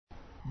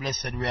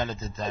blessed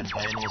reality time.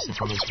 I know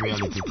from this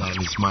reality time,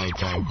 it's my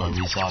time, because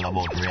it's all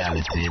about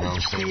reality, you know.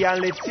 So.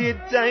 Reality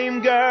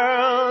time,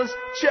 girls,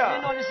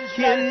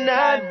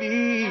 cannot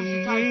be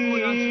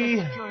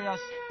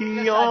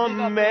your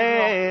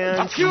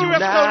man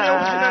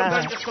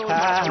tonight.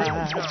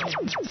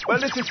 Well,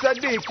 this is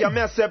Sadiq, I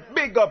may say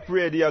big up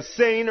radio,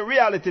 saying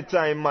reality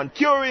time, man.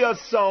 Kurious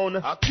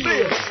sound.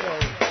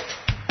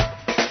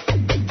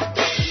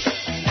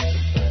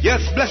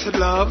 Yes, blessed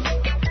love.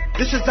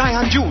 This is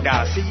Zion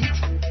Judah, see?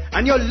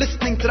 And you're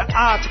listening to the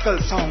article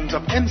songs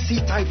of MC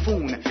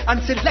Typhoon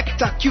and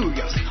Selector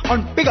Kurious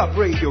on Big Up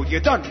Radio. You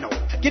don't know.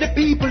 Give the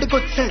people the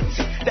good sense,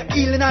 the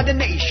healing of the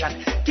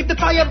nation. Keep the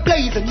fire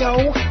blazing,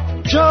 yo.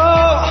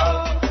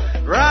 Joe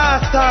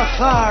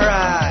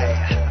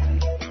Rastafari.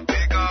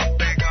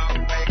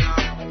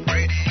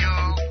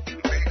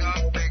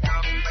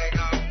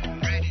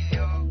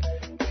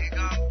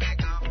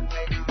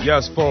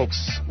 Yes,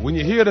 folks, when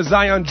you hear the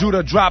Zion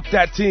Judah drop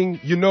that thing,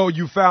 you know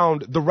you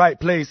found the right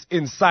place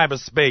in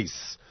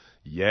cyberspace.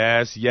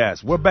 Yes,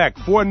 we're back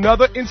for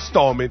another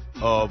installment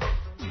of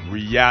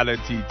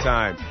Reality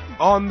Time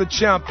on the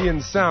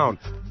Champion Sound,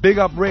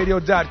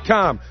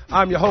 bigupradio.com.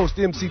 I'm your host,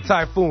 MC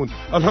Typhoon,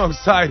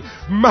 alongside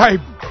my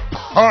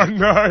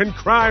partner in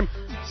crime,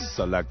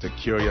 Selector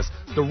Kurious,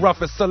 the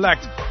roughest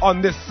select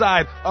on this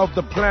side of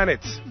the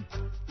planet.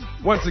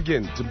 Once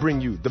again, to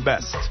bring you the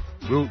best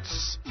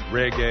roots,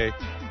 reggae,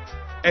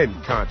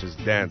 and conscious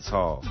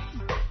dancehall.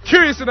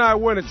 Kurious and I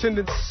were in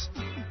attendance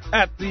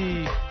at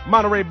the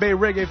Monterey Bay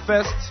Reggae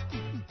Fest.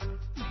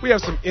 We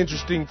have some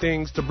interesting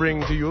things to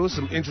bring to you,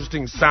 some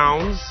interesting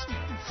sounds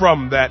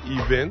from that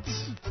event.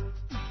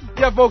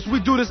 Yeah, folks,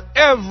 we do this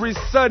every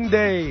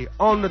Sunday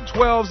on the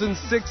 12s and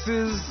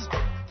 6s.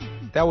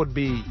 That would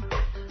be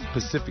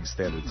Pacific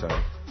Standard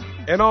Time.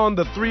 And on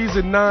the 3s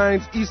and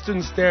 9s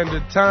Eastern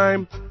Standard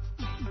Time.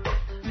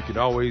 You can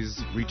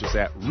always reach us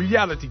at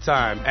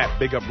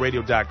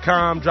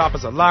realitytime@bigupradio.com. Drop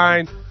us a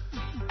line.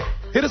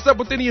 Hit us up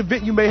with any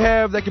event you may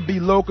have that could be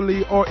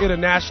locally or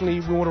internationally.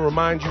 We want to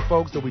remind you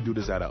folks that we do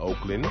this out of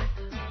Oakland,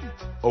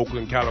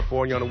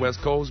 California on the West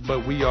Coast,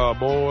 but we are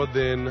more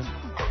than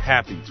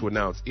happy to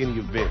announce any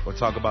event or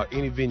talk about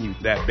any venue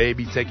that may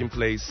be taking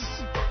place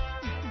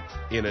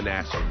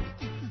internationally.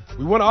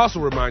 We want to also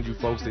remind you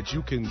folks that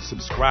you can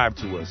subscribe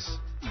to us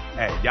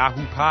at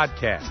Yahoo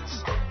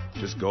Podcasts.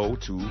 Just go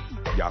to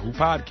Yahoo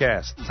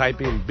Podcast, type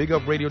in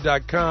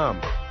bigupradio.com,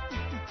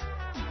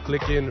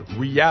 click in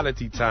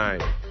Reality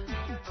Time,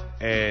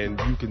 and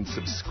you can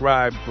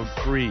subscribe for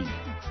free.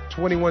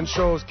 21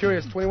 shows,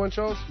 Kurious, 21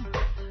 shows?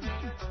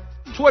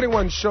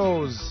 21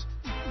 shows,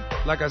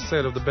 like I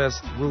said, of the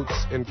best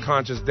roots in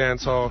conscious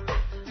dancehall.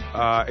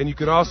 And you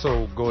can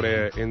also go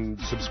there and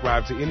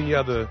subscribe to any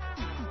other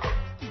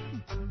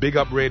Big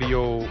Up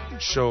Radio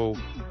show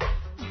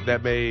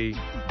that may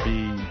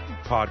be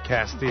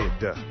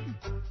podcasted.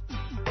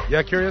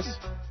 Yeah, Kurious?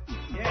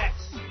 Yes.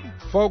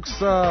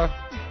 Folks,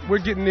 we're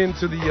getting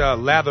into the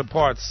lather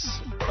parts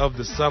of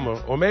the summer,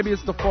 or maybe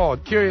it's the fall.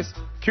 Kurious,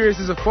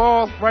 is it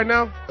fall right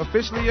now,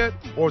 officially yet,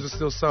 or is it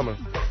still summer?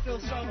 It's still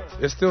summer.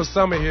 It's still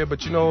summer here,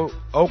 but you know,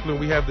 Oakland,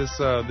 we have this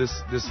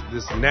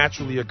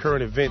naturally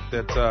occurring event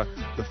that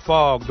the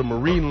fog, the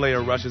marine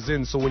layer rushes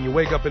in, so when you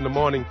wake up in the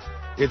morning,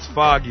 it's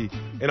foggy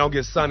and don't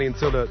get sunny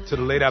until the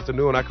late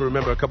afternoon. I can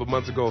remember a couple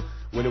months ago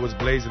when it was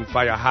blazing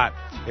fire hot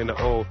and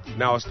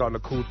now it's starting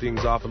to cool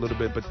things off a little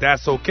bit, but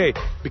that's okay,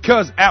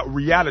 because at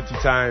Reality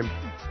Time,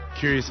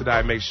 Kurious and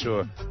I make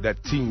sure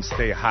that teams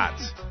stay hot.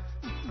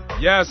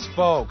 Yes,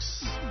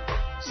 folks.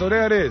 So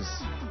there it is.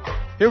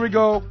 Here we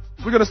go.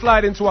 We're going to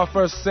slide into our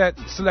first set.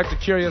 Selector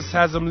Kurious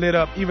has them lit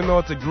up. Even though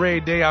it's a gray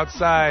day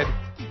outside,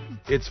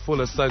 it's full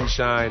of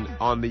sunshine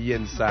on the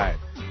inside.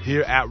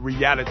 Here at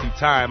Reality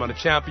Time on the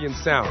Champion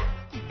Sound,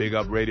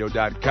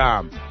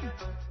 bigupradio.com.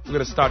 We're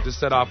going to start this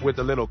set off with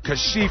a little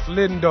Kashif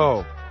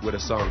Lindo with a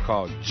song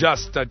called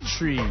Just a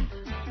Tree.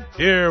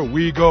 Here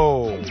we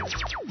go.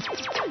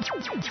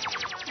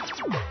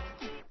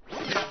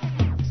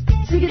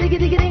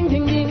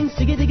 Siggy-diggy-diggy-ding-ding-ding,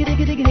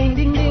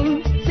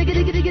 siggy-diggy-diggy-ding-ding-ding,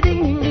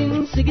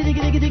 siggy-diggy-diggy-ding-ding-ding,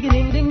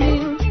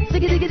 siggy-diggy-diggy-ding-ding-ding,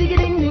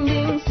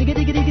 siggy-diggy-diggy-ding-ding-ding,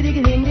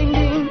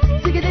 siggy-diggy-diggy-ding-ding-ding,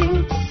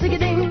 siggy-ding,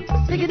 siggy-ding,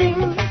 siggy-ding.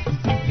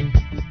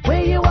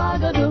 Where you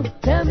wanna do?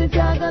 Tell me if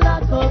you're gonna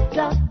lock up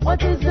top.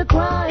 What is the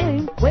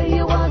crime? Where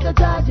you wanna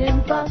charge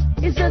him for?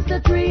 It's just a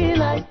tree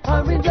like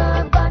orange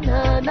or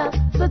banana.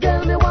 So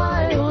tell me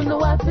why you know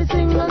what we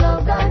sing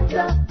along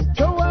ganja.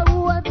 So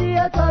who are the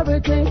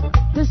authority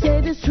to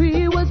say this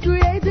tree was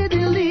created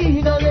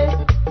illegally?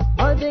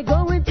 Are they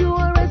going to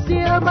arrest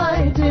the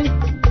Almighty?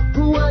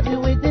 Who are the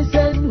witnesses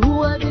and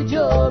who are the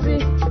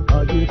jury?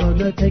 Are you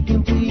gonna take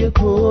him to your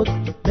court,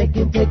 make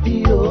him take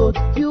the oath?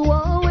 You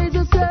always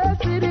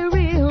assert for the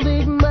real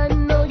big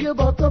man. Now you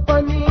buck up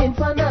on the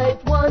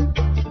infinite one.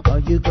 Are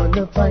you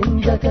gonna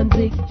find that and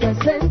pick your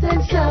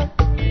sentence shot?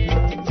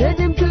 Send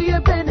him to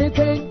your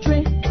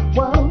penitentiary.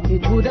 Wow,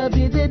 it would have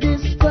been the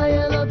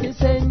destroyer of the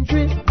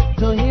century.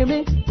 So hear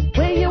me,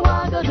 where you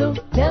wanna do?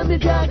 Tell me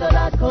if you're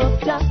gonna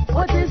culture.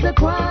 What is the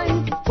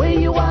crime? Where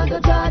you wanna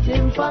charge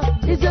him for?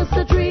 It's just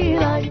a tree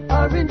like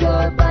orange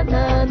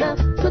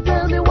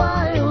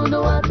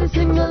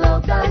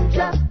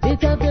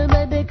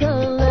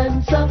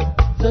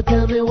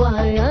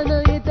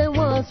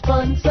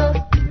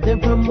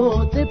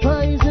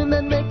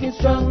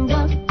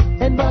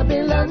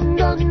man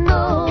don't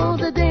know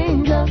the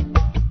danger.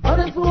 How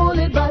them fool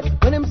it back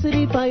when them see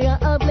the fire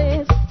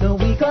ablaze. No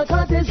we call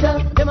contest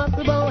job, them have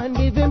to bow and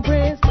give him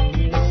praise.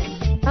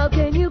 How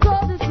can you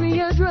call this free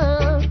a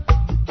drug?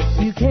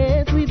 You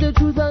can't sweep the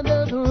truth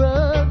under the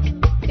rug.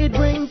 It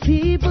brings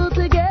people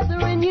together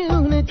in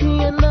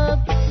unity and love.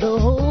 The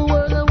whole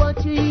world will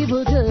watch you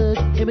evil judge.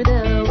 Hear me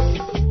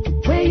now.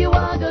 Where you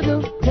are to do?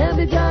 Tell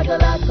me judge a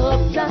lock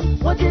up that.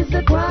 What is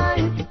the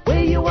crime?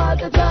 Where you are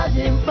to judge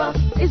him for?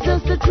 It's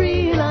just a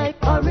tree like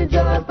orange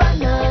or a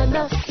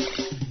banana.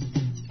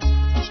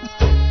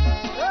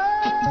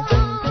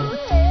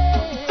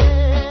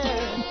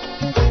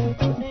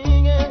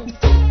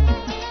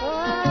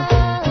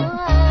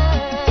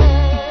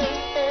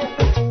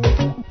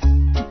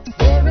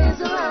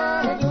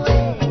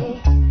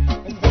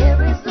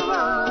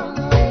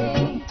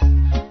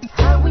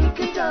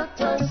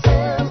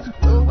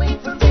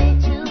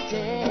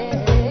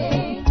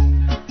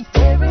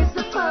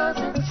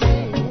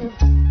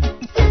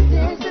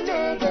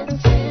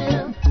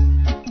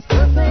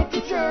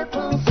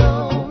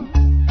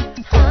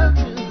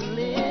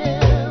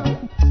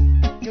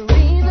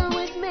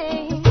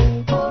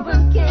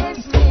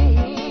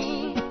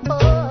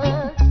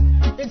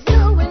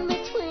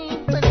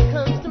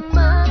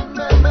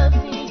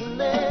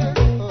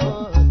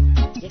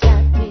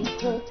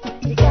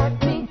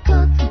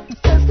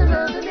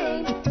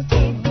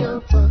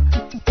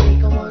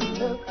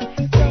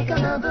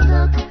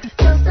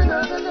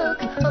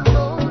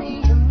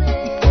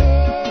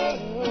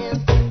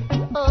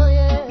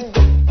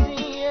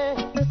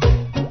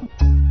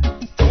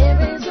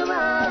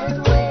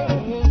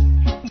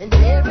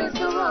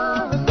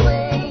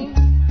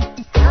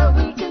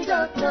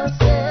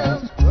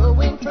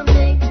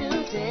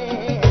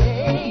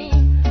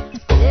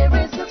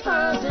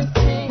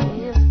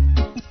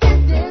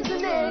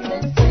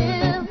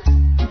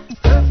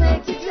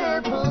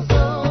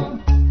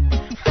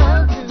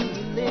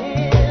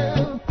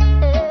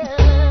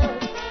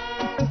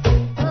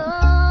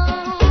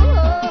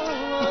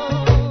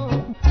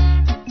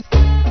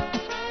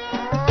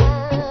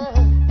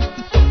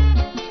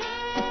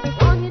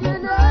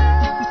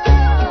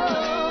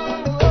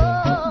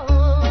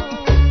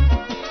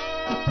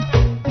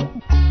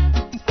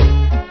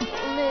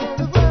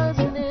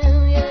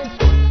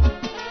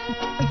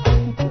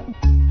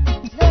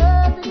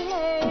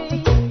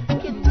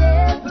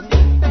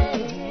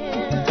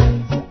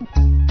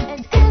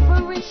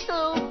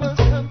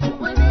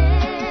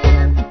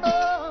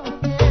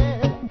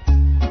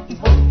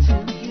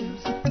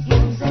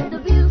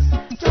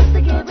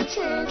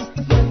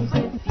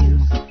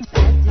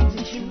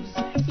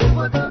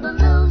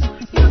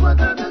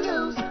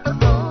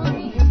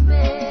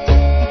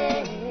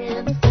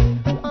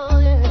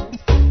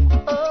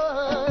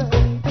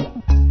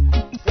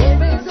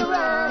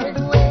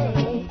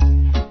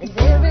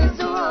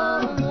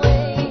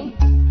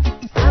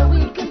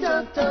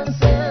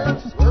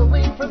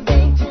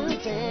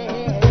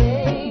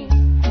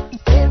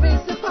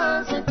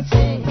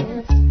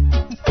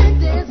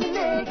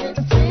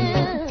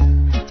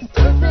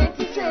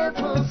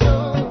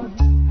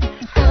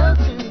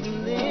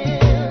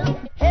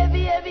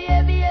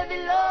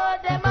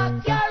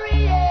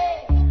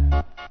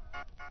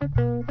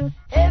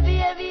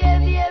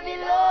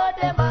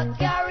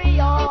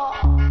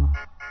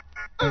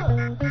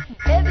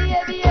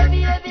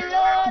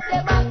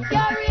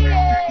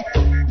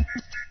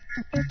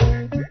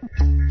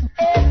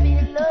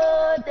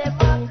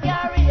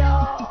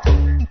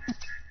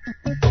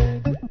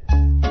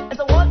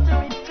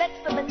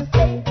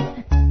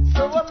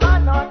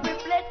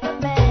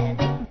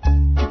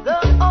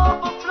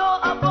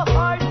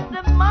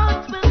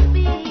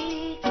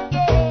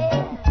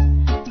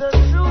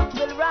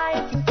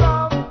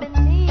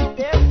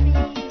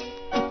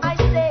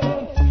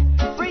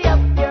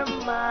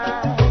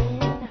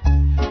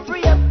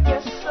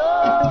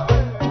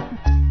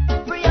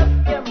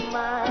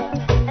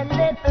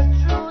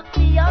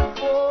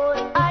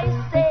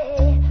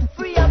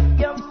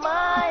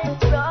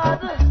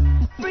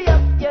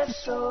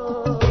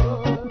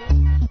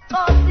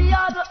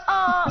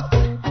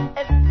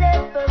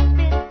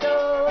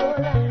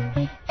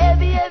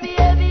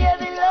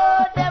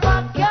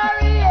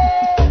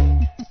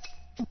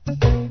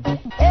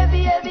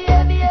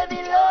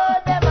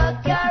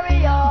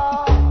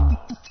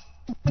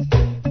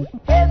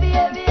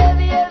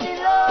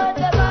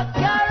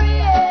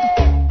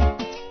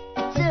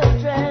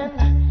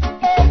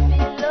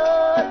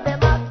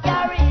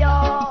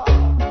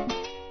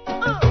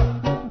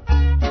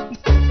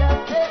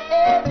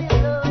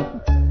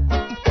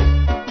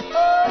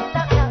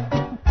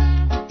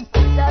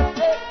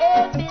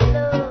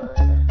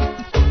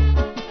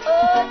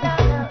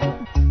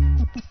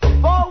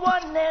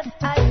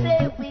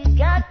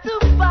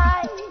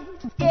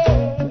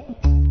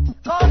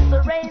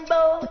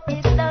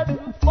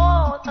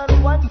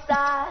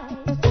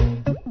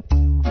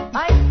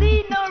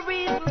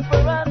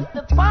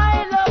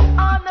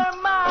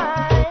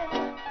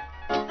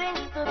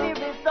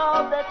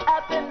 all that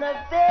happened a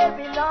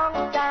very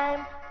long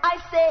time. I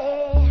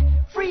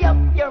say, free up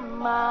your mind.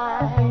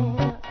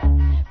 mind.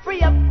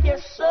 Free up your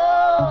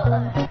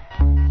soul.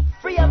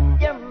 Free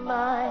up your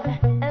mind.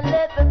 And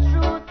let the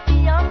truth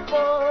be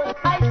unfold.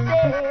 I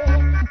say,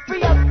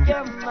 free up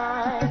your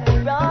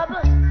mind,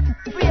 brother.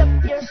 Free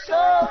up your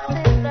soul,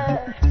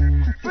 sister.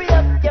 Free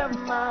up your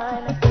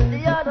mind.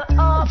 The other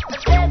half, the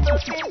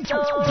devil's been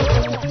told.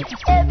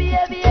 Heavy,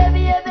 heavy,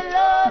 heavy, heavy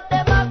load,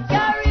 them a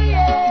carry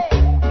it.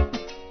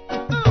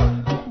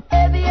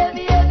 Heavy,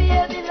 heavy, heavy,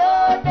 heavy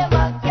load, them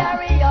a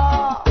carry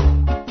on.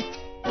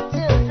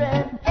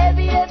 Children,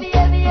 heavy, heavy,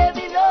 heavy,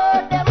 heavy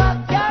load, them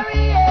a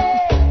carry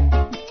it.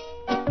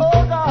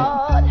 Oh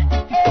God,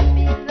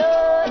 heavy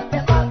load,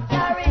 them a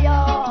carry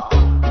on.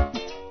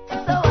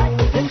 So I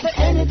can say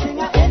anything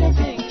or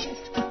anything,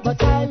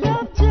 but I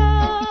love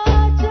Jah,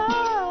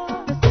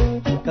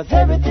 'cause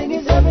everything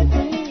is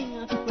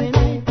everything when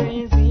I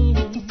praise Him.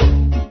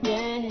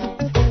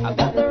 Yeah, I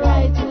got the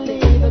right to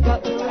live, I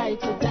got the right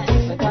to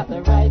dance, I got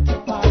the right to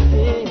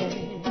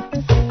party,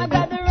 I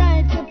got the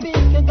right to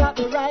pick, I got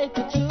the right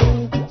to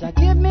choose. Jah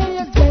give me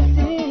His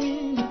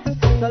blessing,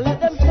 so let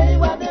them say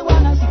what they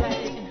wanna say,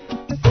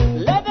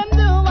 let them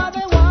do what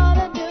they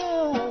wanna do.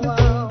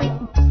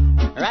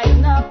 Right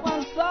now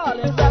on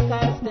solid rock I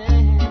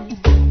stand.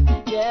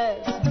 Yes,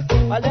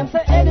 while them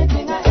say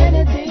anything or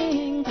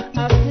anything,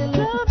 I still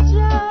love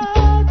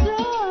Jah,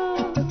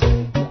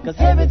 'cause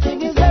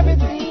everything is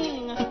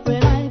everything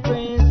when I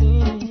praise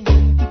Him.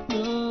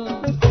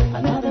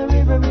 Another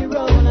river we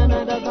roll,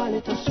 another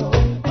valley to show.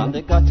 From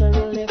the gutter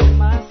to lift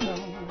my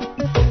soul.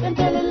 Them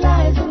telling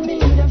lies on me,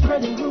 them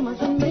spreading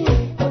rumors on me.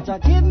 But Jah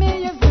give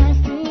me His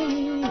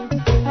mercy.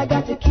 I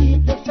got to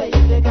keep the faith,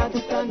 I got to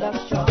stand up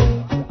strong.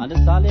 On the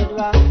solid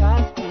rock I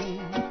stand.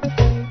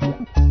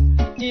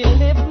 He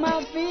lift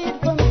my feet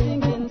from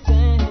sinking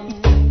sand.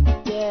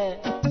 Yeah.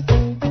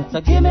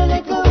 So give me a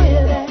little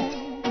willing.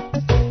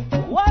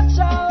 Watch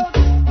out.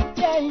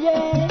 Yeah,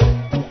 yeah.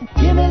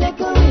 Give me a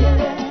little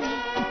willing.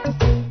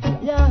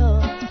 Yo,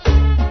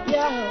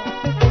 yo.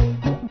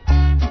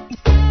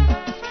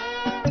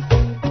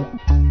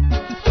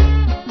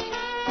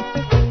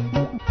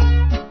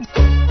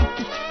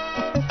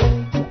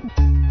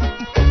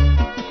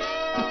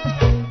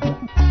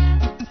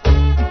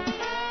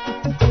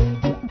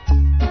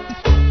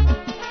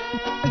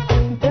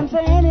 Them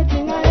say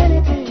anything or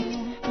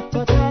anything,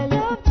 but I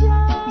love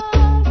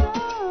Jah,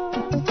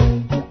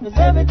 'cause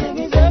everything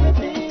is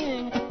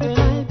everything when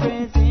I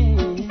praise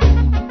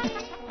Him.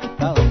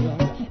 Oh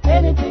yes,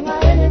 anything or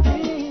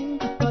anything,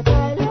 but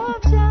I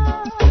love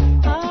Jah,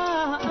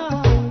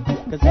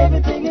 'cause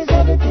everything is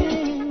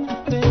everything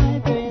when I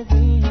praise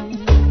Him.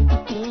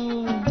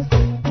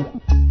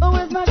 Who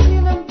is my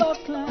shield and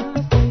buckler?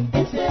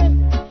 It's Him,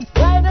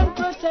 guide and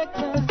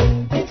protector.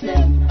 It's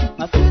Him,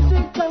 my sweet,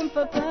 sweet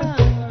comforter.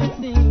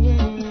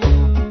 Singing.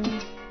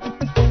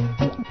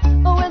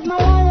 Who is my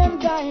warrior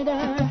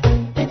guider?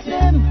 It's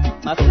Him,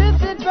 my sweet,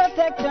 sweet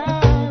protector.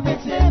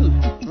 It's Him,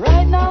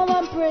 right now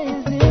I'm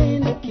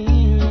praising the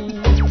King.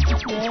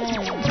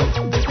 Yeah.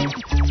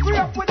 Free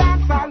up with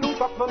dancehall,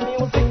 loop up the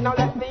music. Now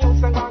let the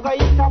youth and go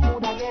eat the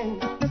food again.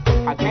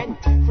 Again.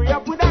 Free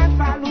up with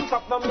dancehall, loop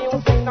up the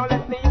music. Now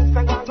let the youth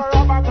and go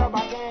rub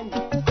again.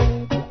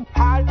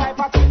 All type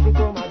of people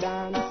come a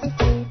dance.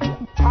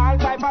 All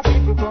type of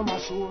people come a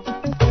show.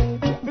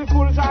 The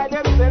fools hide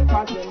themselves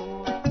as you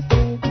know.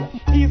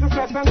 Easy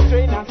stress and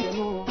strain as you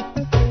know.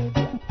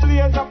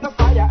 Blaze up the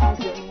fire as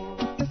you know.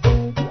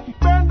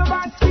 Burn the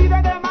bad speed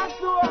of them as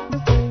so.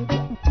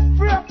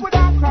 Free up with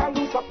dancehall,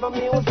 loose up the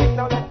music.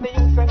 Now let the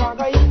youth and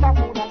go eat the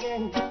food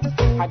again.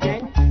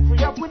 Again.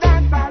 Free up with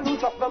dancehall,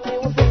 loose up the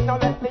music. Now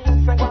let the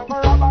youth and go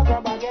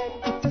rub again.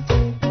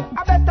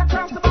 I better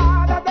cross the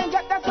border than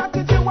get the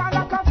strategy while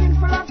I can feel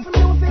for us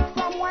music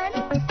from when.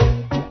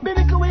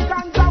 Biblical we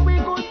ganja, we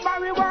good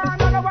marijuana.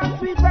 Another one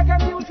sweet reggae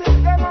music,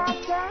 them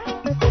after.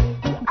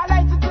 I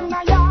light it in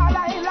the yard,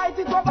 I light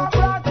it over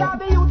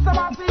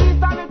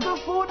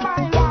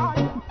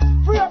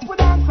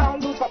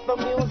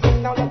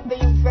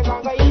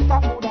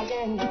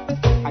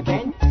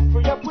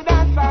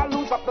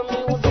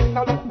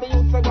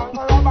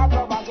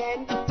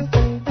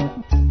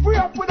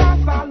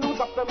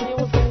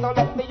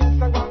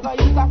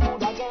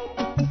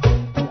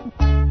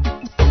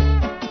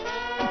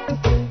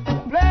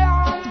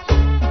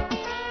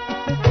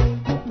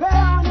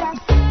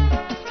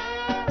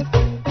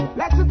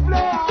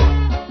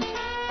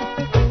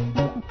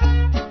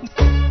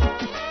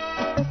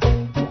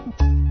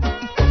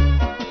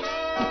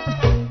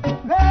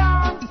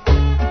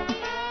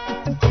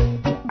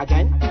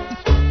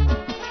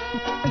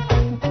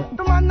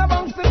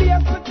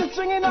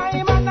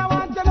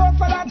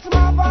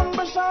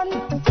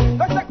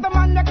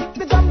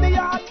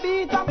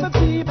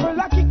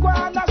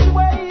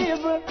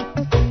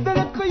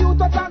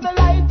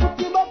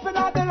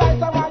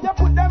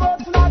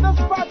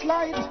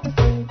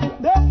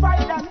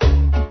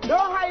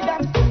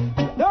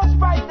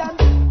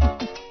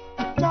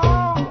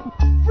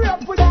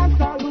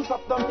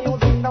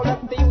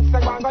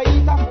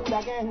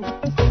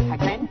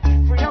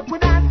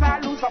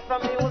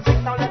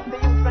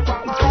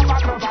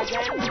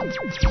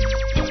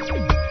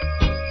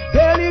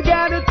Girl, you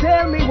gotta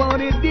tell me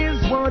what it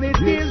is, what it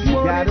is,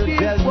 what it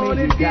is, what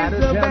it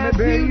is about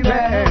you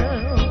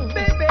now.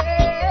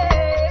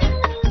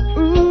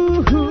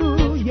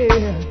 Ooh,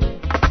 yeah.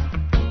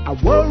 I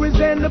worries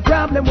and the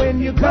problem when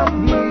you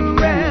come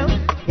around.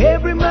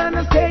 Every man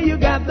I say you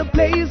got the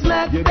place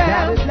locked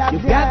down. You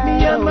got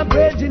me on my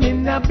bridge and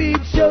in a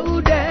big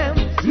showdown.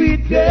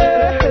 Sweet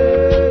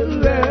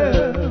girl,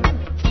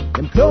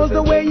 them clothes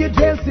the way you're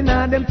dressing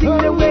and them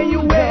things the way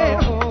you wear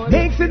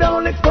makes it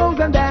all exposed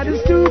and that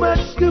is too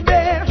much to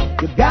bear.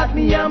 You got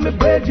me on my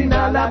bridge and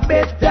all I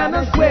bet and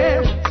I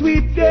swear.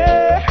 Sweet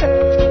girl,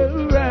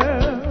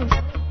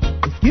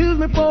 excuse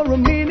me for a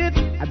minute,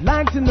 I'd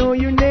like to know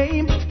your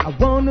name. I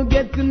wanna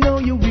get to know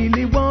you,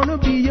 really wanna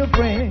be your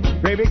friend.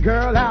 Baby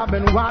girl, I've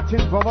been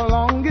watching for the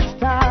longest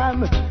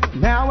time.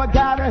 Now I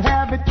gotta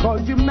have it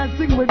cause you're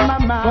messing with my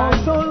mind.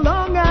 For so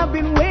long I've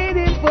been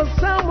waiting for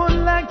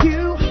someone like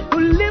you who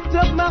lift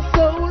up my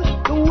soul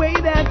the way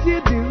that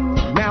you do.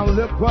 Now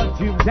look what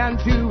you've done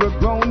to a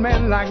grown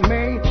man like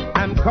me.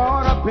 I'm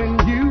caught up in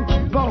you,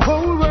 the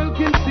whole world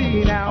can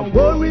see now.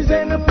 Worries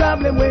ain't a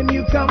problem when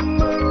you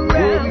come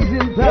around.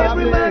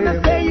 Every man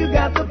I say you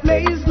got the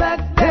place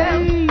locked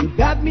down. You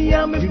got me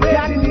on my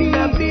bed in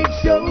a big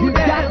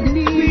showdown.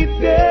 Sweet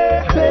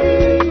girl,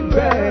 baby.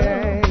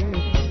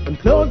 And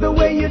clothes the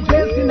way you're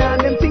dressing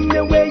and them things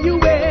the way you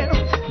wear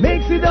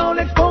makes it all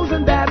exposed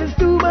and that is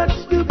too much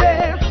to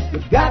bear.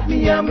 You got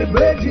me on my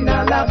virgin,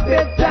 I love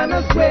it and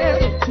I swear.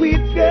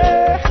 Sweet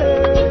girl,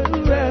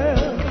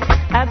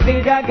 I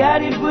think I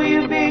got it for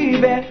you,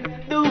 baby.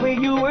 The way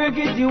you work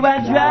it, you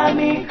are drive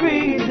me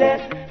crazy.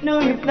 No,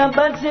 if not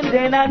button,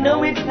 then I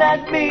know it's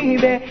not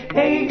baby.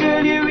 Hey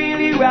girl, you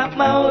really rock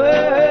my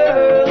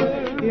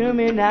world. Hear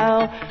me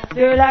now,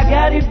 girl, I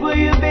got it for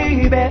you,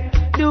 baby.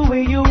 The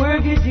way you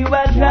work it, you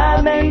are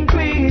drive me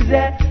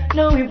crazy.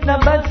 No, if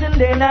not button,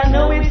 then I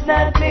know it's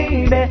not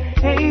baby.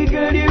 Hey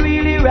girl, you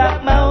really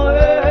rock my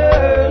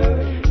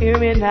world. Hear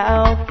me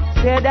now,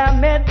 said I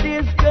met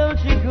this girl,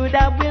 she could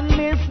have win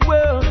this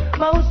world.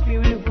 Most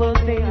beautiful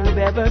thing you've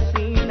ever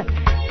seen.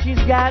 She's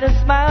got a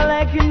smile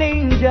like an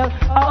angel,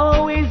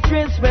 always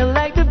dressed well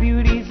like the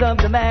beauties of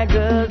the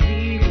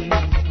magazine.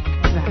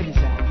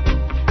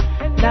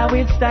 Now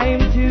it's time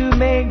to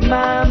make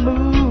my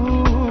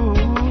move.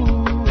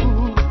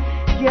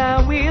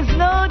 Can't waste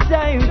no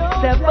time,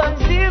 step up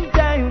same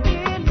time.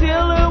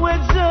 Tell her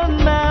what's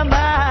on my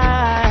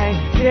mind.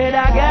 Said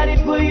I got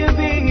it for you,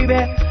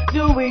 baby.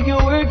 The way you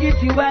work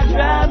it, you are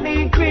drive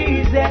me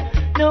crazy.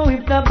 No,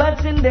 if not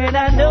button, then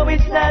I know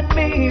it's not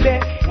baby.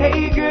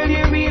 Hey girl,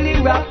 you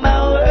really rock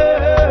my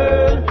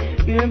world.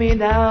 Hear me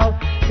now,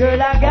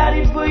 girl, I got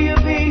it for you,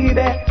 baby.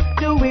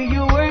 The way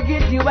you work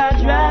it, you are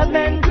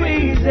driving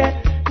crazy.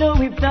 No,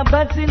 if not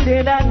button,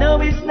 then I know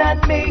it's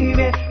not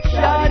baby.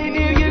 Shawty, do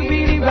you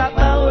really rock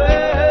my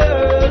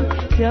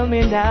world? Tell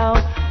me now,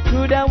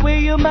 through that way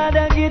your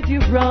mother get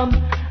you from?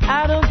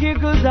 I don't care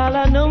cause all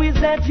I know is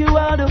that you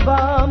are the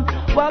bomb.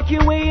 Walk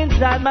your way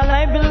inside my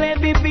life and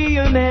let me be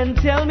your man.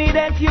 Tell me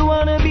that you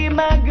wanna be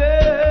my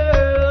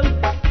girl.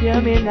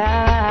 Tell me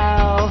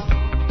now.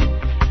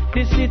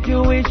 This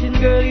situation,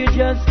 girl, you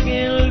just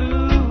can't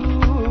lose.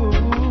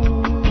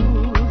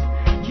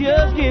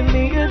 Just give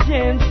me a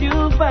chance,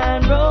 you'll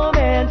find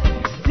romance.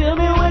 Tell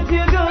me what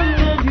you're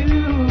gonna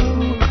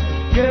do.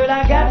 Girl,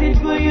 I got it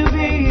for you,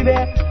 baby.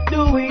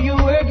 The way you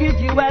work it,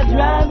 you are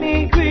drive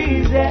me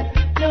crazy.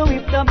 No,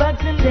 if the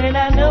button, then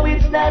I know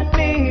it's not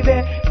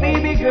baby.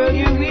 Baby girl,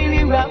 you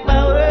really rock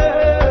my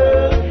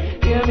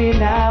world. Hear me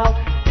now,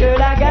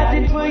 girl, I got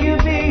it for you,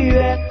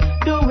 baby.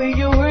 The way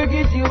you work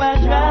it, you are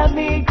drive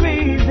me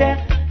crazy.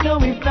 No,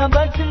 if the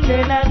button,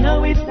 then I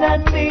know it's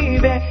not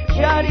baby.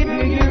 Shawty,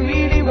 do you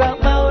really rock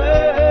my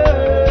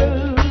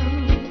world?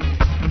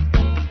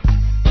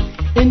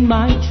 In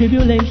my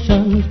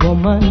tribulations,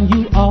 woman,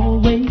 you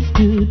always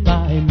stood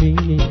by me.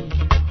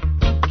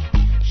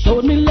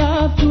 Showed me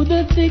love through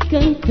the thick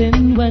and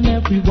thin when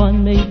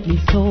everyone made me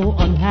so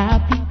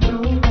unhappy.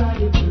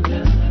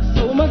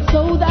 So much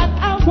so that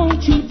I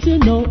want you to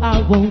know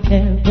I won't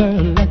ever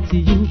let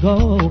you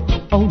go.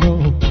 Oh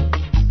no.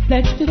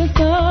 Pledge to the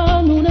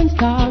sun, moon and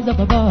stars up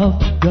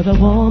above. You're the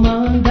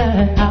woman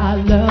that I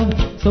love.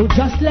 So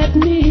just let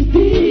me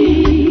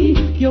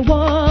be your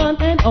one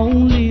and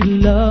only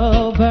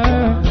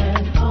lover.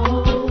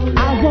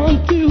 I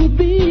want to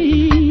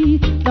be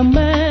the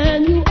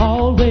man you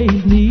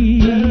always need.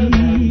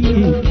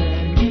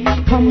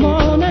 Come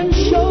on and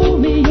show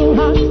me your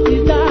heart's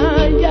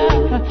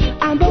desire.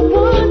 I'm the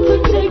one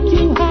to take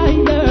you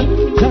higher.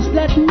 Just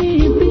let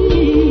me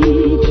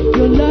be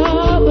your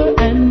lover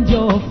and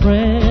your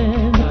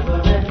friend.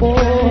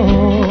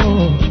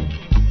 Oh,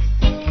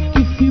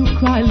 if you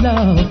cry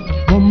love,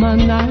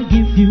 woman, I'll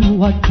give you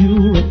what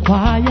you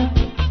require.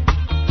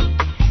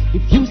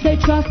 If you say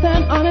trust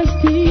and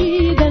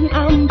honesty, then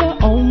I'm the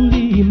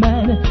only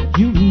man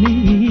you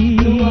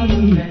need.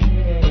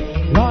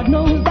 Lord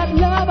knows that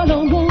love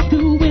alone won't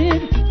do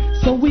it,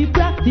 so we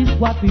practice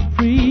what we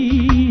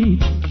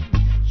preach.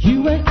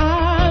 You and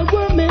I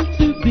were meant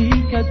to be,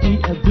 'cause we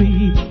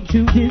agreed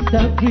to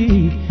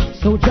disagree.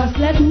 So just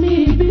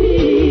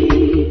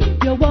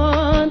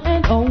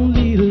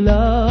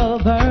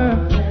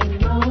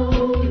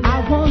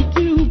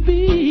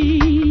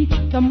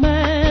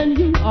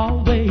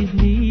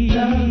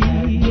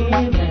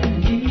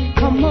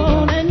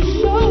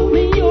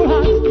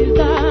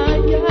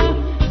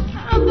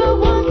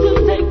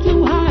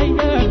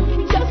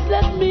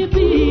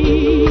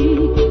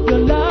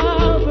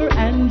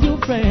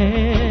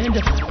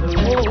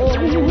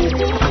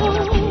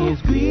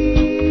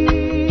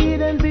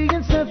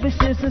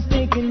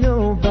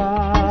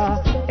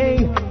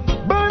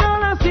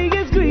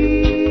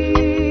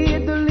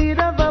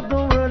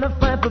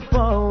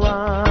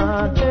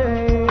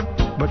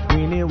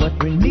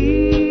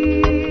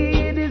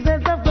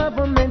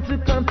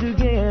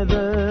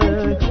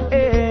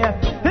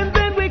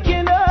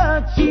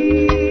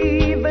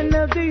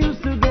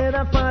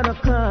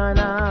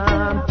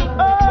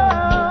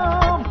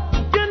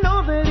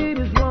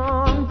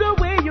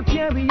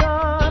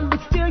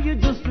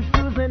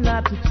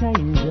got to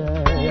change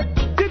her.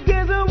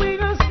 Together we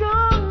are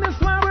strong, that's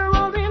why we're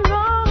holding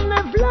on,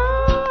 live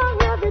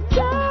long as it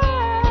takes.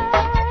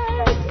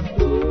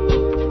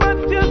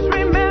 But just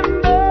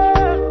remember,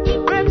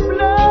 red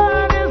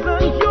blood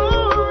isn't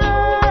your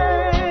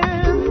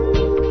race.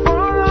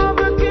 For all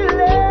the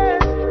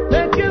killers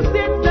that you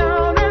sit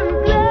down and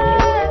play,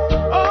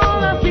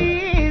 all I see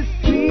is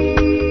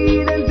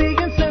greed and big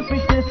and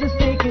selfishness is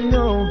taking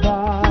over.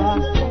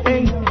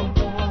 Hey,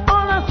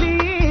 all I see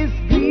is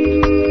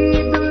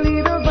greed. The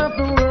leaders of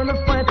the world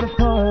are fighting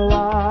for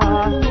war.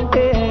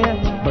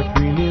 Yeah, but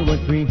really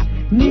what we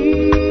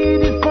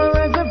need is for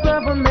us of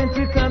government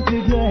to come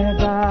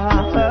together.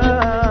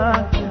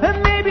 And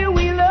maybe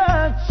we'll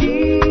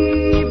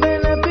achieve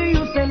and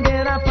abuse and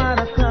get up on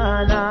a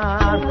corner.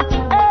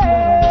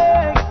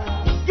 Hey,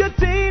 you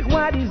take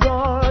what is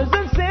yours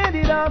and send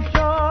it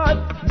offshore.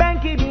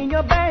 Bank it in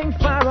your bank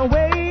far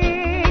away.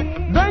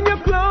 Then you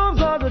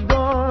close all the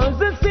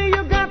doors and say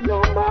you got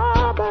no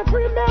more. But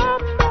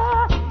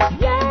remember,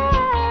 yeah,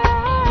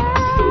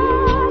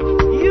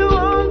 you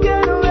won't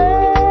get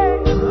away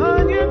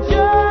on your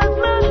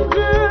judgment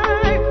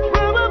day.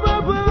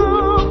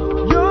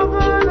 You're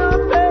gonna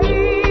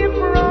pay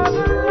for all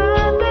the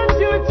land that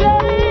you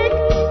take.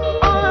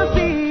 All I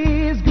see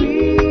is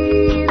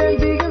greed and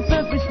big and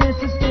selfishness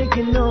is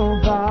taking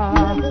over.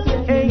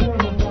 Hey,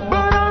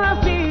 but all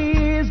I see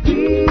is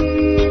greed.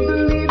 The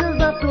leaders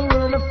of the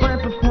world are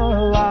fighting for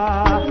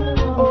power.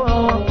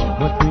 Oh,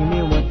 what we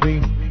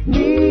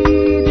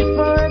need is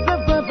for us of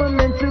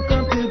government to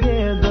come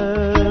together.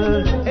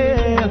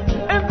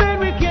 Yeah, and then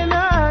we can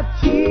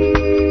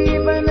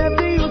achieve and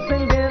every youth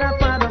and get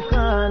up on the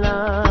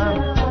corner.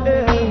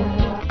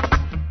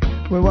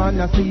 Yeah. We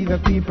wanna see the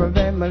people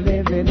them a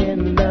living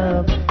in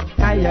love.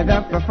 Tired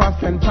of the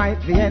fuss and fight,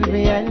 the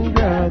envy and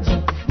grudge.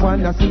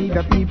 Wanna see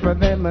the people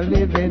them a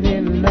living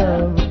in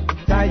love.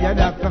 Tired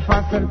of the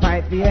fuss and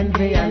fight, the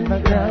envy and the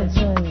grudge.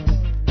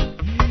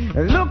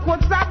 Look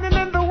what's happening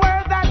in the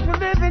world that we're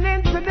living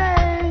in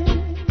today.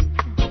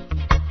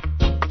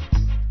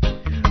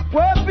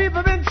 Where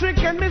people been tricked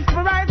and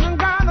mesmerized and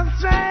gone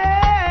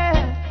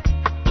astray.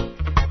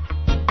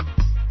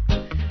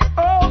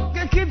 Oh,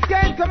 the kids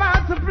can't come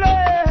out to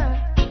play.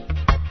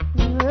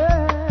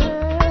 Yeah.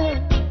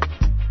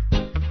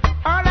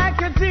 All I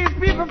can see is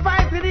people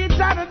fighting each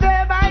other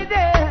day by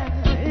day.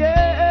 Yeah.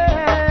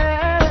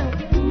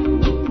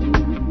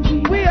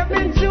 We have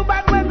been through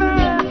bad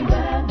weather,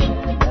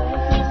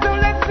 so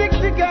let's stick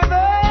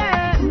together.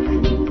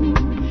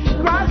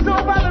 Cross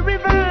over the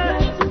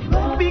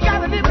river. We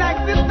gotta live like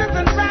sisters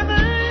and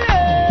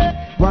brothers.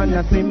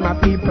 Wanna see my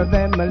people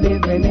them a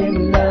living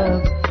in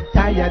love.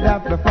 Tired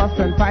of the fuss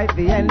and fight,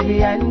 the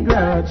envy and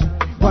grudge.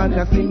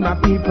 Wanna see my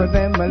people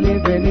them a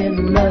living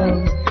in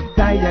love.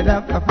 Tired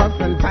of the fuss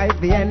and fight,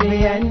 the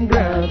envy and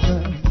grudge.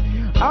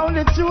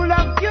 Only true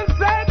love can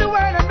save the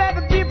world and let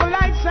the people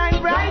light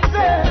shine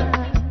brighter.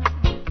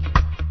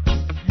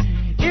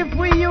 If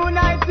we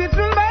unite, it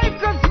will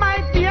make us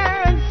mightier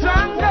and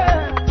stronger.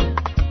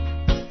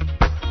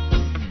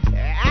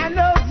 I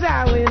know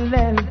Jah will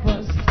help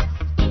us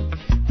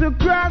to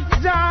cross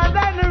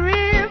Jordan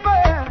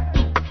River.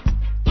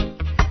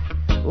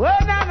 Oh,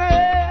 now,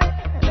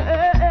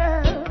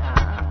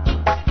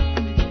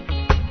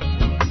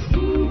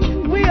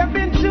 we have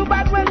been through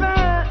bad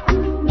weather,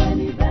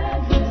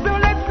 so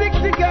let's stick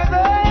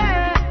together.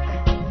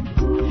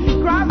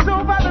 Cross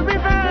over the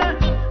river.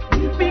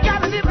 We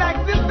gotta live like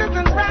sisters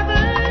and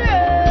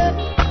brothers.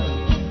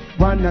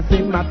 Wanna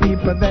see my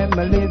people them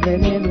a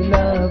living in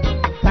love.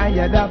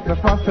 Tired of the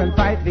fuss and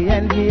fight, the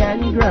envy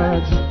and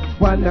grudge.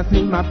 Wanna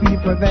see my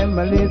people them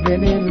a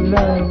living in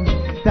love.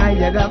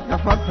 Tired of the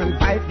fuss and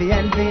fight, the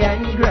envy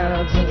and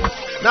grudge.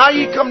 Now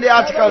here come the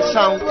article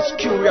sound. It's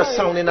Kurious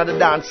sounding at the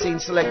dance scene.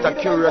 Selector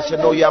Kurious, you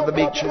know you have the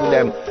big tune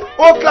them.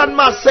 Oakland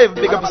Massive,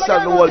 big up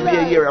yourself, the whole be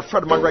a year.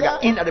 Fred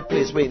McGregor in at the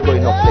place where it's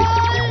going up place.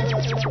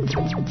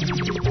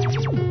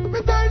 Me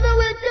tell the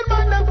wicked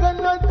man them say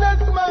no,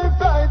 that's my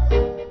fight.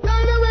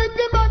 Tell the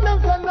wicked man them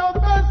say no,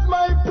 that's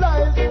my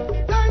plight.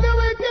 Tell the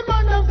wicked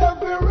man them say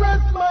we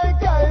rest my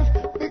guys,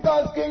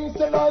 because King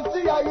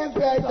Selassie is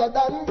greater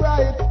than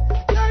bright.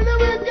 Tell the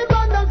wicked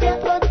man them say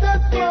no,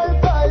 that's my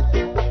fight.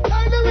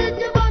 Tell the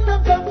wicked man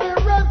them say we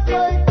rest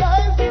my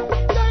guys.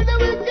 Tell the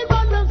wicked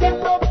man them say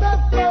no,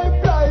 that's my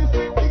plight,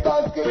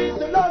 because King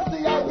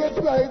Selassie is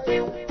great.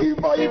 Give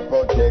my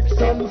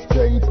protection,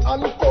 strength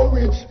and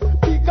courage,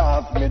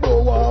 because me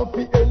don't want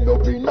to end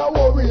up in a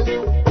worry.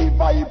 Give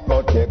my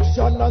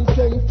protection and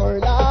strength for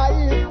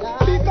life,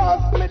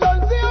 because me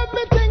don't see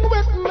everything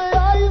with my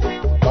eyes.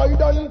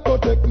 Guide and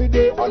protect me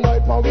day and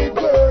night for we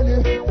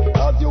journey.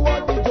 As you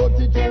are the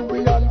judge, jury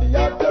and the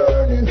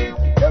attorney.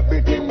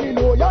 Everything me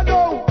know you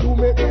know to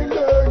make me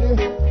learn it.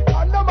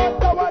 And no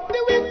matter what the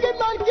wicked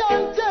man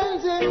can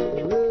change it.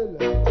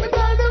 Me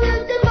tell the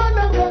wicked man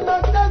them say no,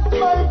 that's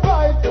my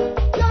fight.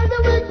 Tell the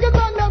wicked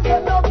man them say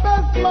no,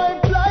 that's my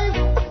plight.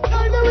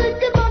 Tell the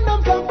wicked man them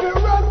say we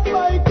rest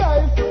my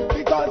guys,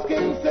 because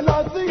King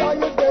Selassie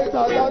is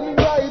greater than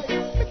right.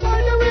 Me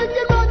tell the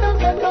wicked man them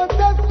say no,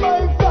 that's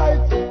my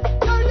fight.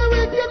 Tell the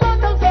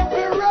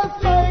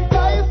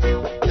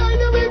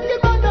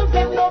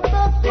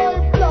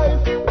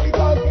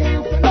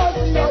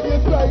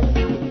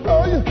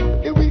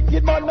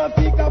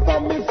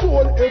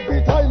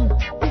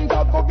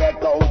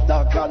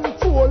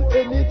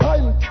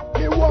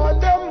Me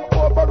want them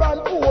over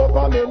and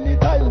over many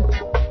times.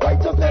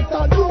 Righteousness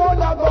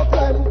alone I go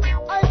climb.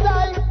 I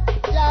die,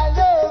 yeah,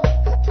 love,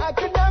 I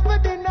can never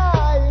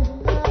deny.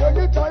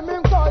 Anytime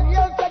him call,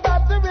 yes, I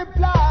got to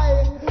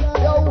reply.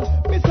 Yo,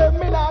 me say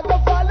me not go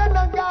follow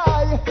no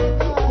guy.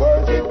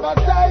 Worship my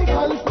side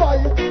and spy.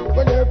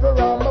 Whenever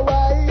I'm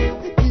away,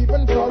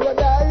 even for a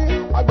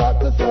day, I got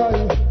to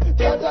say,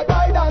 just a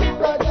guide and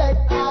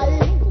protect I.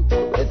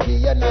 You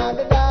see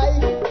another day,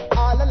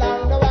 all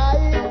along the way,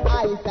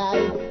 I say,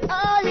 I.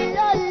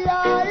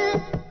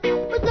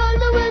 But tell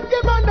the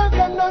wicked man that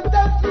cannot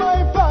test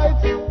my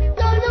fight.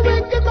 Tell the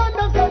wicked man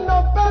that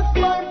cannot pass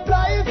my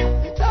plight.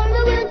 Tell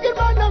the wicked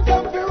man that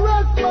can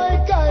rest my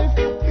case.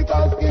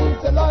 Because King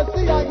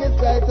Selassie I is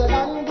better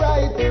than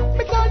bright.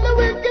 But tell the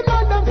wicked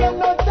man that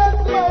cannot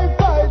test my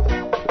fight.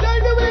 Tell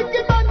the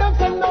wicked man that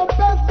cannot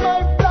pass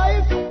my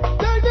plight.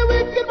 Tell the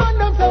wicked man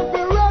that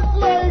can rest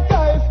my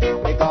case.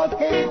 Because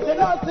King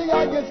Selassie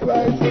I is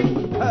great.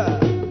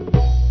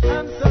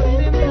 I'm so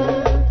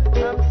simple,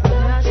 I'm so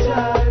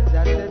natural,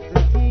 just to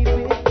keep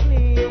it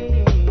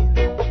clean.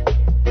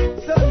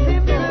 So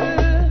simple,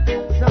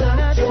 so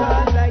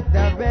natural, like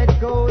the red,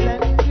 gold,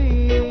 and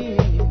green.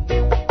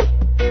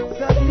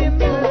 So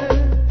simple,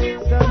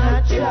 so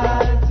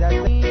natural, just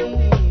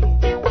clean.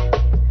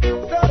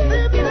 So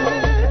simple,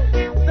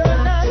 so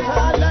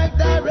natural, like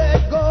the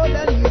red, gold,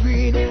 and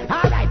green.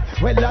 Alright,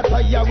 well I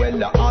tell you,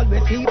 well I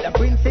always keep the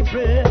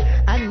principle.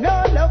 And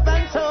no love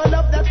and show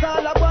love, that's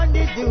all I want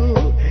to do.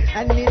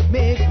 And it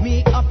makes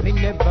me happy,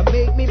 never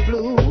make me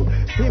blue.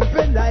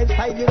 Simple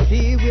lifestyle, you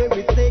see where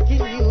it's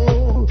taking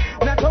you.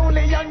 Not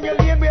only on your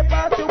lane, we're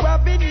past to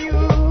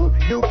avenue.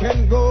 You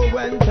can go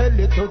and tell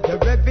it to the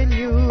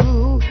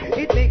revenue.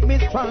 It make me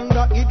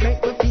stronger, it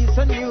make me feel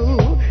so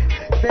new.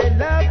 Say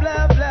love,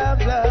 love,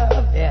 love,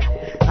 love. Yeah,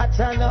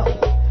 I know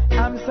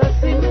I'm so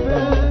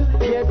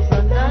simple, yet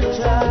so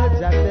natural,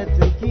 just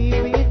to keep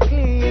it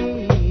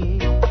clean.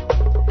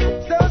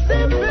 So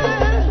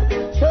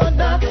simple, so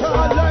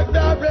natural, like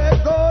the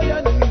red, gold,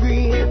 and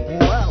green.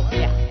 Wow,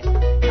 yeah.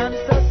 I'm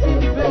so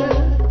simple,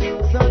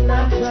 so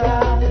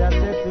natural, just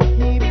to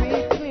keep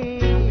it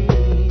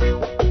clean.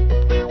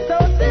 So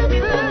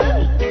simple,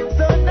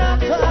 so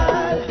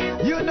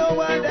natural, you know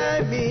what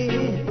I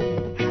mean.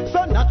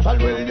 So natural,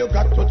 well, you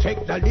got to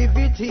take the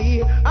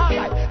liberty.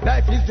 Alright,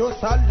 life is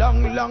just a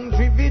long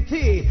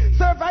longevity.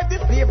 Survive the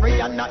slavery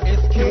and not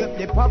escape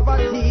the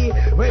poverty.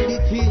 When the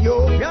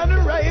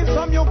Ethiopian rise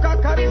from your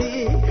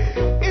kakati,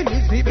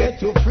 Elizabeth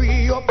to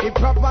free up the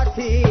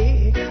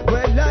property.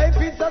 Well,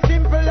 life is so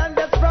simple and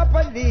that's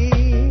properly.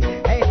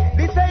 Hey,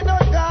 this ain't no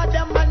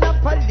goddamn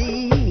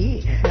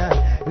monopoly.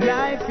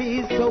 Life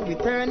is so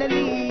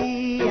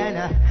eternally,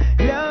 and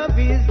love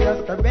is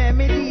just a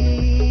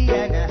remedy.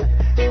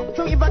 And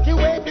to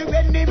evacuate the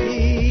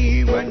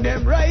enemy when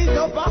them rise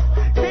up,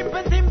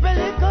 simple,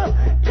 little,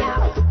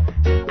 yeah.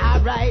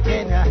 Alright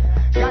then,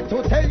 got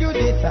to tell you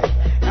this,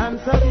 I'm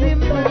so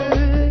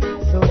simple,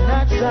 so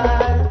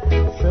natural,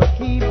 so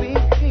keep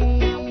it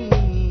clean.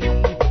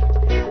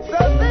 So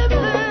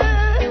simple,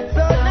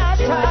 so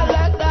natural,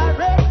 like the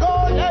red,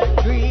 gold, and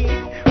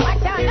green.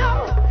 What I know,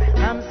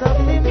 I'm so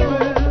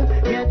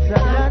simple, yet so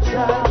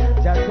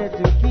natural, just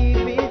to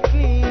keep it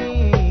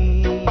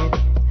clean.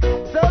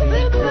 So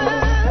simple,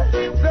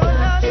 so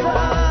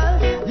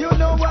natural, you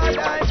know what I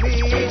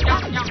mean.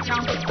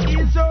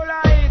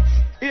 Israelites,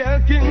 yeah,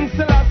 King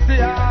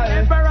Selassie,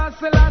 Emperor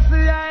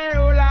Selassie,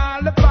 rule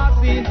all the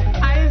party.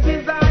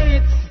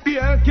 Israelites,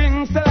 yeah,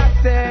 King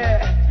Selassie.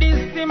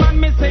 This the man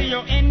me say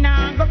you ain't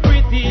not go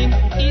pretty.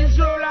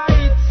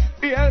 Israelites,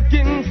 yeah,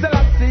 King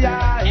Selassie,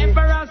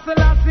 Emperor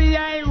Selassie,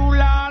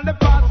 rule all the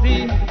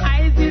party.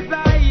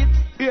 Israelites,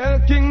 yeah,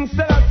 King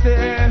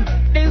Selassie.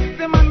 This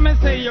the man me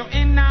say you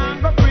ain't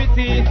not go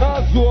pretty.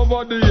 Cause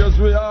over the years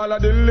we all a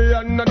dilly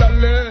and a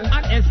dally.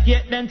 And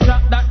escape them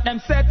trap that them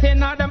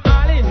setting or them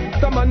alley.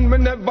 Come on, me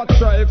never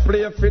try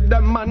play for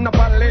them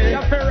monopoly. You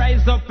have to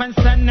rise up and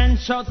stand and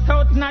shout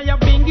out now your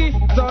bingy.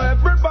 So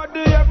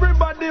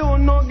everybody who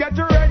know get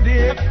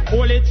ready.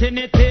 Holy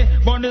Trinity,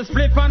 burn the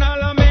split on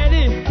all of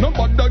many.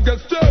 Nobody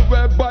gets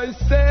away by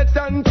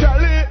Satan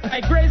Charlie.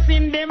 I grace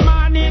in the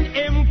morning,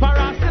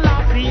 Emperor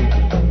Selassie.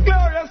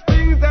 Glorious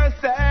things are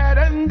said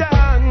and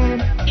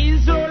done.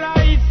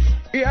 Israelites,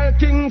 yeah,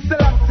 King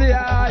Selassie,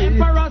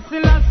 Emperor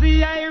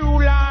Selassie, I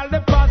rule all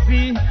the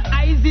posse.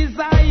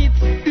 Israelites,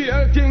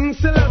 yeah, King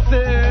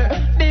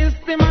Selassie. this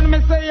the man me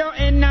say you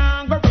ain't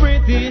not go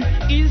pretty.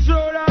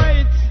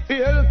 Israelites,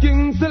 yeah,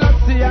 King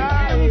Selassie,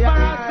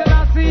 Emperor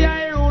Selassie,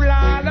 I rule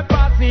all the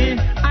posse.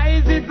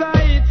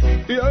 Israelites,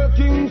 yeah,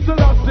 King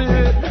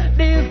Selassie.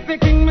 this the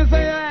king me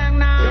say you ain't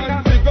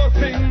not go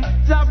sing.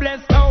 God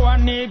bless our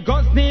need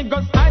Ghost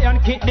iron.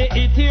 Kick the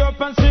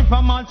Ethiopian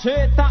stripper,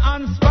 maltreator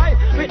and spy.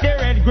 With the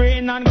red,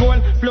 green and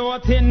gold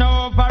floating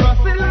over us.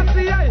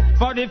 Selassie,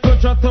 for the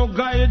future to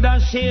guide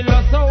and shield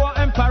us. Our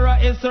emperor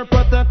is to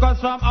protect us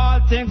from all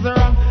things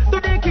wrong. To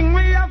the king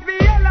we have the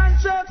yell and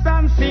shout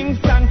and sing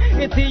song.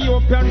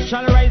 Ethiopian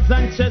shall rise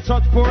and stretch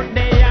out forth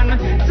day and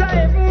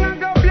Typhoon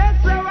and go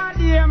bless our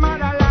dear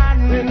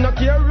motherland. Me no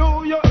care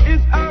who you is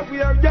or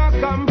where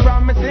you come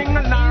from. Me sing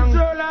along.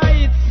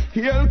 Israelites,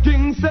 hail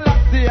King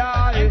Selassie.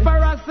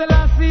 Emperor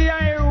Selassie,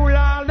 I rule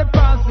all the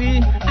posse.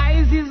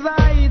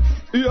 Israelites,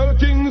 hail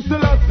King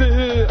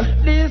Selassie.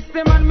 This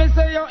the man me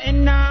say you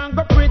in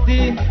go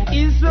pretty.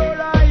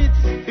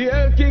 Israelites,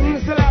 hail King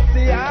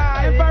Selassie.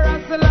 Emperor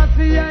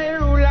Selassie, I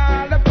rule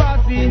all the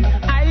posse.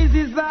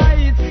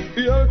 Israelites,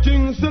 hail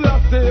King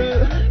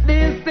Selassie.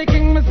 This the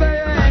king me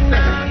say you in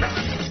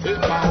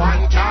If I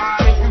one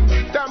time,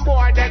 them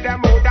boy dead,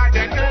 them old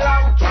dead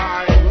long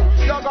time.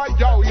 You go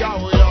yo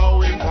yo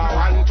yo. If I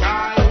one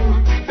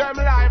time, them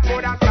life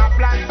would have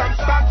stopped like some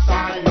stop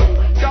sign.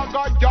 You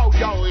go yo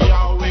yo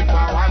yo. If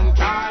I one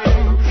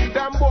time,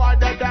 them boy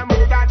dead, them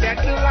old dead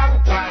long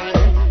time.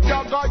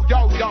 You go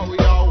yo yo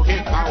yo.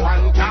 If I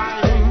one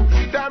time,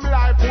 them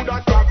life would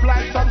have stopped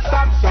like some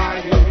stop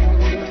sign.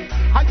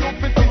 And you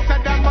fit say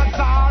them a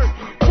czar.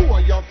 Who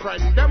are your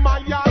friend? Them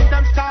a yarn,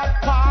 them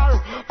start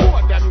par.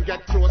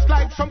 Get close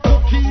like some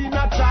cookie in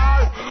a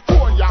jar.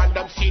 Four yarn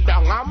them sit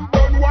down and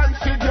burn one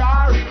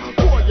cigar.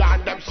 Four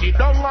yarn them sit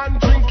down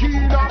and drink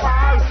in a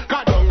bar.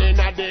 Cause down in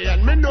a day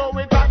and me know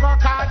it a go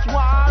catch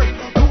war.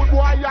 Good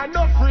boy you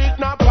no freak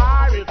no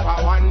bar. If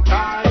I one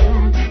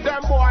time,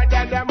 them boy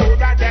dead them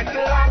woulda dead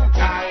long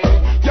time.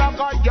 You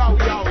go yo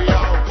yo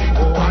yo.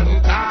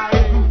 One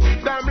time,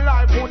 them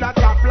life woulda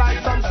stop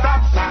like some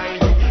stop sign.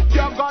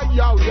 You go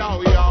yo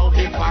yo yo.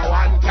 If I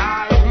one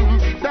time,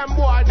 them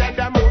boy dead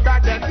them woulda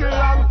dead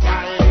long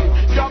time.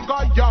 You go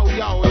yo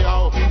yo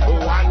yo.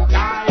 One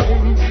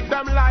time,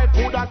 them life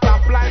woulda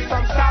stop like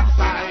some stop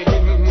sign.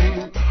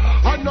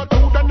 And not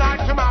to the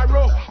night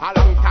tomorrow. A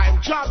long time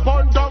chop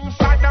on down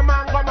side the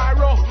mango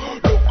marrow.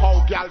 Look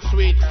how girl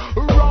sweet,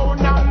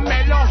 round and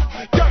mellow.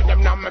 Turn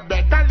them on my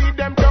bed and leave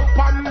them down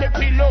on me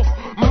pillow.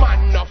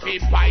 Man no fi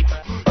bite,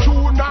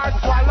 chew nor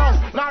swallow.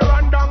 Now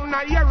run down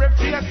now hear if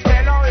you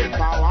fellow. If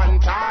I one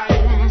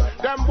time,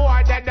 them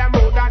boy dead them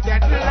woulda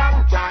dead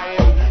long time.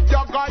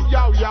 You go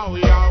yo yo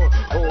yo.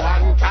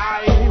 One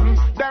time,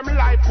 them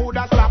life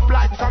woulda stop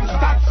like some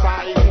stop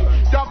sign.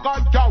 You go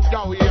yo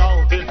yo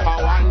yo. If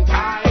I one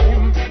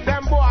time,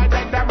 them boy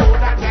dead them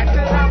woulda dead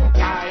long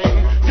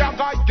time. You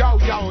go yo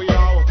yo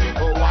yo.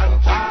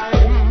 One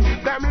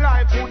time, them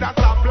life woulda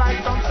stop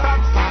like some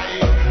stop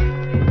sign.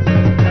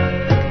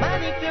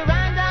 Man, if you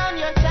run down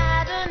your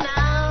shadow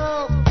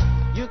now,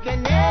 you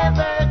can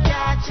never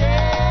catch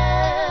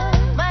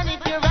it. Man,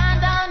 if you run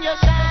down your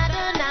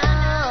shadow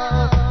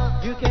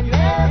now, you can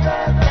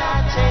never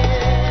catch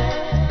it.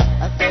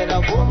 I said a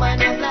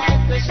woman is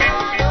like a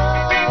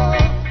shadow,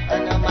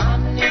 and a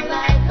man is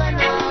like an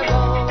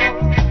arrow.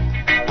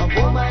 A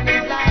woman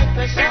is like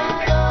a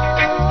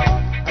shadow,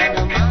 and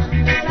a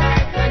man is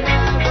like an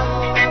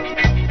arrow.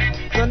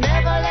 So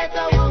never let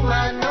a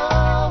woman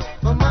know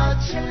how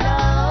much you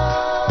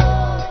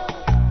love,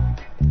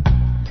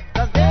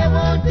 'cause there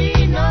won't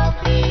be no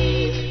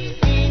peace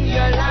in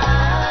your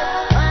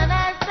life. And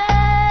I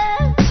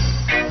said,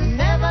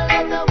 never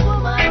let a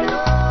woman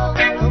know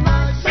how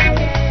much you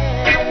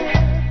care,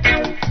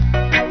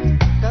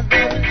 'cause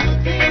they will do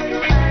things to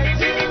hurt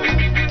you,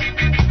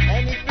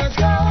 and it's no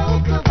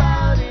joke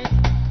about it.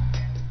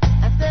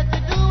 I said to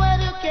do what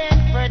you can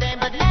for them,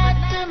 but not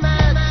too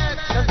much,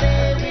 'cause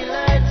they will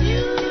hurt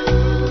you.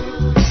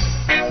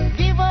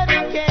 Give what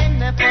you can,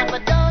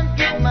 but don't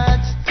give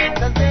much,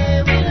 'cause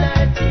they will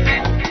hurt you.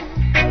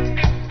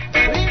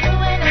 Listen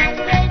when I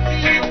say to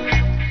you,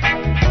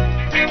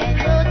 and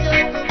no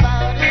joke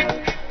about it.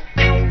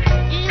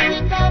 Easy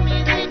come,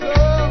 easy go.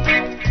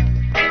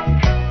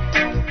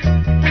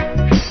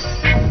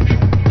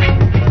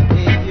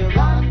 If you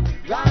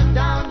run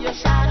down your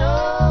shadow,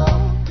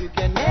 you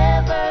can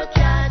never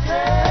catch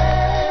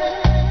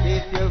it.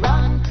 If you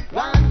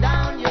run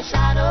down your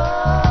shadow,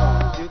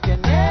 you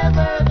can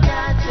never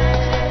catch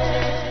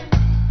it.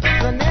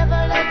 So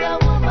never let a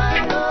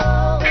woman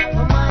know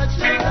how much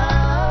you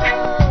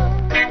love,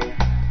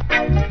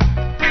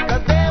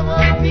 'cause there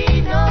will be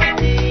no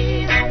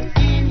peace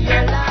in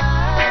your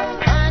life.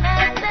 And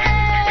I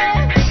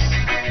said,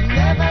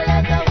 never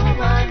let a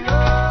woman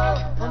know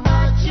how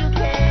much you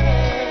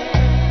care,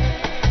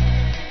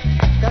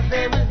 'cause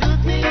they will do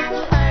things to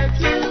hurt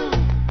you,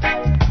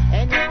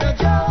 and it's no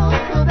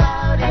joke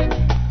about it.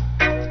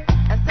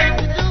 I said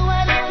to do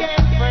what you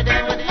can for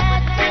them, but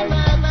not too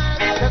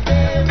much, 'cause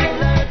they will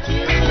hurt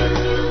you.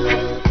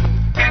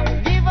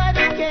 Give what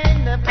you can,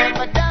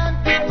 but don't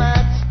give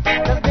much,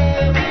 'cause they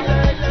will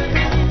hurt you.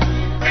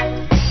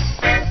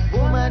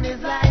 Woman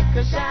is like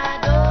a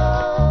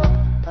shadow,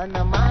 and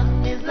a man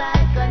is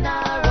like an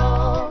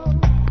arrow.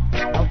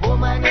 A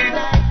woman is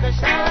like a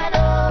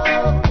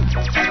shadow,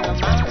 and a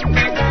man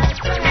is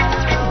like an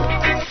arrow.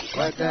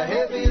 What a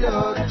heavy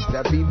load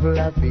the people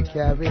have to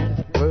carry,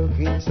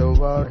 working so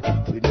hard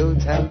with no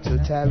time to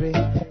tarry.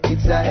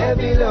 It's a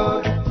heavy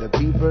load the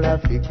people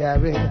have to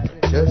carry,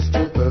 just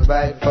to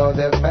provide for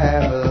their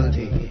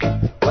family.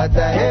 What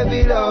a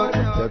heavy load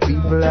the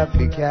people have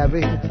to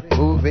carry,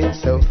 moving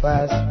so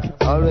fast,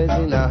 always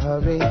in a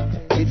hurry.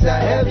 It's a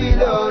heavy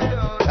load,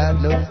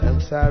 God knows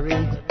I'm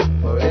sorry.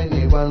 for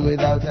anyone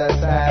without a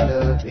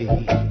salary.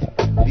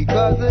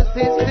 Because the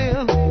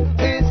system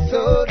is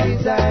so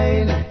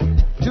designed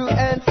to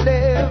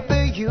enslave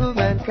the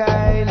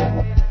humankind.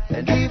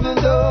 And even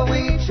though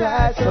we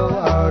try so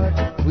hard,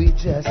 we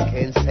just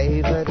can't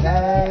save a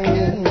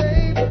dime.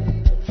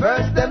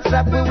 First them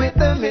slap me with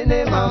the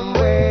minimum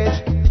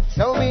wage,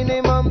 so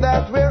minimum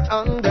that we're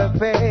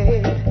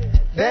underpaid.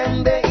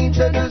 Then they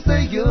introduce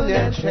the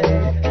union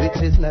trade,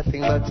 which is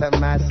nothing but a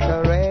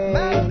masquerade.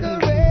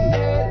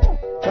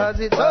 Cause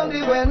it's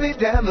only when we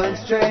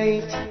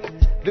demonstrate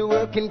the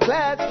working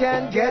class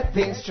can get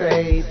things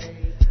straight.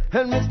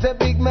 And Mr.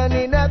 Big Man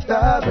in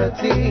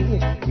authority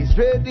is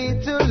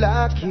ready to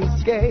lock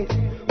his gate.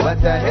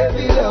 What a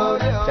heavy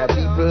load that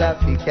people have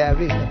to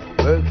carry,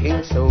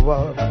 working so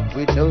hard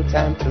with no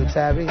time to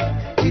tarry.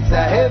 It's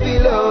a heavy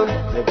load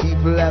the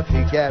people have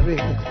to carry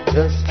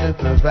just to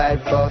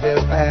provide for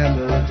their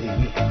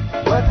family.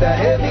 What a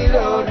heavy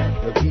load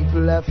the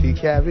people have to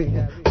carry,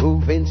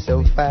 moving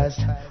so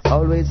fast,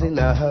 always in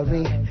a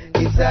hurry.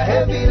 It's a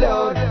heavy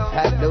load,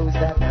 God knows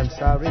that I'm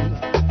sorry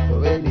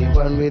for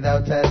anyone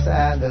without a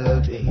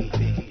salary.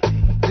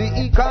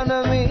 The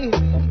economy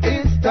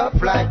is tough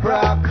like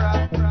rock,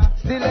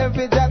 still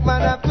every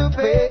jackman have to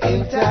pay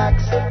in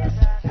tax.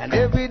 And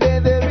every day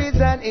there is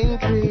an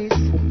increase,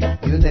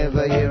 you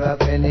never hear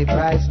of any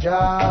price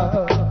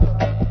drop.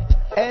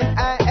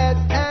 NIS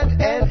and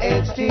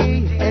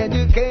NHT,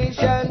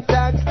 education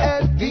tax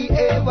and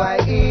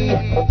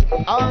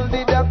PAYE, all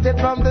deducted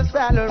from the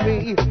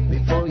salary.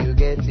 Before you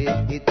get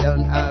it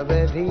done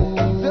already.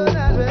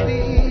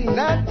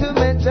 Not to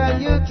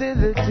mention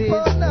utilities,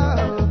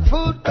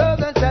 food,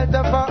 clothes and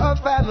shelter for our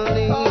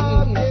family.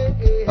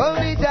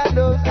 Only God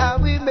knows how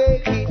we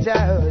make it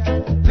out,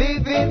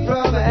 living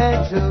from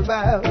hand to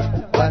mouth.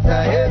 What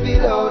a heavy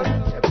load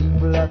the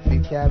people have to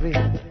carry,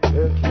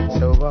 working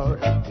so hard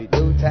with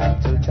no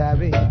time to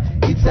tarry.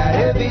 It's a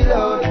heavy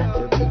load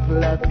the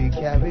people have to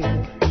carry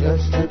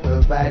just to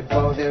provide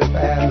for their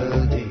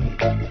family.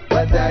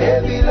 What a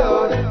heavy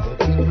load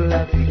the people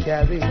have to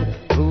carry,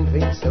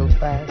 moving so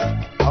fast,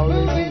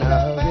 always in a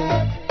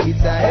hurry.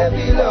 It's a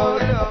heavy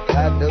load,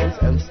 God knows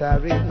I'm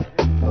sorry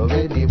for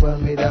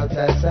anyone without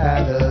a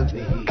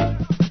salary.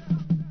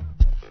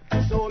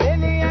 So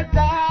many a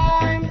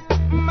times,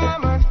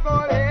 mama's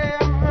call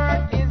him,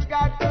 hurt, he's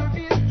got to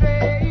be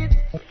straight.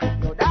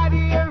 No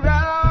daddy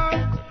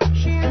around,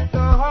 she's so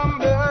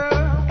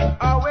humble,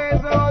 always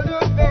hold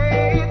her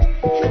faith.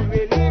 Should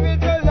we leave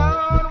it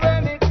alone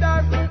when it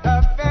doesn't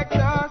affect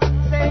us,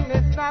 saying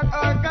it's not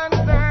our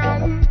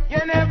concern?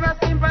 You never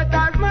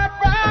sympathize my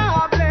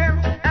problem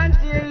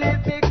until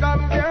it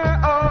becomes your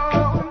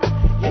own.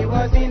 He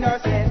was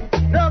innocent,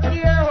 no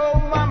care how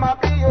mama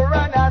pay you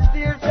run, I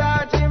still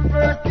charge him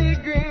first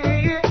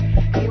degree.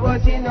 He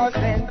was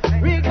innocent,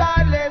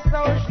 regardless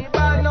how she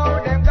bad,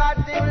 now them got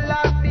him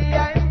locked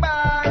behind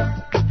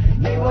bars.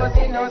 He was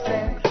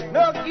innocent,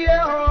 no care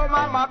how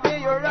mama pay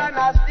you run,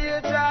 I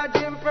still charge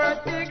him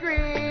first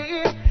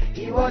degree.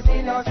 He was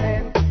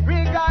innocent,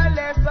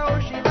 regardless how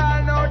she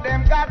bad, now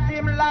them got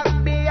him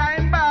locked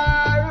behind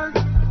bars.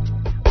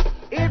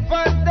 It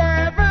was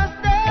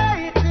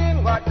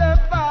devastating what the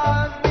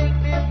falls make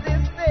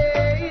this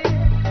day.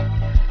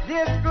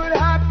 This could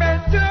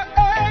happen to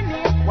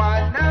any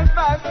one of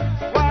us,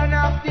 one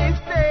of these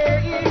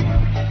days.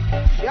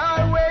 She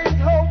always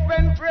hope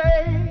and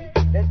pray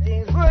that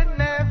things would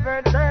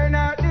never turn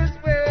out this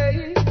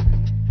way.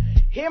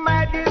 He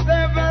might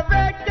deserve a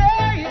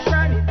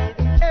vacation, he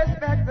didn't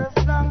expect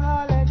a long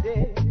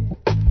holiday.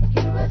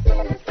 He was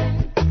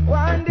innocent,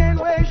 wondering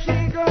where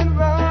she gone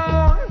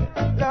wrong,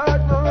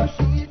 Lord knows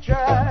she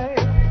tried.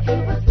 He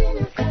was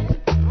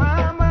innocent,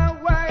 mama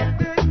wipe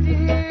the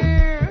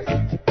tears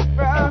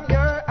from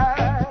your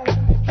eyes.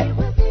 He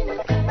was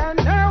innocent, and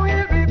now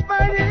he'll be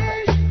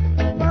punished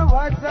for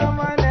what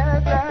someone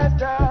else has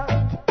done.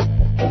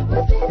 He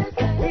was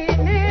innocent, we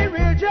need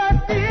real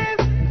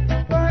justice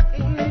for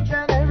each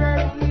and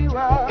every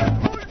one.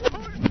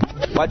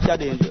 Watch your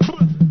danger.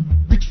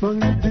 Bitch man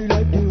live the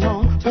life they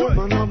want, poor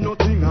man have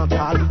nothing at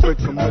all. Break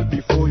some well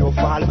before you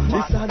fall.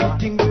 This are the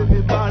thing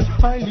baby ball.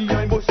 Highly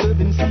I was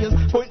 7 years,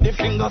 point the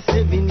finger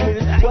 7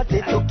 years. What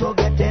it took to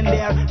get in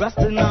there,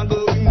 Rasta not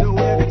going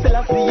nowhere.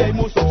 Selassie I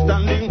most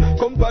upstanding,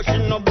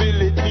 compassion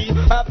ability.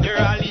 After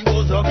all he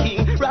was a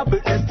king,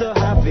 Robert has to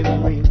have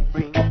him ring.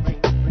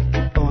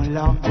 Oh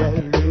love well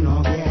ring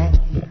again.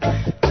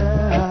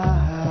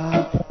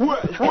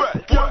 Well,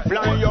 can't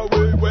fly your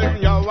way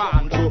when you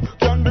want to.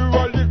 Can do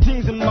all the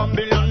things in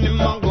Babylon, the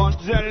man gon'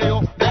 tell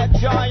you. That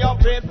joy you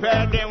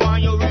prepare, they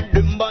want you read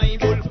the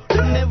Bible.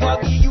 They never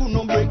give you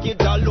no break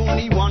it, all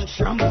only one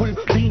trample.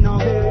 Clean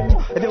away,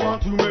 they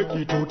want to make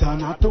it out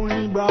and not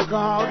only brag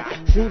out.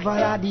 Save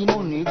all of the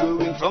money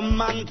going from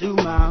man to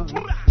man.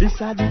 This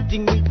are the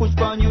thing we push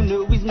on, you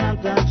know it's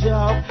not a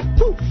job.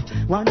 Poof,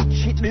 one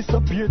shit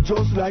disappear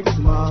just like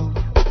small.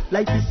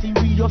 Life is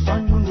serious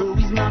and you know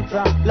it's not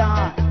a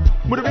lie.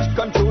 But the rich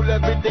control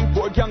everything,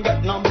 poor can't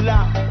get no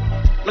black.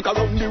 Look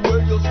around the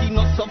world, you see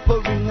no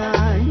suffering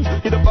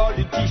eye. The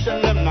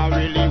politician, them not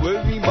really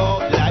worry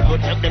about life. But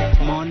check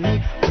them money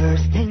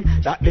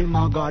that them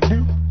a God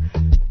do.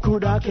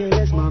 Coulda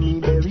careless,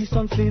 mommy, bury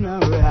some funeral.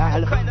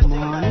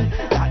 Money,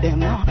 that them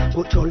now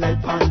put your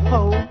life on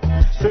hold.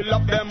 Fill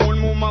up them own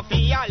mama for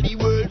all the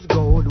world's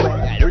gold.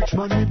 Well, rich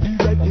man will be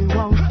like the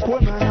one.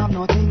 Poor man have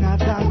nothing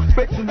at all.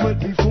 Expecting well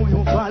before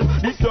you fall.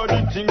 This are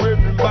the thing where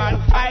we ban.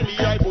 Highly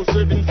I go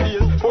 7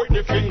 years. Point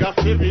the finger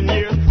 7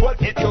 years.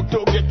 What it took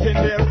to get in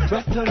there?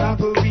 Rasta not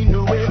go be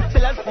nowhere.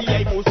 Till I see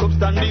I go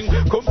upstanding.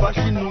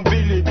 Compassion,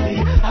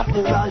 nobility.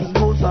 After all, he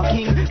knows a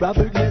king.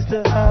 Robert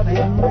Mr. have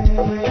him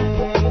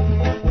reign.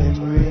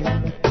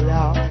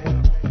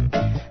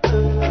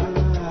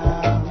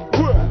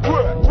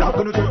 Not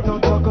gonna take no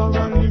talk or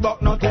run me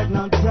back, not take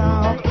no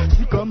talk.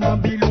 Sick of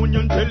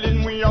Babylonian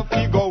telling me a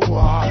figure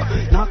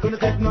walk. Not gonna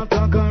take no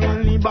talk or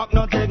run me back,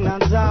 not take no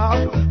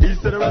talk. He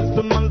said the rest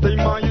of man time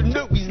man, you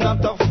know he's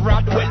not a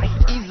fraud. Well,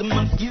 he's a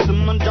man, skis a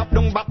man, drop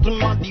down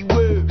bottom of the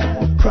world.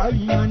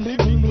 Crying and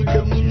living with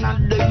them in a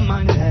dead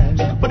man's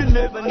hand. But he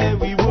never knew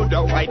we would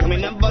have fight, me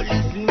never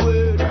listen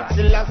word.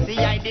 Till I see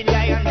I did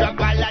lie and drop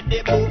all of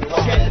the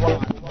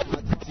bookshelf.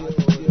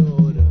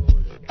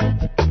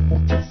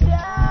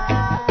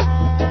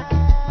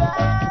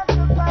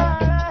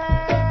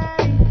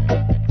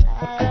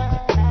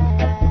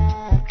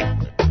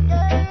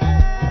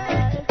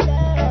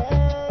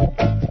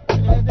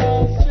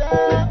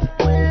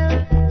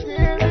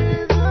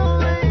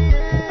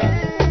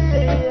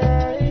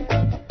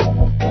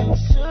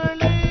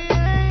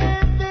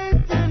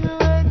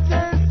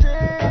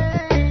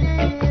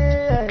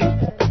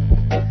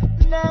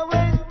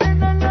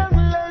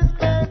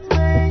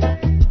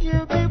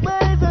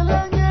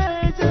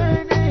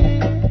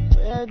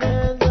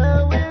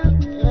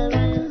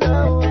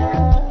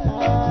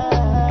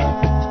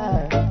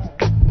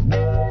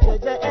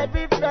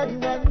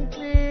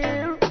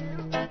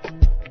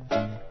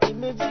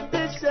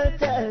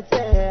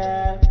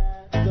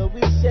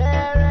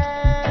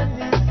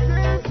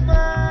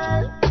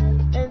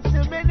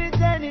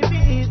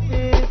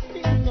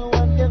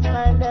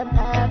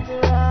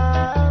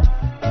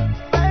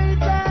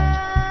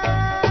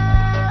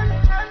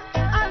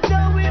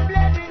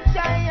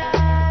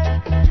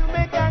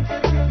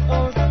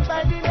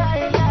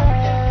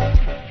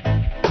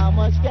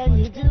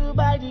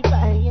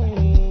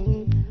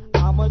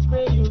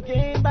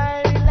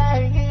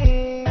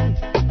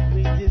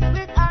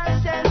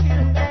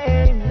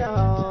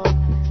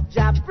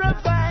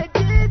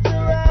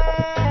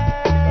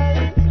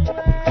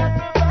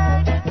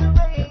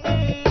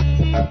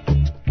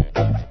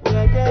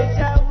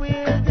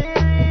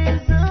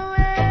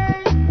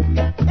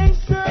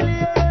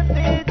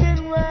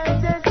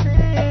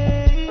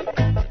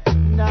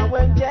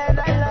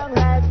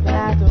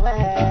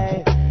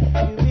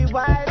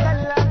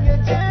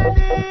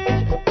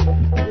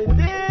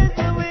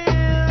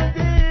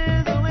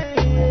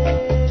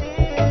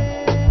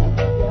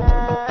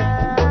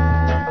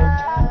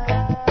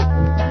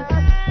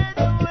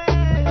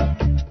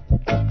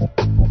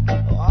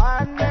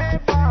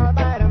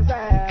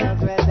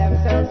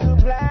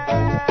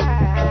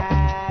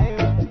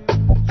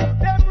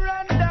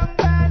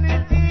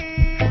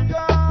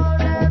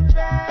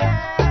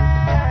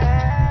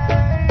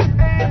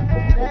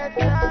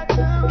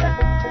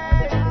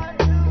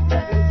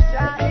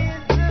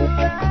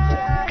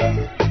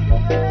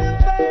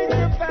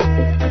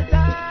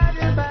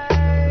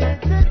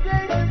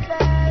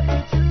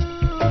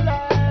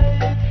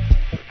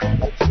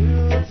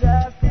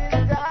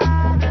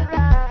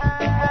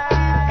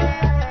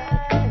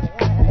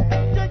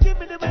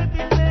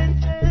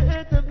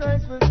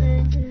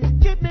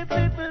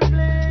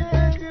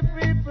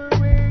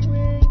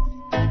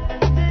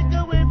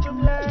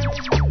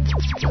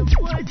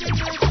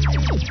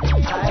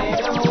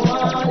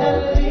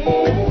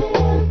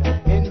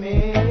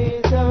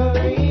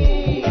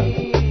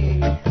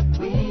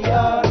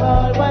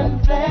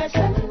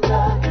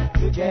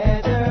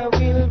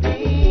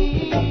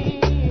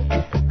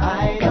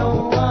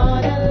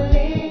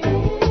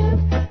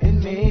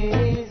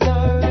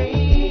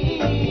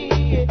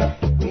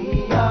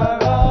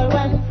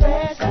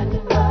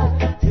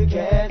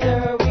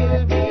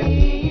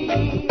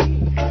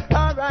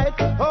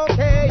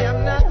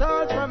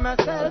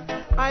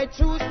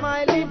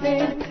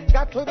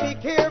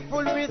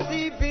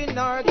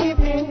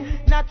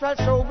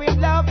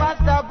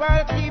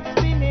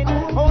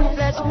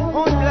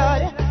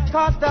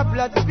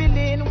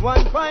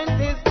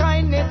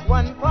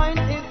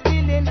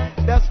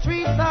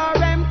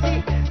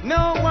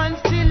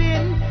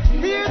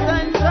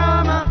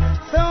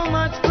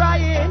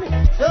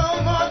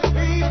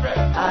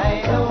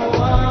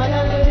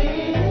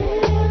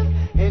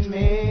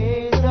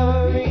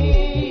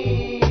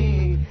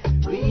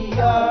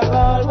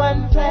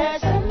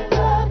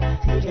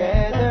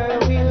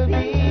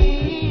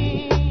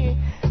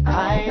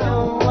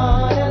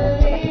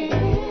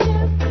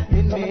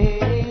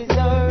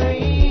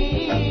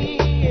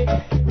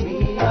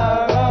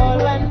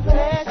 One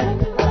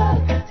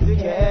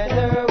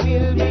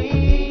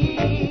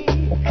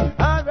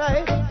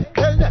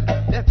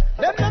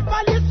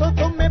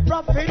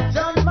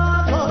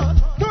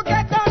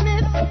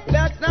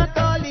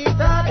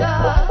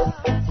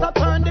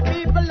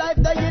life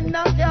they in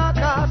a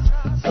carcass.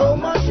 So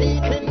much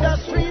heat in the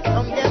street,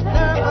 some get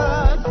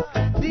nervous.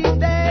 These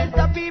days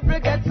the people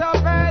get so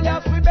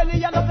careless.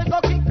 Rebellion of the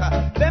kicker,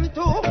 them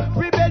too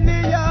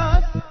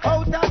rebellious.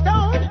 Out of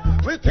town,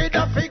 wicked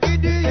of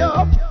figgy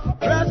up.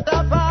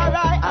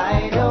 Rastafari,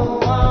 I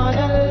don't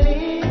wanna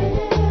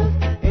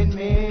live in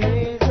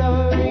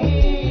misery.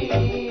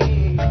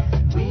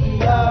 We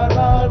are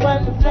all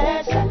one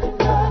flesh and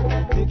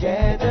blood,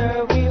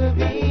 together we'll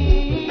be.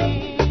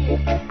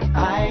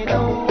 I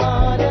don't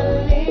wanna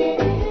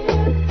live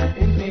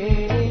in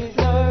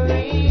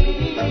misery.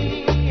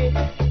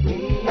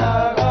 We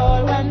are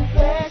all one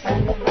flesh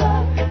and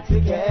blood,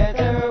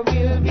 together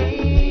we'll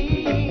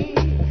be.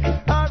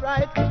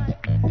 Alright,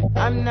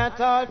 I'm not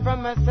all for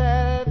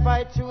myself,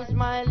 I choose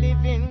my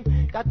living.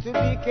 Got to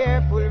be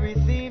careful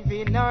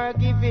receiving or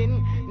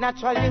giving.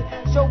 Naturally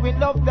showing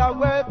love, the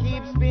world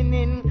keeps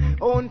spinning.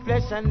 Own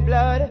flesh and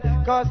blood,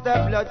 cause the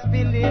blood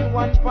spilling.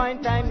 1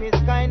 point time is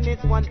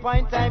kindness, 1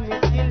 point time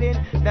is killing.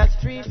 The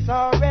streets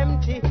are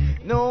empty,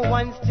 no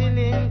one's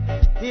chilling.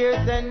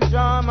 Tears and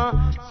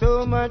drama,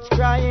 so much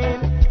crying,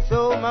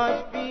 so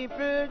much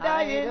people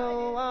dying. I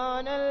don't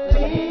wanna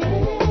live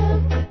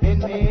in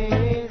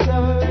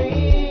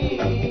misery.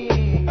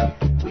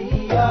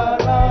 We are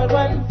all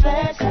one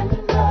flesh and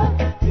blood,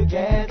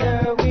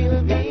 together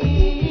we'll be.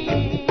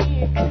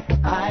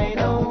 I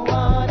don't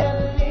wanna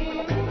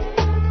live in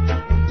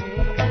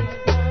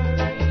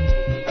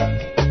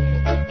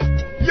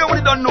misery. Yo,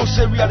 we don't know,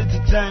 say reality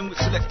time with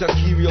Selector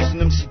Kurious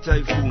and MC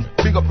Typhoon.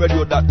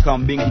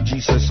 Bigupradio.com, Bingy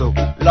G says so.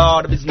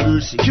 Lord of his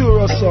mercy.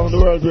 Kurious sound, the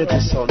world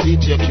greatest sound.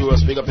 DJ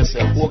Kurious, big up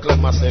yourself.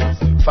 Oakland myself,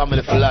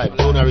 family for life.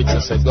 Jonah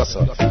Ritz said,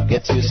 Gossa,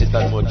 get you sit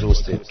at Mojo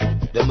State.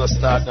 Them not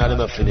start now, them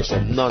not finish,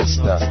 them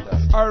non-stop.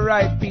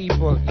 Alright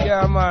people,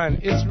 yeah man,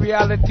 it's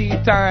reality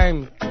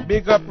time.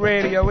 Big Up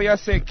Radio, where you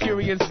say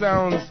Curious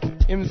Sounds,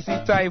 MC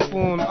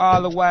Typhoon,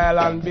 all the while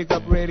on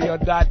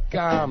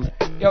bigupradio.com.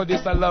 Yo,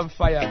 this I love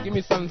fire. Give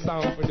me some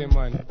sound for them,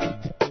 man.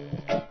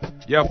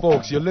 Yeah,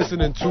 folks, you're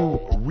listening to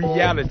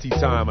Reality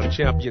Time on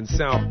Champion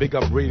Sound,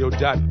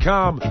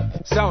 bigupradio.com.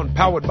 Sound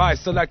powered by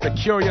Selector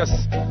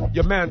Kurious,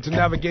 your man to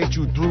navigate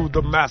you through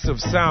the massive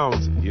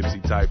sounds, MC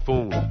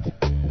Typhoon.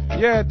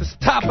 Yeah, at the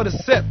top of the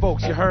set,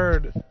 folks, you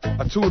heard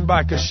a tune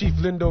by Kashif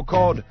Lindo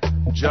called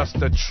Just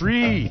a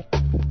Tree.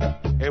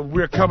 And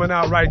we're coming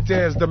out right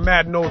there as the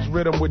Mad Notes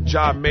rhythm with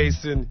John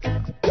Mason.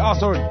 You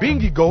also heard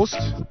Bingy Ghost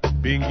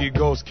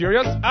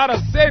Kurious, out of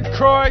St.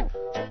 Croix,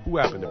 who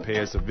happened to pay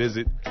us a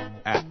visit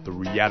at the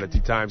Reality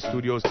Time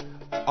Studios.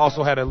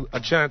 Also had a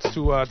chance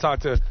to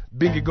talk to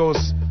Bingy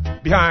Ghost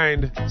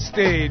behind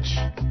stage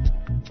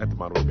at the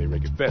Monterey Bay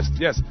Reggae Fest.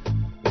 Yes.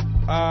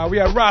 We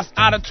had Ross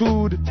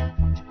Attitude.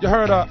 You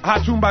heard a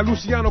hot tune by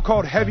Luciano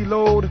called Heavy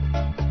Load.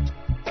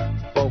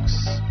 Folks,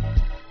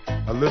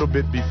 a little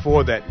bit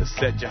before that in the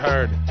set, you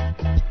heard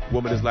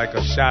Woman Is Like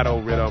a Shadow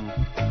rhythm.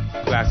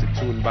 Classic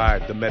tune by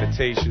The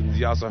Meditations.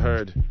 You also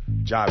heard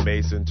John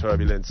Mason,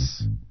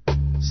 Turbulence.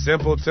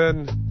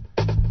 Simpleton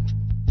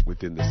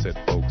within the set,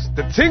 folks.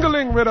 The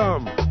Tingling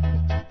rhythm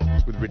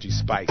with Richie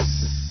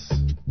Spice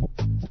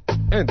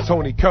and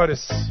Tony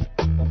Curtis.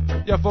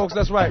 Yeah, folks,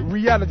 that's right.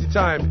 Reality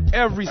Time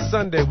every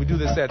Sunday. We do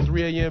this at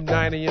 3 a.m.,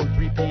 9 a.m.,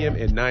 3 p.m.,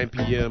 and 9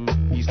 p.m.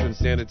 Eastern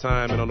Standard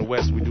Time. And on the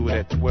West, we do it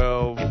at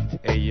 12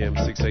 a.m.,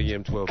 6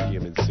 a.m., 12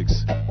 p.m., and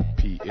 6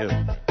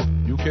 p.m.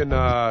 You can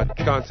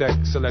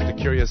contact Selector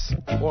Kurious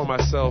or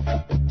myself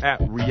at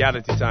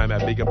realitytime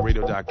at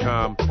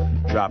bigupradio.com.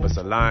 Drop us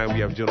a line. We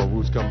have General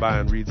Roots come by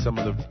and read some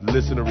of the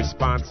listener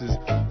responses.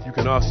 You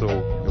can also,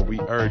 and we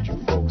urge you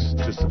folks,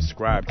 to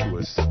subscribe to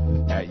us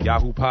at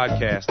Yahoo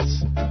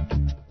Podcasts.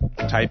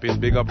 Type in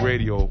Big Up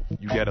Radio.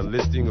 You get a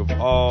listing of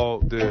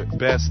all the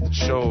best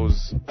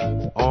shows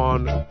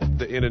on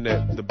the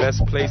internet, the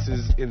best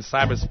places in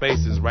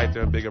cyberspaces right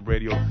there on Big Up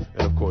Radio.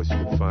 And of course, you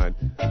can find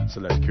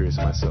Select Kurious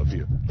and myself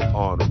here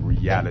on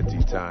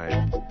Reality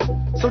Time.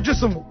 So just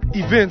some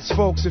events,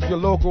 folks, if you're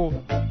local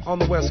on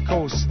the West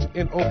Coast,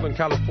 in Oakland,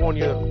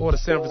 California, or the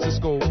San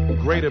Francisco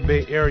Greater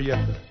Bay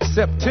Area,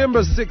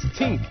 September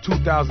 16th,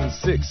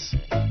 2006.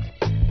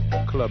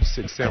 Club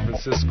 6 San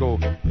Francisco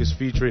is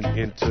featuring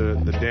Into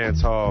the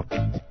Dance Hall.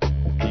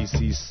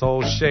 DC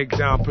Soul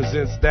Shakedown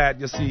presents that.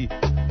 You see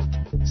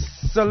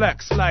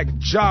selects like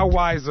Ja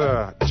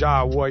Wiser,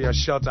 Ja Warrior,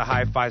 Shelter,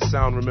 Hi-Fi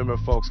Sound. Remember,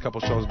 folks, a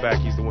couple shows back,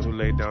 he's the one who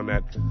laid down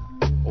that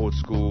old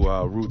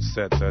school roots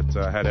set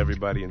that had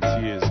everybody in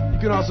tears. You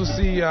can also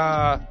see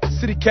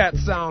City Cat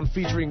Sound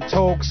featuring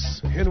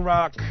Tokes,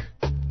 Hinrock,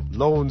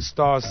 Lone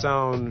Star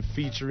Sound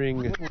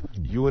featuring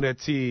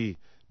Unity,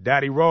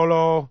 Daddy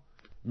Rolo,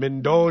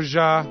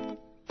 Mendoza.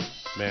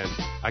 Man,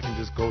 I can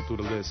just go through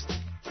the list,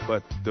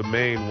 but the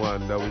main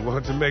one that we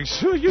want to make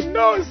sure you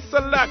know is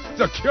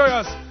Selector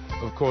Kurious.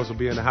 Of course, will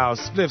be in the house.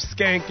 Spliff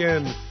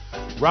Skankin,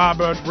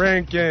 Robert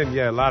Rankin.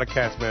 Yeah, a lot of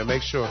cats, man.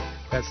 Make sure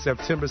that's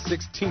September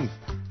 16th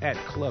at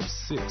Club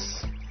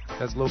 6.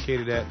 That's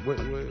located at let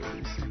me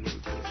see,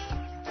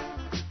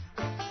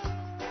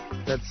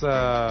 that's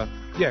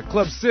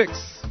Club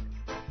 6,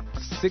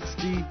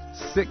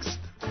 66th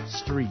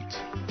Street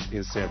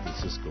in San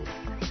Francisco.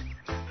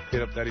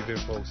 Hit up that event,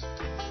 folks.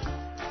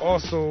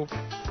 Also,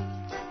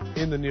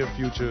 in the near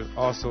future,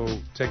 also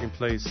taking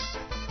place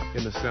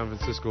in the San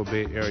Francisco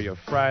Bay Area,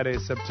 Friday,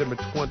 September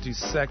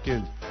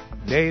 22nd,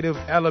 Native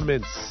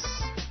Elements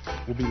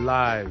will be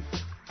live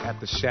at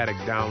the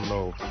Shattuck Down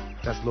Low.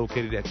 That's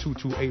located at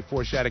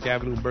 2284 Shattuck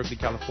Avenue in Berkeley,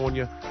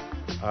 California.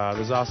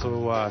 There's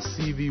also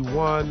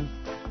CV1,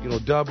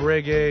 dub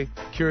reggae.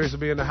 Kurious will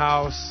be in the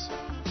house.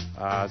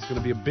 It's going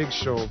to be a big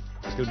show.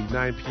 It's going to be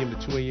 9 p.m.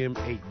 to 2 a.m.,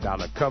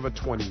 $8 cover,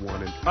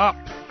 21 and up.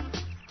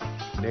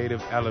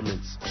 Native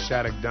Elements,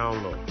 Shattuck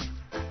Down Low.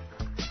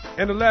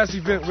 And the last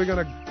event we're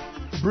going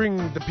to bring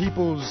the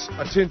people's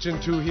attention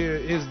to here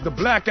is the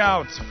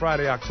Blackout,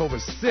 Friday, October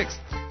 6th.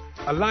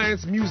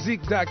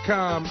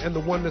 AllianceMusic.com and the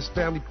Oneness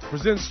family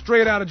presents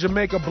straight out of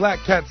Jamaica Black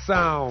Cat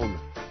Sound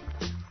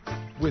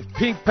with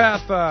Pink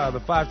Panther, the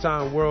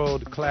 5-time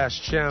world class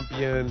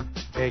champion,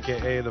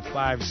 a.k.a. the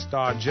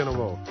 5-star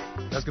general.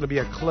 That's going to be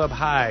at Club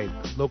Hyde,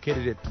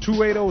 located at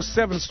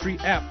 2807th Street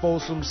at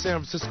Folsom, San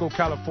Francisco,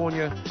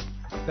 California.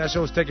 That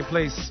show is taking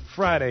place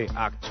Friday,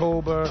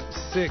 October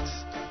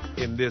 6th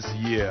in this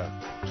year,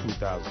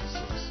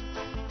 2006.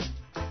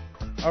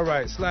 All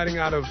right, sliding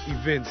out of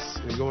events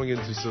and going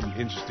into some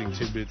interesting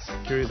tidbits.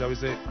 Kurious, I would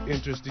say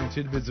interesting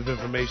tidbits of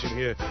information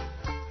here.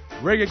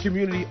 Reggae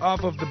community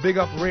off of the Big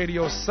Up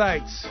Radio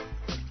site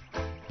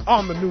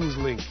on the news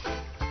link.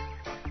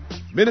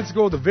 Minutes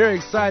ago, the very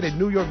excited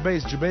New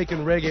York-based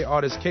Jamaican reggae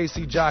artist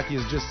KC Jockey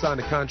has just signed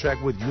a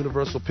contract with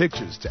Universal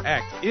Pictures to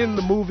act in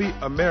the movie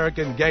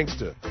American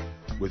Gangster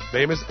with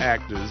famous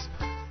actors,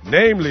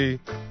 namely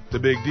the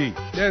Big D,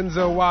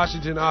 Denzel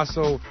Washington,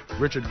 also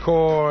Richard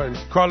Corr and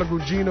Carla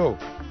Gugino.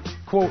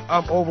 Quote,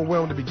 I'm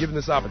overwhelmed to be given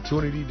this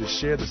opportunity to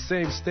share the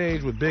same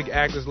stage with big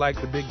actors like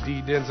the Big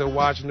D, Denzel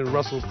Washington,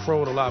 Russell Crowe,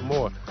 and a lot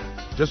more.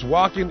 Just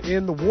walking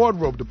in the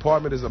wardrobe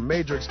department is a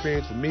major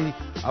experience for me.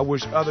 I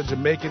wish other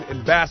Jamaican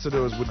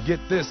ambassadors would get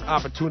this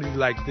opportunity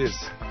like this.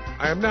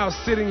 I am now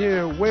sitting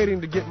here waiting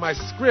to get my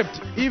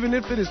script, even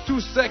if it is 2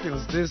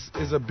 seconds. This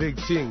is a big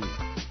thing.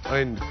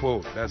 End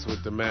quote. That's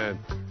what the man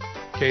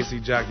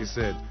KC Jockey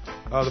said.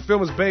 The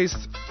film is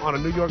based on a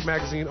New York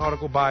Magazine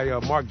article by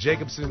Mark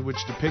Jacobson, which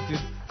depicted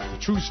the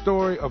true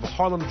story of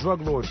Harlem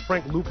drug lord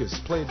Frank Lucas,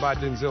 played by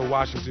Denzel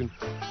Washington,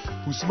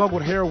 who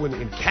smuggled heroin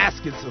in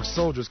caskets of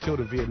soldiers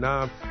killed in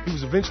Vietnam. He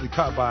was eventually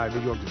caught by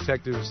New York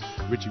detectives.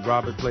 Richie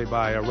Robert, played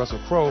by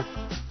Russell Crowe,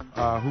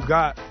 who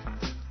got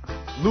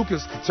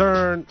Lucas to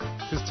turn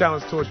his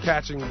talents toward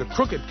catching the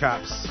crooked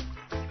cops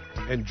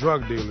and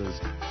drug dealers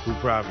who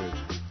profit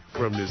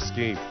from this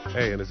scheme.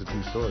 Hey, and it's a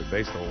true story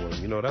based on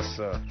one. That's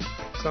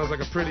sounds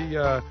like a pretty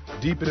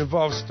deep and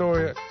involved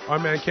story. Our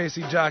man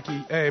KC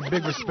Jockey, hey,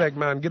 big respect,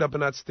 man. Get up on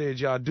that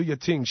stage, y'all. Do your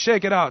thing.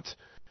 Shake it out.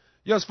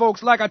 Yes,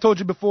 folks, like I told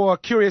you before,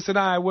 Kurious and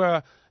I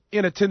were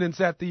in attendance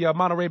at the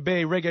Monterey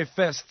Bay Reggae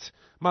Fest,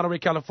 Monterey,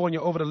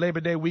 California, over the Labor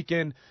Day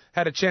weekend.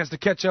 Had a chance to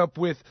catch up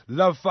with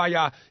Love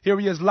Fire. Here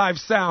he is, live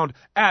sound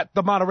at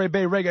the Monterey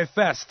Bay Reggae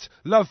Fest.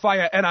 Love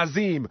Fire and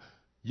Azim.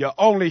 You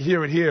only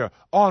hear it here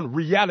on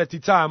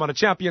Reality Time on the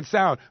Champion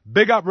Sound,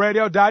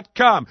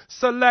 Bigupradio.com.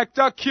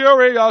 Selector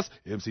Kurious,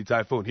 MC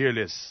Typhoon. Hear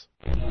this.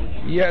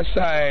 Yes,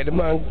 the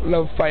man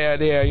Love Fire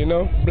there,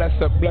 Bless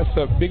up.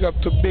 Big up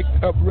to Big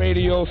Up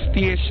Radio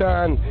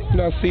Station.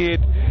 See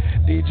it.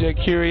 DJ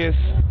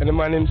Kurious and the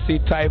man MC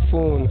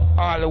Typhoon.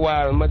 All the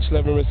while, much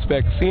love and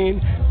respect. Seen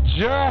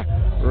Ja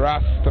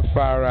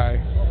Rastafari.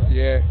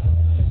 Yeah.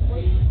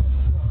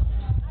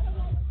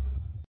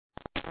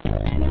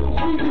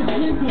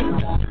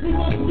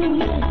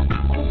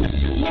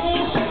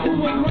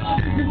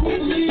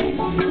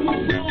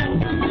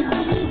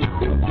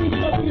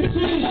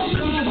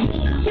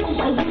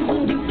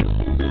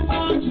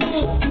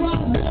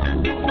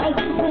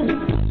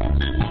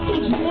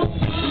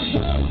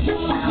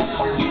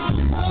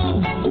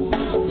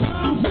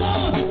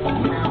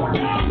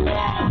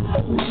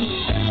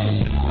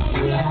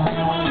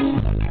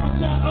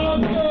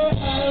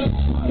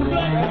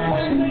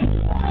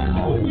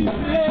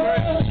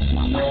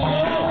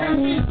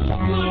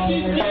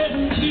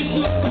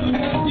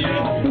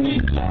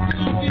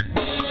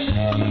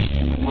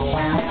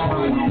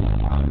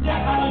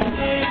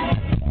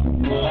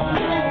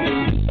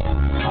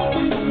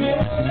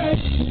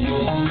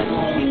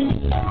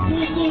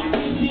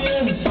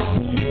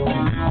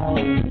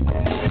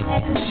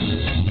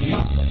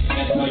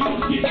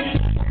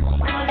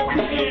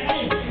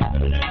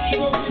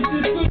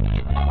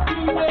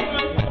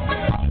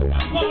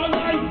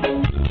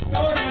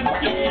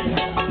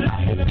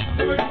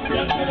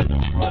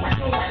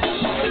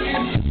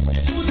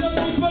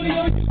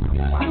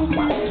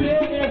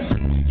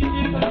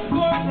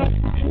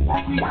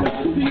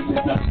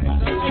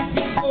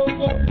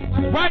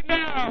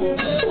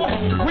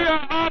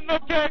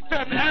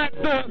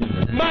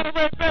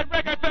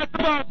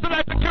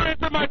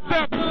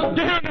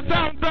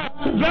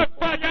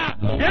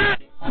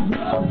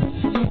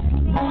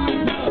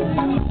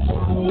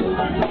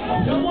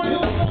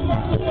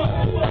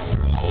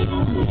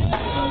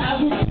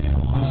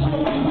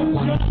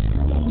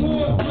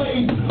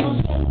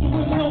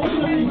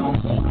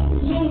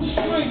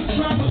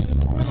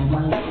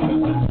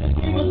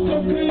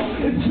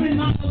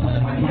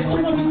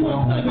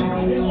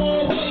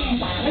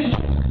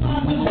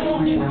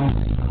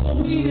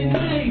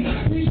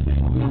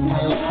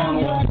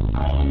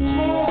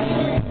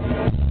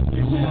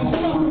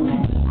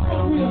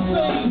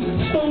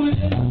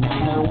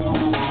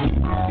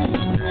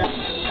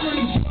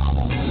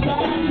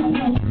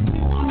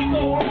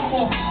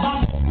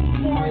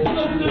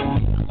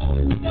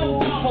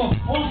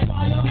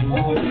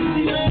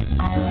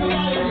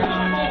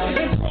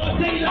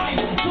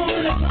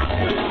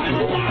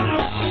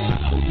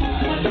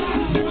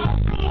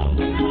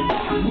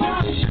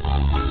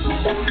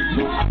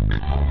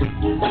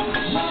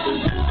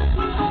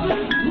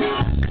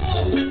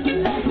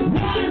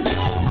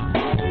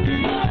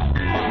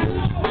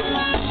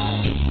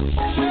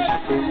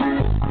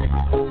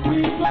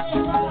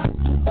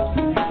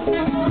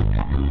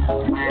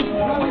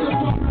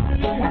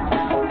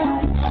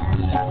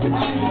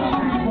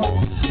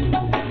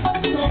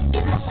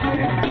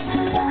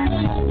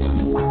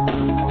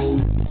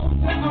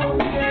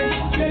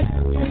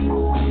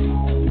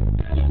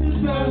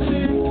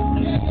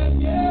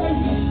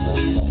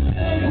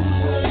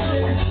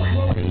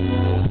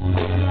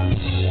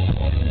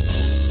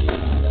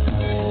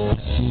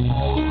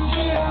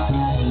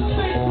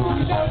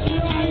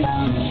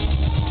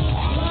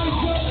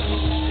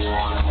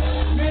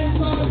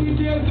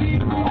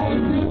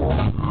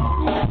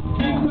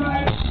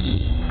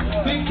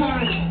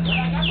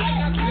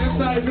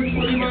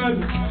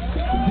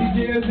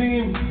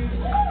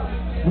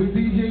 With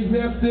DJs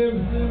left him.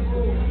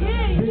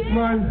 Big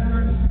man.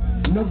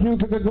 No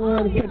music to go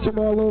on, catch them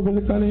all over the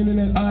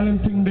internet, all them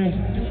thing there.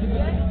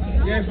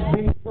 Yes,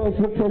 big folks,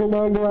 look for them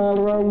on all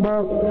around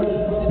about.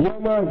 Yeah,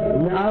 man,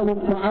 my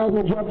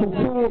album dropping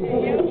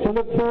soon, so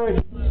look for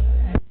it.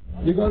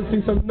 You're going to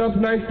see some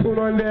nice tune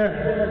on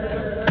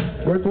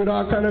there. Work with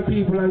all kind of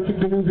people and keep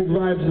the music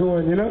vibes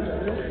going, you know?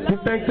 Give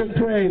thanks and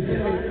praise.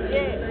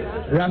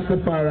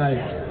 Rastafari.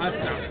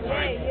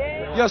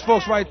 Yes,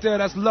 folks, right there,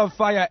 that's Love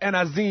Fire and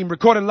Azim,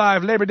 recording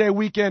live Labor Day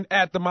weekend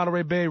at the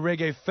Monterey Bay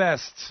Reggae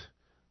Fest.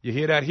 You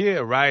hear that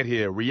here, right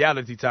here.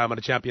 Reality time on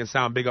the Champion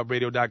Sound,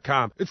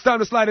 bigupradio.com. It's time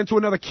to slide into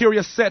another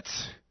Kurious set.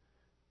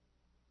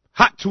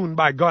 Hot tune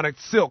by Garnet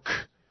Silk.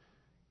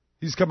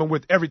 He's coming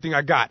with Everything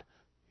I Got.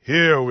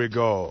 Here we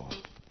go.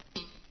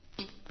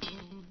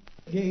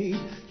 Gave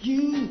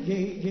you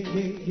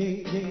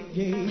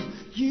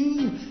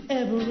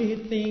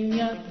everything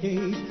I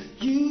gave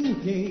you.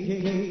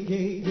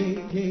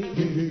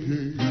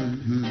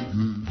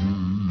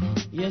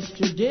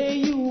 Yesterday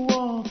you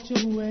walked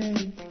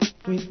away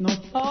with no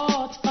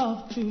thought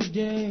of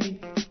today,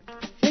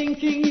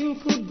 thinking you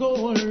could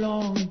go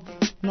along,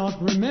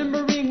 not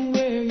remembering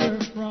where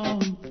you're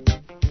from.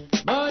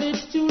 But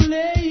it's too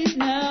late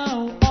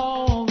now,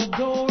 all the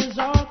doors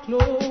are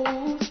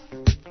closed.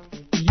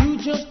 You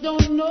just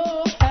don't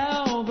know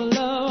how the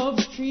love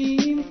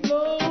stream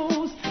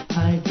flows.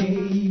 I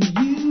gave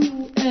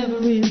you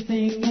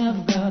everything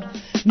I've got,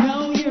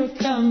 now you're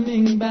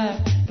coming back.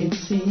 It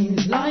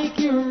seems like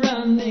you're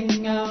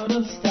running out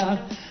of stock.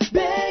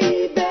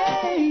 Baby,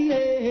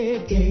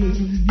 gave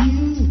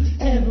you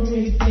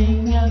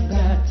everything I've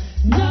got,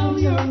 now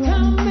you're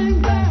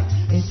coming back.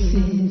 It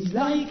seems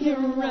like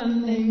you're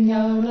running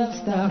out of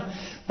stock.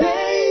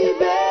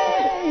 Baby,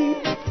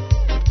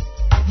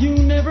 you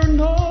never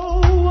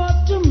know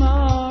what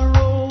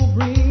tomorrow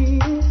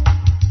brings.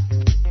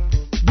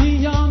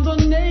 Beyond the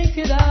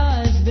naked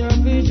eyes, there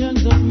are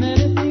visions of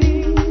many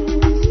things.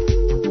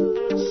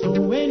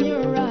 So when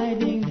you're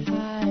riding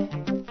high,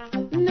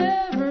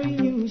 never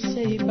you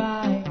say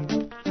bye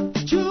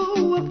to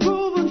a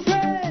proven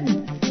friend.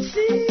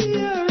 See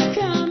you're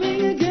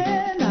coming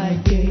again. I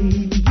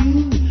gave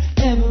you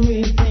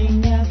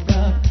everything I've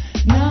got,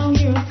 now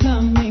you're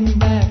coming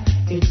back.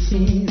 It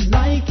seems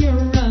like you're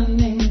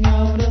running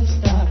out of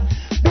stock.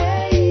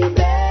 Baby,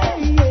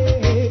 gave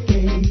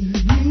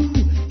you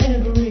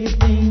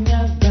everything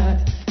I've got,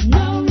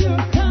 now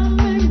you're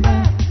coming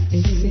back.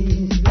 It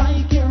seems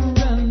like you're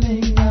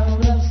running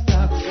out of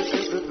stock.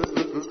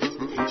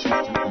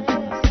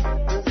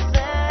 The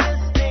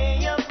saddest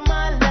day of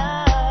my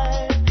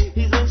life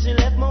is when she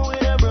left me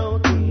with a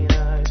broken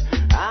heart.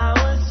 I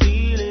was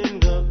feeling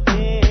the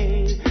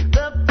pain.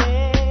 The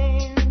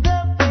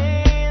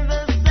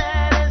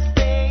saddest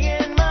day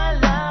in my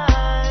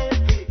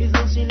life is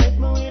when she left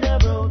me with a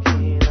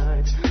broken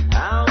heart.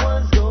 I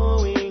was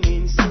going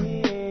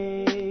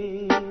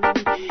insane.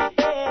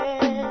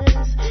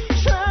 Yes,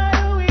 try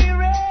to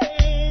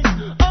erase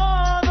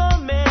all the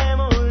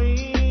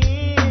memories.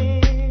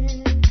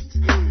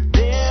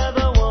 They're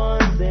the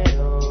ones that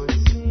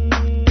haunt me.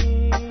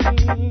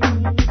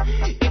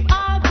 If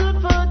I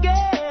could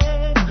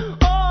forget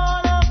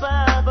all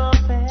about the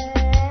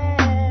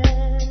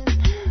past,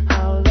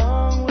 how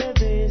long will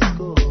this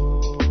go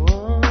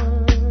on?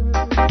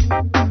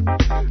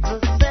 The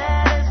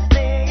saddest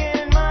day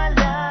in my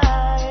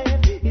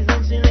life is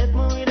when she left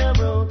me with a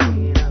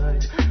broken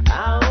heart.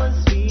 I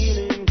was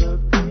feeling the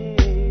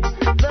pain.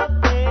 The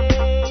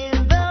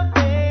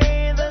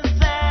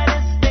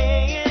saddest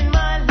day in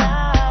my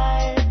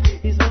life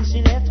is when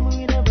she left me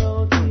with a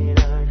broken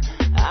heart.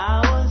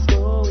 I was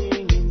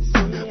going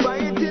insane.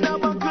 Fighting a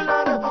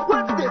buckle,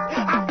 what's this?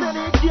 I said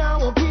it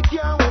can't walk, it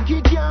can't walk,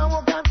 it can't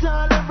walk at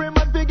all. Every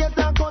man fi get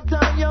a cut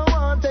and you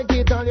want take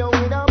it all. You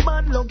with a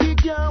bad luck, it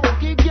can't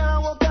walk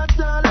at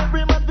all.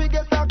 Every man fi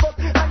get a cut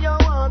and you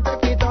want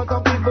take it all.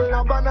 Some people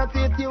have an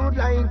attitude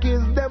like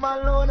it's them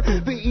alone.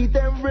 We eat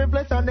every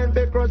place and then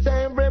they crush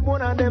every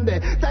bone of them. The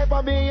type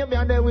of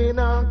behavior they we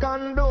not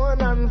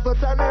condone, and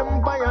such an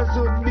empire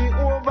should be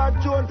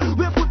overthrown.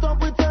 We put up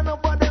with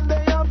enough of them,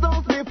 they have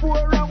those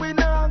before, and we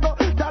not go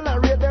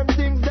tolerate them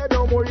things. They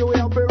don't more. You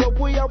have to rough,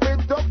 we have it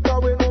tough,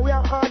 cause we know we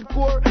are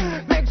hardcore.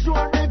 Make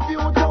sure the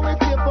future we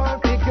safe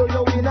and secure.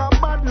 You in a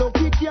bad luck,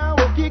 it can't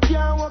walk at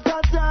all.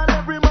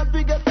 Every man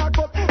fi get a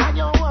cut and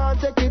you want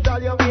take it all.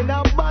 You in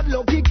a bad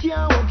luck, it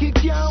can't walk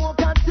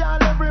at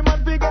all. Every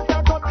man fi get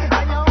a cut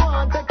and you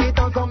want take it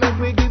all. So make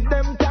we give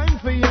them time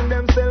for heal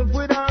themselves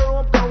with a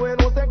rope. Cause we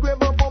know say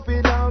grab up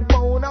puppy down,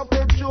 pound up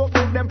the joke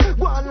with them.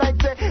 Go on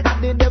like say,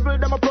 and the devil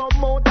them a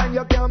promote, and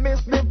you can't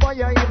miss the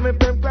fire even if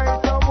them cry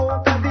some more.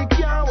 Cause it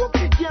can't walk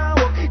at all.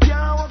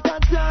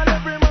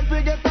 Every man fi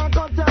get a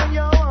cut and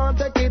you want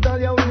take it all.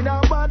 You in a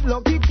bad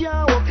luck, it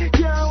can't walk at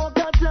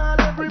all.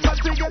 Every man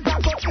fi get a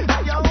cut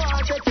and you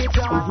want take it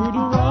all. If we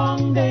do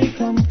wrong, they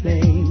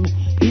complain.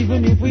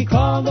 Even if we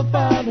call the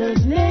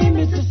Father's name,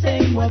 it's the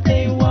same what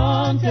they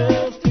want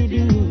us to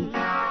do.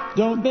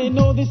 Don't they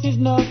know this is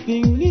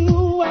nothing new?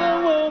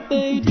 Why won't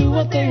they do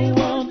what they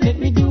want? Let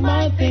me do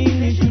my thing.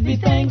 They should be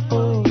thankful.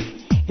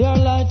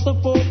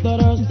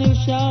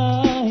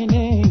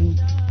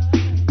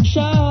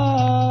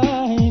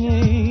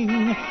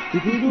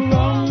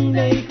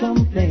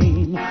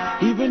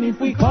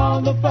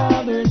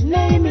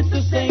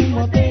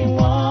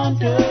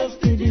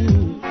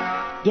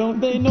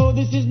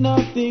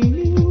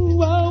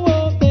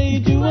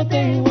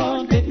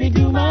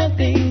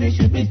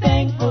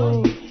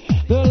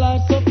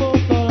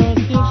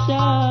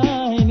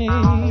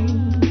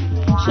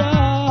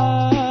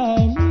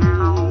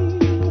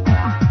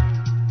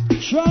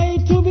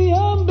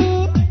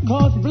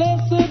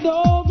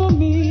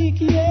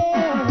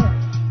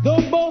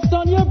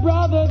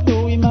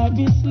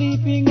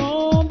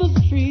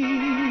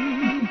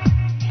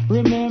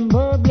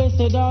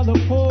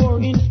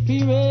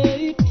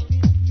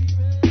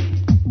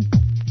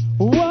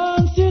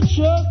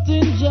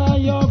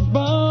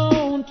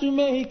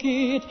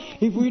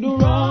 If we do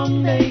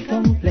wrong, they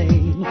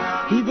complain.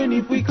 Even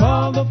if we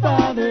call the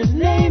Father's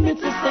name, it's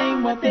the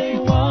same what they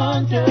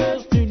want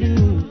us to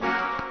do.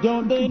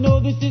 Don't they know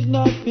this is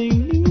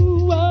nothing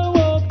new? Oh,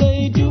 oh,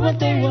 they do what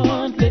they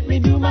want. Let me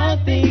do my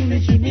thing.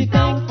 They should be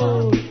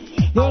thankful.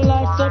 There are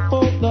lights of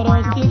hope that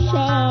are still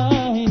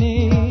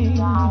shining.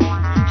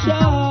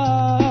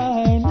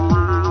 Shining.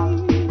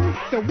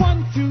 So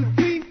 1, 2,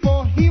 3,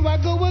 4, here I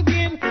go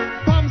again.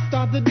 Palm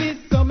start to this,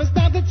 summer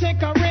start to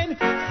check our in.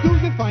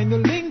 Susie find the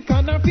link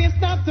on her face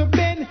start to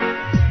bend.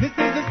 This is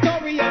the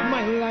story of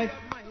my life.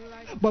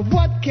 But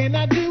what can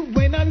I do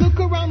when I look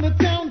around the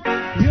town?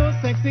 Your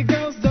sexy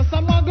girls just a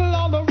muggle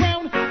all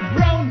around.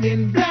 Brown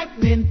in black,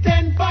 in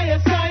 10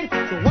 fireside.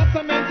 So what's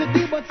a man to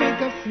do but take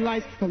a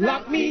slice? So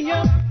lock me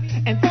up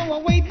and throw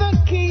away the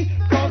key.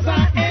 Cause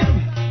I am,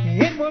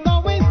 it will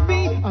always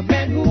be a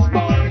man who's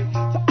born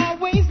to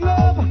always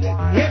love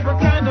every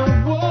kind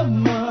of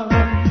woman.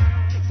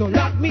 So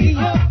lock me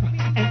up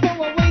and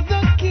throw away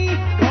the key.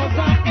 Cause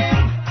I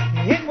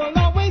am, it will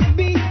always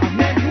be a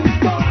man who's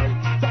born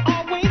to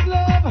always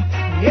love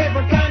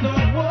every kind of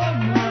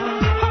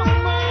woman. Oh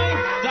my.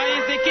 That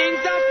is the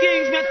kings of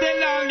kings, me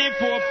tell all the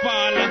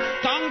football.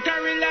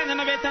 Conquering land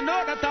and I better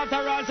know that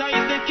after all. So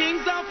it's the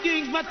kings of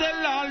kings, me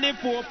tell all the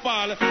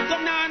football.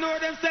 Some now know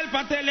themselves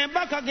and tell them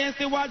back against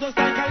the wall. Just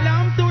like a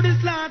lamb to the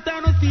slaughter,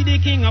 no see the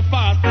king of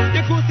fast.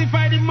 They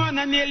crucify the man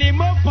and nail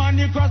him up on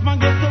the cross. Man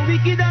get so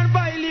wicked and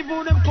vile, leave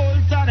who them cold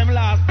to them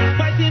last.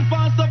 Fighting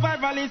for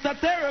survival is a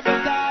terrible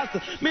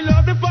task. Me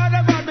love the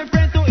Father, but my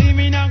friend to him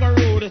in a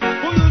road.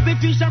 Who use the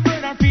fish and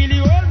bird and feed the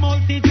whole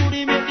multitude.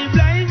 He make the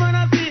blind man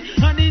a see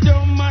and the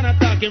dumb man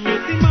attack him.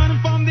 Raise the man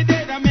from the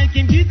dead and make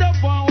him get up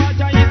and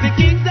watch. I is the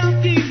kings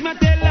of kings, me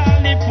tell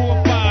all the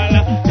football.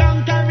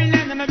 Conquering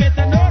land and I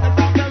better know that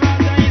after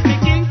all. I is the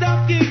kings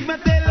of kings, me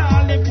tell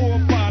all the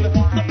football.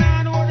 Some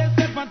man know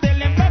themselves and tell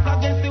them back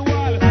against the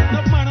wall.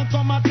 No man who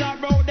come and talk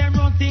about them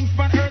run things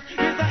from earth.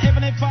 Here's the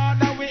heavenly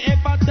Father we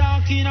ever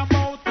talking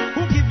about.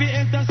 Who give you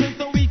health and strength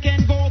so we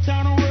can go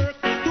down and work.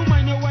 To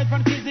mind your wife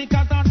and kids,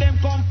 because on them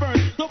come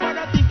first. Nobody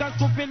think of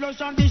scooping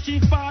lotion, the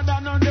sheep father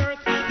on earth.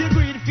 The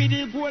greed for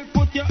the gold,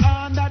 put you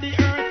under the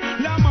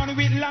earth. La man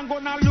with long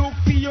gonna look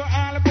for your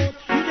all about.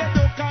 You get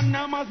duck and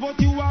namas, but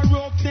you are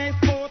rough next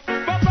coat.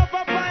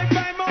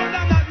 Five more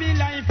than that me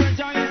line French.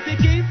 And it's the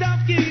kings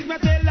of kings, me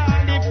tell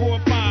all the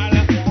football.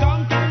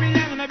 Conquering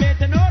land and I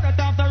better know that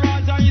after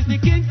all. So it's the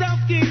kings of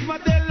kings, me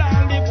tell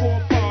all the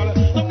football.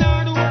 Some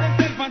now know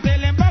themselves and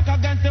tell them back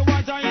against the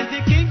wall. So it's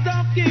the kings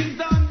of kings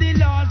and the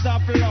lords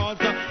of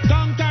lords.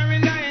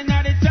 Conquering lion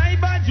of the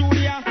tribe of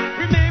Judah.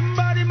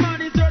 Remember the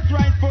man is just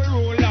right for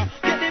ruler.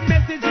 Get the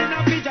message in a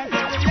vision, so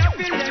we have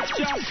to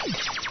lecture.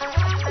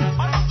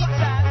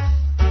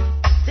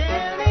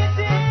 Tell me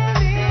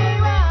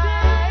why.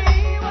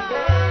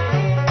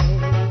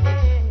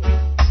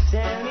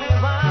 Tell me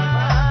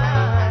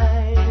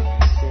why.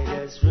 Say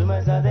there's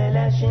rumors of the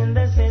lash in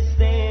the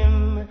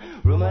system.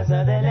 Rumors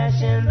of the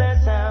lash in the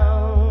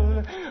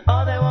sound.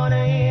 All they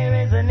wanna hear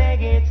is a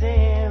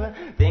negative.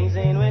 Things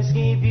in which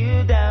keep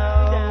you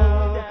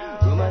down.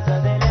 Rumors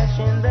of the lash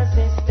in the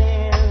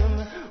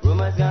system.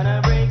 Rumors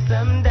gonna break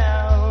some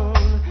down.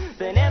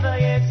 They never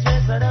get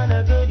stressed on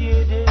the good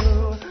you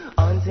do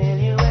until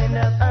you end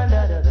up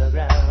under the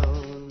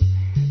ground.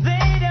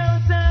 They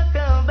don't talk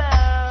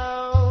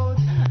about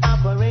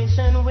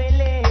Operation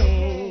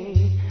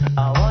Willie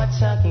or what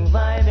Shocking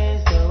Vibe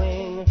is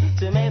doing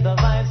to make the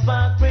vibe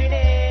spark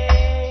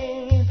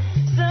pretty.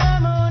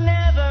 Some who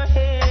never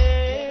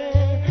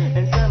hear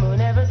and some who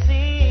never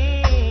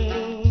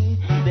see.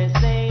 They're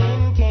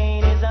saying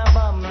Cain is a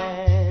bum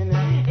man,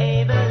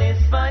 Abel is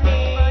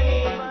funny.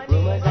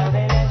 Rumors of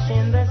the lash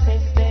in the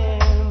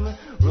system.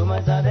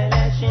 Rumors of the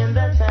lash in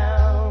the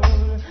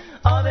town.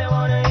 All they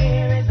wanna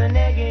hear is the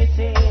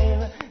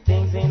negative.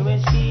 Things in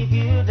which keep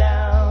you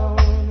down.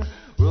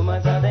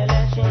 Rumors of the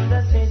lash in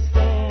the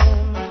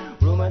system.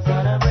 Rumors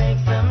gonna break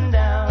some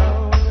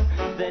down.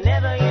 They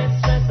never get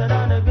stressed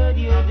on the good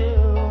you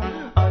do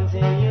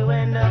until you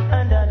end up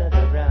under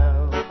the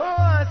ground. Oh,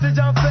 I see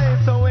your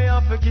face, so we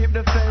have to keep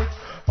the faith.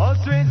 All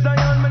streets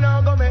Zion, me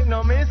now go make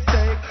no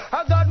mistake.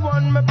 I got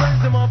one, me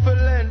praise him off for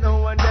land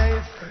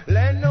nowadays.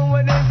 Land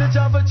nowadays, the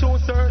job will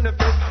choose certain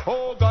face.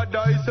 Oh God,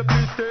 I say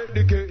please take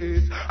the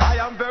case. I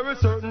am very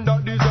certain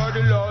that these are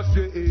the last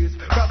days.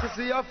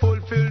 Prophecy are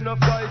fulfilled, no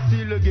fight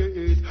seal the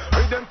gates.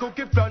 With them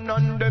cookie plan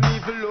and them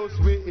evil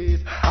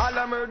ways. All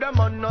I murder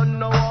man and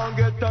no one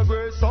get a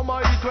grace. Some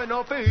are eat when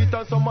off eat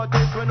and some are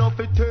taste when off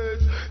it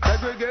taste.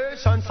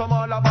 Segregation, some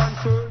all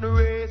about certain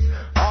race.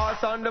 Us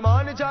and the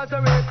managers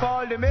are rape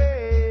all the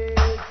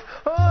mates.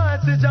 Oh, I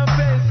see your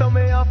face, so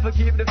me have to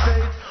keep the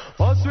faith.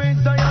 Oh, sweet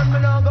Zion, me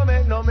not gonna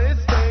make no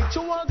mistake.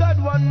 You want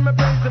God one, me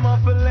praise him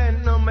off for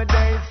land on my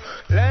days.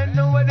 Land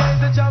nowadays,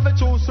 the travel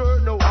through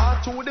certain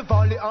walk through the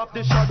valley of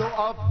the shadow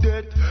of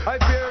death. I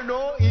fear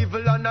no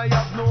evil and I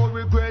have no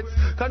regrets.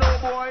 Can no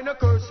boy no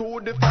curse who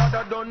the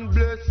Father done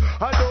bless.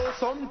 Although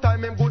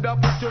sometime him could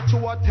have put you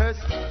through a test.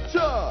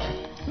 Sure,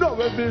 no Now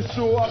every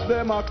show of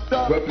them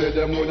actor, we play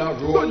them on a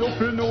roll. So you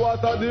feel know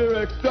as a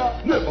director,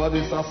 never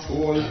this a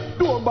soul.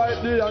 Don't bite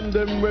the hand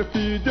them we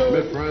feed you,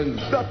 my friend.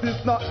 That is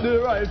not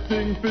the right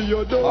thing for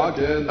you do.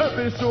 Again,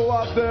 every show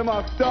of them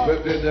actor,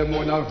 we play them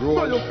on a roll.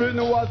 So you feel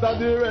know as a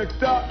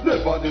director,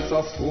 never this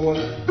a soul.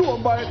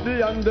 Don't bite the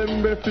hand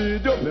them we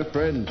feed you, my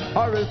friend.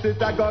 Or else it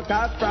a go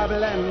cause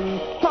problem.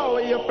 How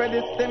are you for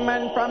this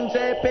man from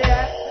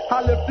JPS?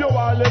 I'll if you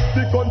are left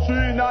the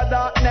country in a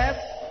darkness.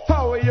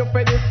 How are you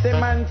for this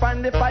man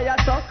from the fire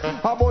truck?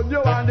 How about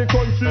you and the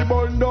country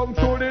burn down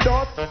to the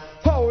dust?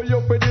 How are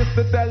you for this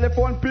the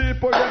telephone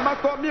people? Them a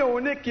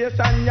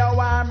communication you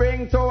want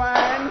bring to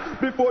an.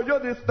 Before you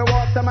this the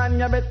waterman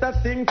you better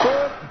sing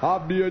first. I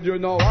beard you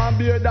know I'm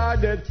beard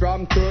I dead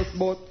from thirst,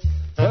 but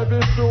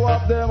every show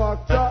of them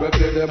actor, we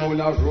play them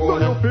on a roll.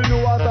 So you feel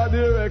know as a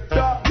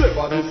director,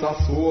 never this a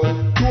soul.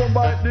 Don't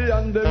bite the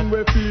hand them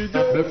we feed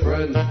you, my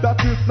friend.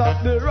 That is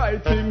not the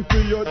right thing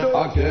for you do.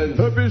 Again,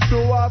 every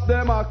show of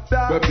them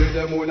actor, we play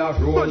them on a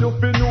roll. So you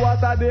feel know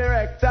as a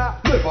director,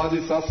 never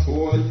this a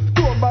soul.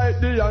 Don't bite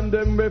the hand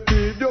them we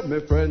feed you, my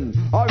friend.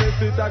 Or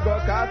else it a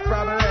go cause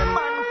problem.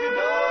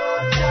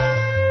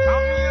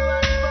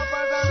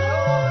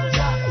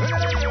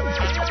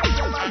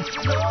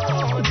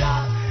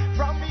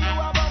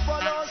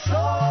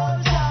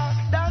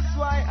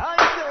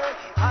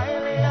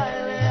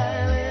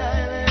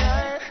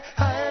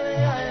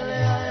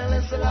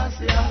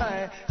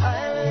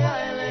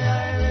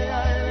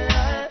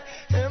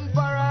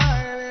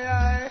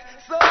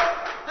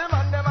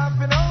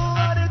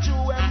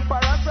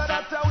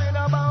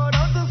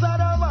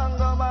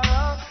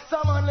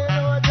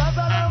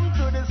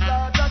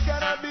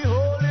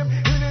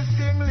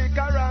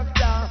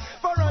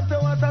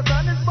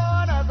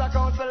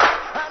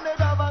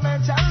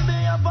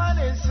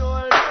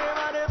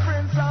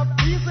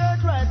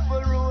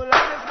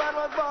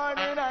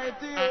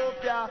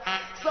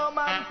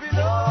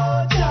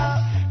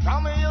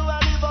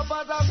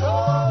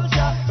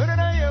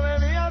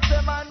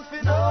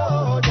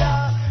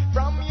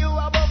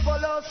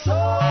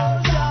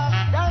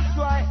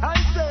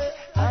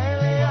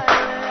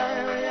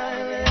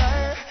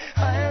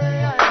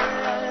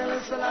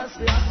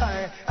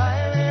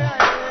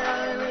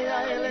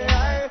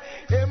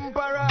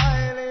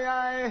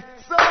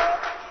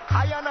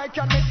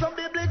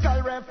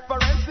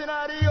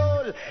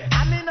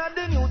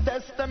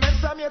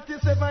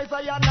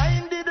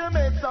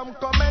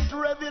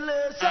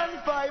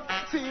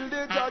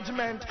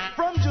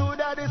 From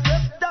Judah the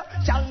scepter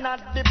shall not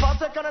depart.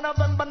 2nd of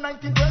November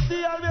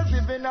 1920, always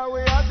giving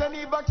away at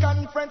Geneva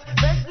conference.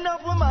 Make no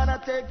woman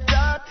to take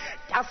that.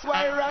 That's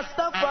why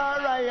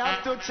Rastafari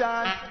have to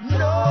chant.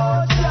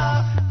 No,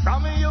 Jah,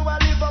 from you I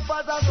live up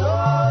as a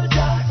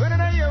soldier. When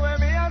I hear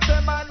me I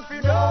say man fi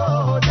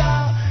no,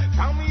 Jah,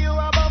 from you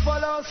a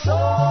buffalo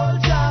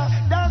soldier.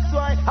 That's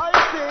why I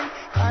sing.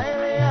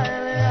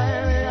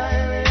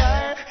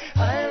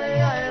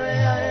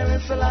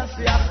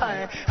 Selassie,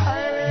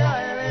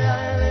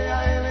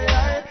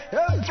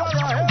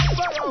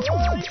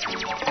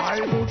 I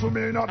know to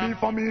may not be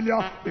familiar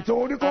with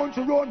all the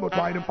country run, but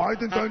why them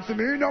fighting sense to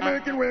me now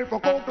making way for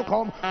coke to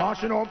come.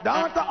 Mashing up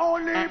data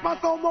only for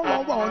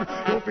someone one.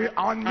 You feel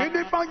on me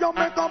the fire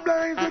make a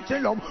blaze the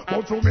chillum,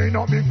 but you may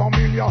not be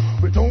familiar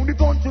with all the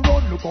country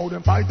run. Look how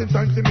them fighting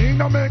sense to me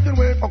now making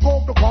way for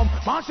coke to come.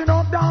 Mashing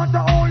up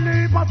data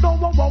only for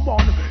someone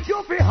one.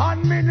 You feel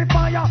on me the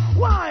fire.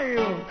 Why?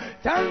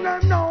 Tell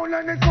them now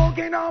let the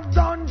smoking of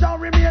ganja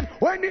remain.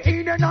 When the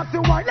Eden not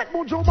to wine, let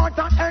Buju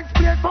Banton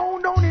explain.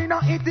 Found down in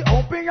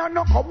Ethiopia,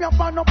 no come here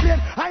for no plane.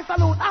 I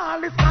salute all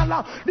the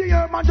scholars. The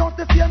earth man just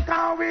the same.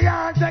 Can we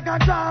all take a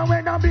draw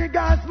when a big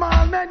and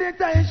small?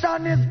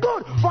 Meditation is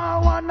good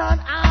for one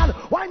and all.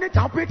 Why the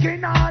topic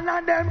in all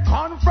and them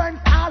conference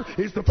all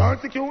is to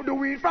persecute the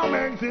weed from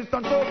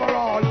existence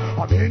overall.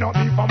 I may not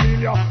be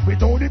familiar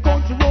with all the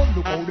country run.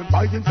 Look how the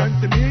fighting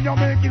sense to me. You're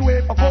making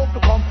way for coke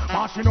to come.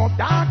 Mashing up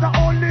data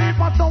only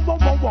for someone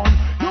one.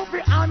 You be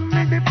on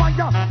me the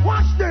fire.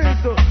 Watch this.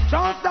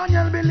 Charles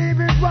Daniel believe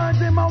his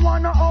words in my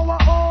one of our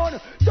own.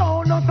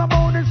 Don't know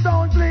about the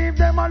stones, leave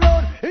them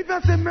alone. If you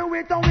see me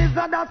with a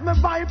wizard, that's my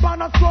vibe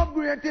and a scrub.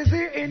 Great is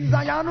he in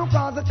Zion who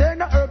cause a turn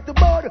the earth to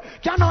bud.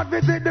 Cannot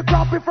visit the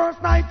crappy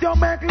first night you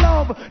make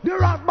love. The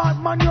rock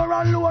Batman you're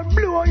alone,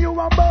 blow you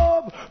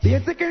above.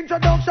 Basic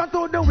introduction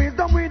to the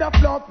wisdom with a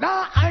fluff.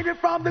 Now hide it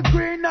from the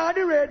green or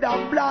the red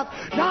and black.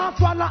 Now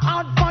swallow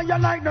hot fire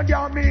like no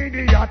damn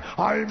idiot.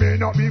 I may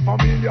not be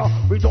familiar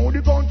with all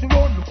the guns to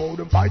run. Look how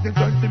them fighting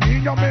sense to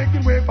me. You're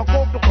making way for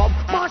coke to come.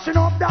 Mashing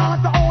up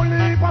dance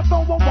only for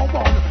someone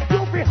one.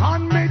 You be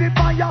hand me the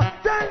fire.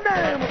 Tell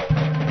them.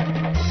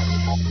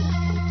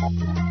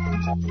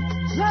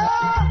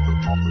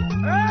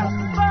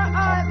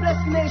 I bless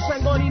the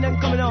nation going in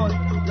and coming out.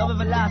 Love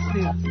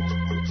everlasting.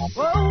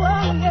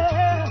 Oh,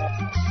 yeah.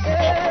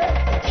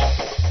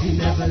 You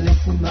never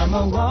listen,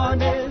 mama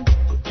warning.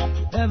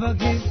 Never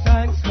give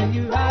thanks when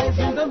you rise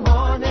in the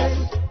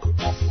morning.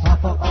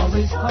 Papa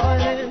always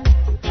calling.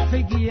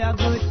 Figure a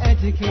good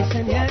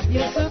education, yet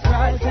you're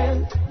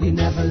surprising. You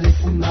never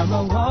listen,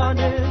 mama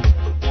warning.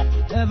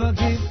 Never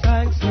give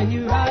thanks when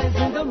you rise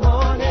in the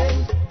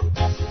morning.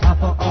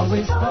 Papa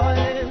always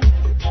spoiling.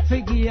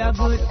 Figgy a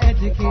good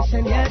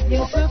education, yet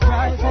you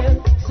surprise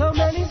him. So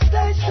many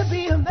stages to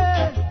be a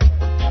man.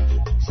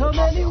 So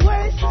many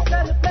ways to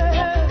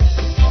celebrate.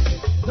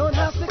 Don't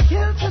have to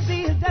kill to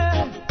be a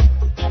dad.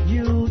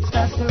 Youth,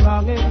 that's the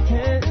wrong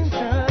intention.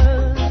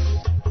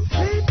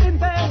 Sleep in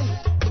bed,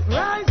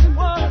 rise and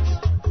watch.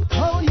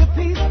 Hold your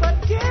peace, but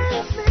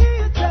give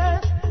me a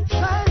chance.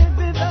 Silent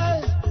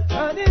rivers,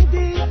 running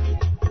deep.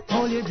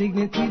 Hold your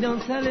dignity,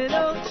 don't sell it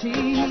out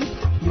cheap.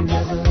 You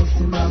never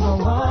listen, mama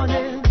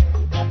warning.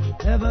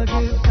 Never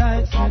give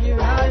thanks when you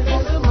rise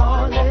in the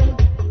morning.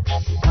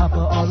 Papa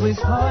always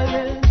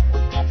calling.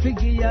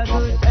 Figure a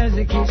good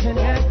education,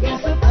 yet you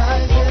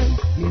surprising.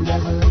 You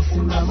never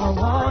listen, mama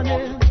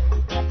warning.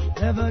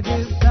 Never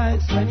give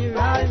thanks when you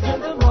rise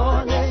in the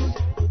morning.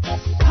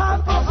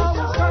 Papa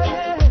always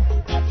calling.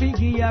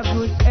 Figure a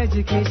good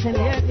education,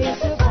 yet you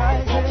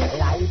surprising.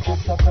 Life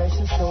is so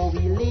precious, so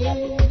we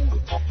live.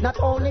 Not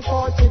only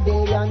for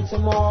today and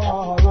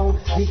tomorrow.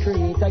 The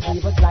Creator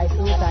gave us life,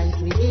 so thanks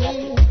we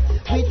give.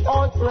 With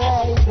all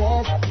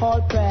praises,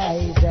 all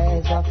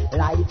praises.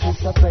 Life is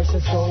so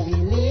precious, so we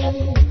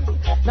live.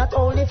 Not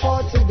only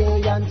for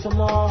today and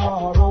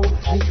tomorrow.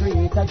 The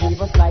Creator gave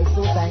us life,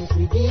 so thanks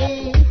we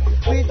give.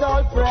 With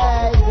all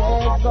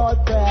praises, all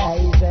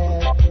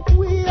praises.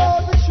 We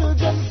are the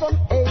children from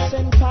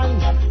ancient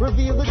times.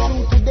 Reveal the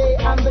truth today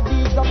and the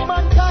deeds of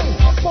mankind.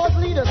 False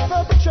leaders,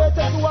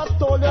 perpetrators who have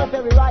stolen our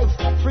very rights.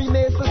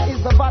 Freemasons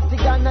is the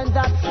Vatican and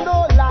that's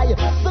no lie.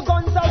 The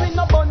guns are in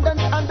abundance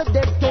and the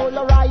death toll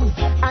arise.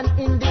 And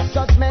in this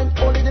judgment,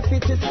 only the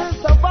fittest will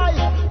survive.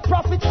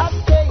 Prophet has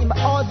came,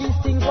 all these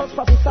things was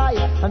prophesied.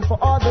 And for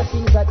all the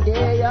things that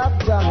they have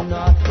done,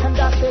 and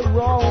that the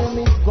Rome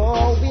is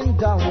going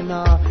down.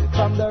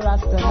 From the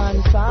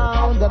Rastaman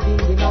sound, the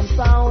Bingham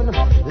sound.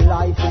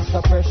 Life is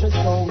so precious,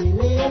 so we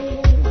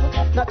live.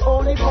 Not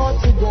only for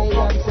today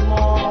and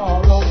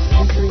tomorrow.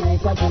 The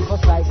Creator gave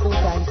us life, so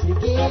thanks we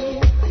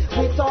give.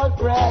 With all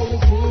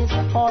praises,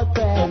 all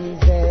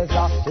praises.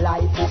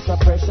 Life is so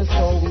precious,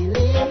 so we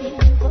live.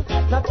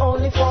 Not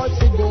only for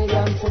today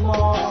and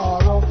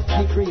tomorrow.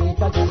 The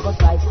Creator gave us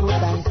life, so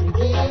thanks we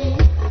give.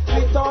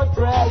 With all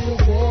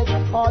praises,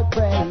 all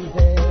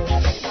praises.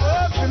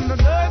 Open the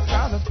doors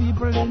for the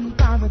people in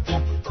poverty.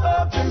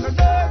 Open the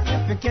doors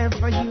if you care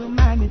for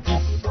humanity.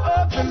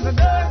 Open the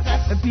doors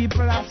at the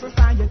people of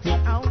society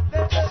out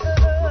there.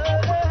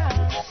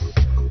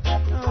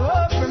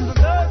 Open the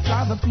doors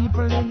for the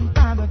people in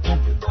poverty.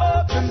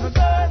 Open the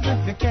doors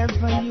if you care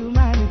for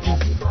humanity.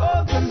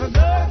 Open the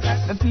doors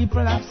at the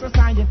people of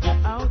society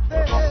out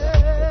there.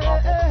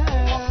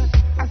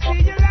 I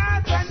see you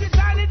lost and you're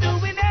jolly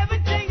doing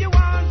everything you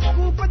want.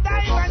 Scoop a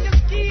dive and you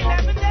ski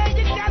every day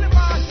you got it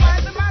on.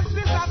 While the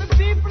masses of the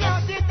people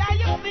out there that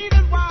you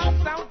feeling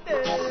wants out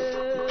there.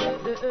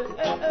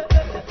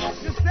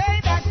 You say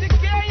that you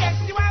care, yes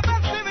you have a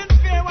living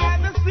fear. While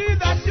the seed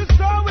that you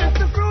sow is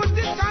the fruit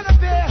it's gonna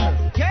bear.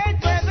 Can't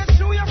wear the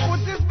shoe your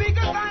foot is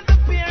bigger than the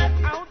pear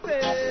out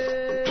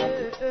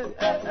there.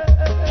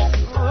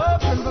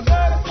 Open the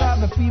doors for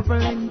the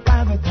people in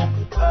poverty.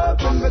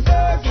 Open the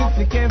doors if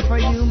you care for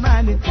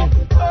humanity.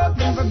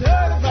 Open the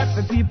doors for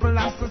the people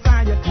of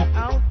society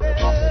out there.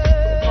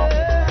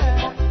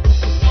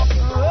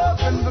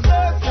 Open the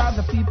doors for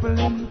the people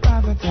in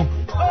poverty.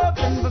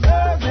 Open the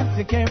doors if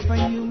you care for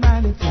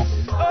humanity.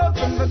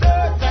 Open the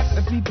doors for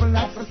the people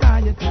of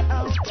society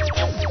out there.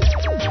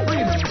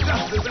 Freedom,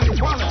 justice, and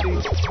equality.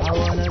 I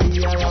wanna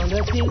be around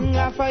the king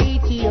of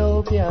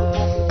Ethiopia.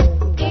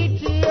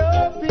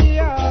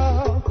 Ethiopia.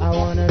 I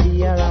wanna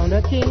be around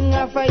the king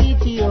of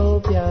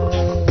Ethiopia.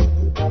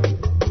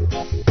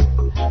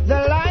 The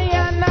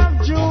Lion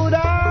of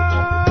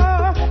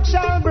Judah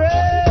shall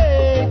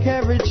break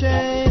every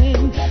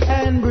chain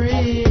and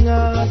bring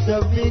us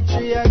the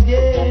victory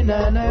again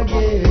and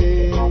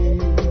again.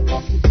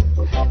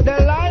 The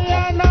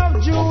Lion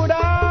of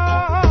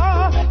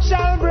Judah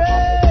shall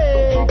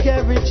break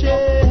every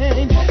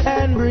chain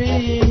and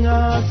bring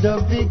us the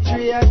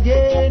victory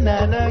again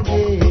and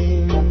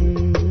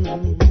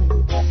again.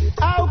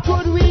 How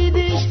could we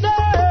dish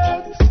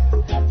dirt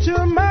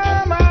to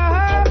Mama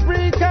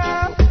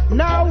Africa?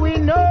 Now we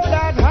know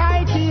that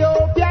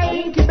Ethiopia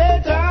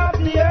incubator of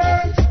the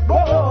earth.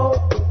 Whoa.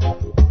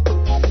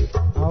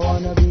 I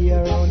wanna be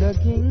around the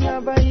king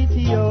of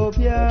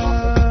Ethiopia.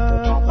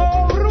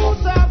 Oh,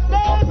 roots of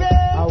David.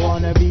 I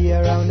wanna be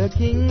around the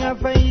king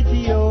of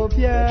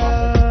Ethiopia.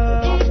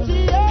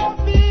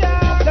 Ethiopia.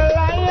 The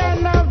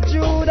Lion of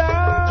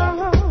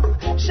Judah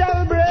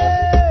shall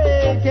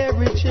break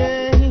every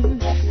chain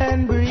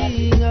and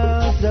bring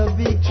us the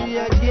victory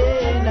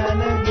again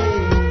and again.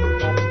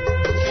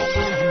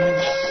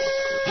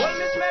 Well,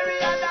 Miss Mary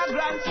and her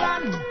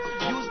grandson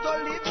used to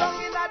live down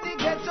in the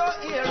ghetto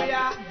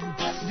area.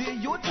 The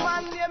youth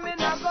man name in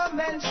a go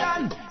mention.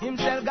 Him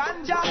sell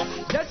ganja,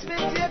 just to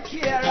take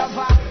care of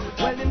her.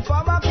 Well,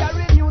 informer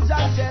carry news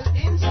and tell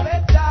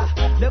inspector.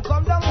 They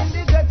come down in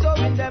the ghetto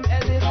in them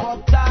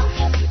helicopter.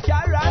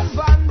 Car and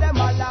van, them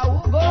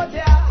all who go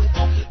there.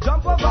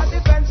 Jump over the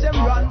fence.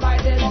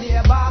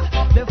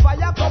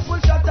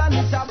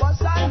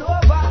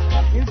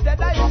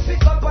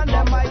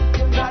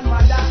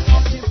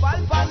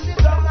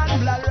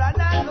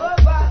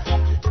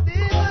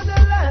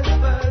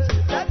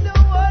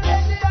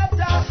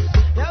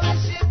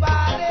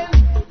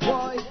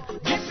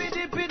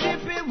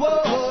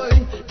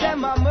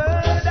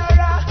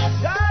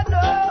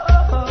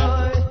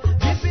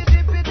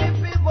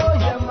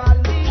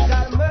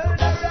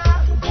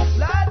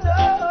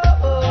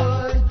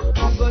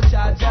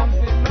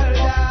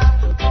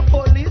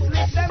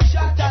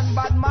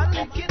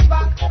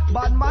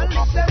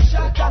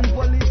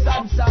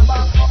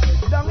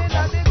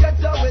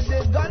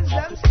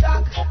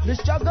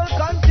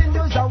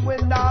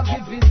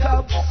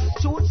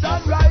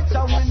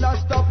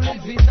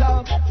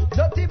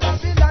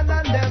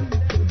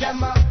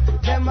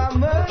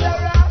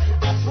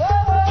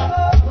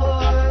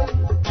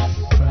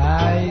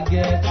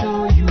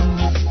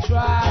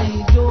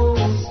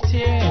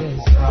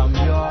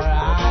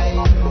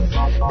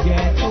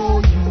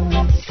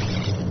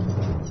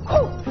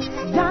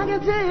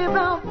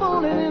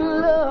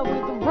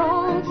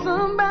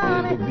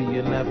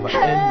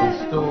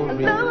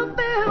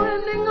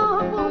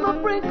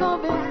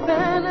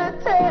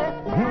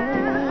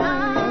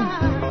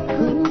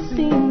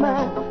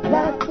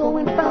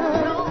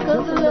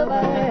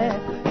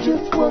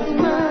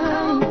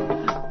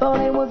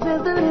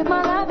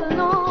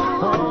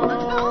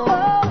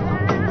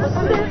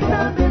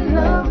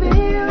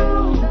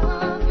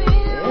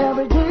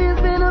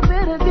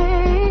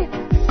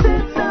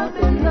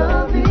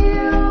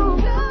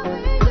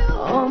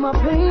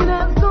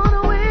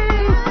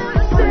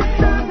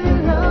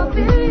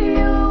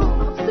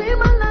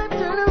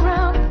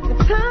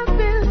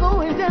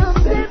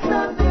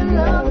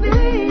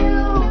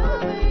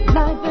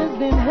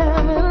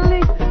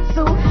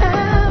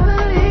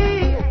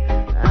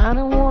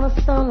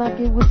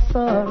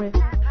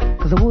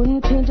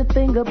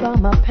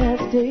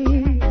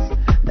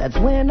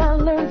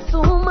 learned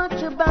so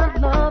much about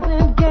love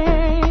and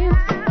games.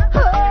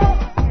 Oh,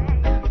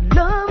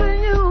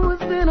 loving you has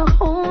been a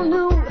whole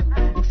new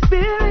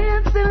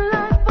experience in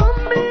life for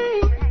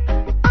me.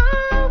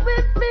 Oh,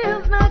 it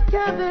feels like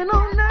heaven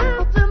on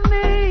earth to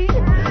me.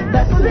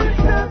 That's since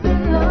I've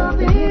been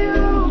loving you.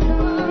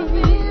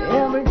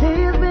 Every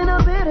day has been a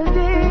better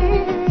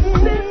day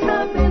since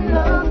I've been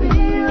loving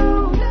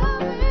you.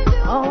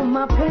 All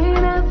my pain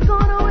has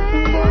gone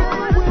away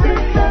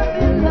since I've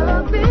been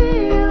loving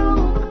you.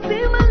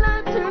 See my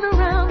life turn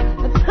around,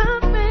 the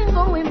time's been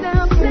going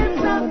down since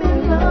I've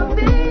been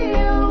loving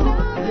you.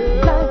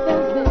 Life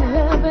has been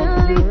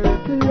heavenly.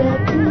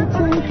 Let me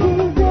take you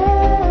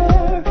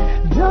there,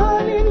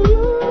 darling.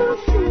 You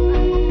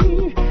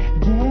see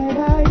that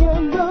I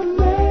am the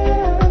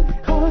man,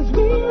 'cause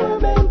we were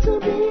meant to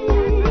be.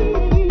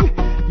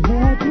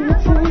 Let me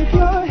take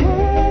your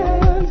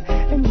hand,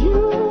 and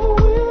you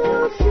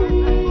will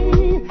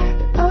see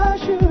that I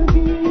should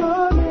be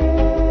your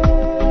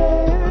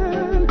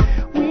man.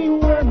 We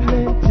were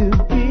meant to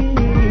be.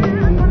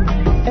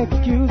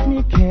 Excuse me,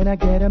 can I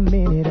get a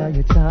minute of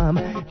your time?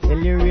 Tell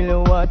you really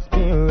what's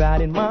been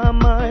right in my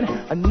mind.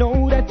 I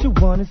know that you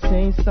wanna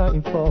say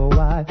something for a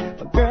while,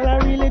 but girl, I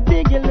really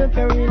dig your look,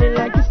 I really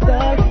like your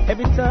style.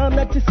 Every time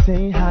that you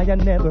say hi, I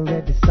never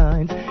read the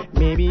signs.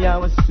 Maybe I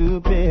was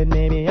stupid,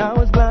 maybe I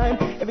was blind.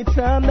 Every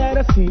time that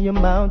I see your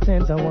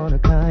mountains, I wanna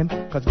climb,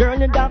 'cause girl,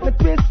 you got me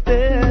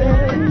twisted.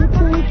 Let me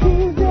take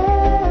you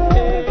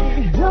there,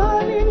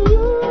 darling.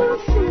 You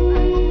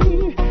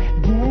see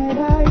that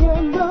I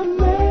am the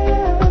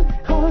man,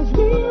 'cause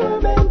we were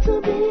meant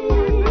to be.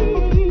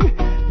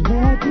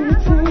 Let me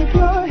take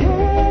your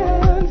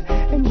hand,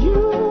 and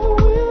you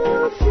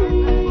will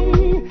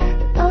see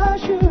that I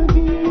should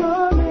be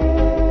your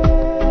man.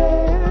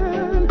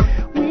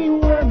 We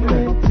were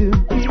meant to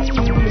be.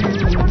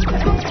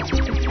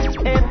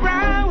 A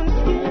brown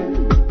skin,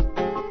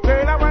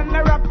 girl, I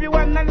wanna wrap you,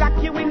 wanna lock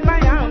you in my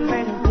arms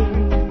and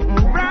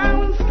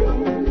brown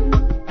skin,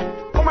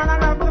 woman, I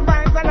love the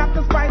vibes, I love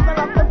the spice, I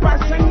love the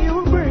passion you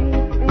bring.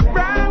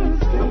 Brown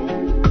skin,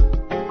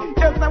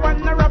 yes, I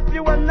wanna wrap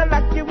you, wanna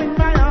lock you in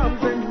my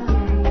arms and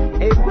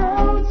a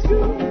brown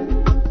skin,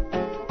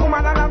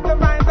 woman, I love the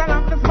vibes, I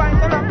love the spice,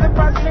 I love the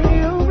passion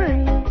you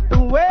bring. The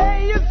way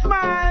you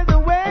smile, the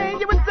way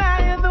you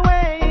retire, the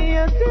way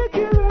you take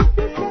care of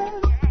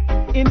yourself.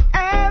 In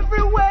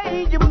every way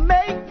you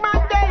make my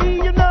day,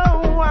 you know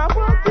I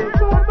want you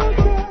for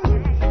myself.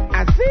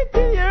 I see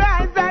in your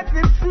eyes that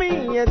it's me,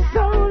 it's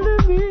only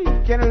me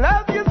can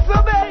love you so,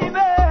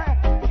 baby.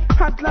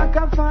 Hot like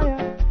a fire,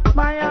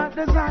 my heart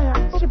desire,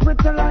 she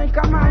pretty like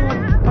a Maya.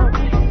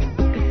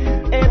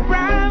 A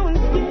brown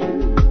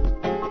skin,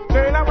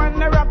 girl, I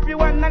wanna wrap you,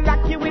 wanna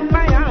lock you in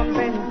my arms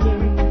and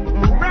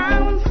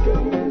brown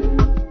skin,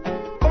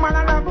 woman,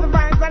 I love the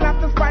vibes, I love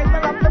the spice, I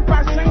love the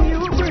passion you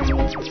bring.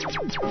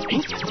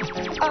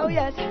 Oh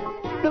yes,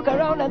 look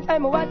around and tell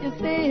me what you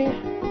see.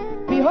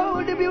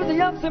 Behold the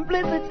beauty of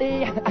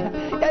simplicity.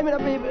 Give me the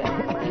baby.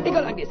 It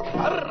go like this.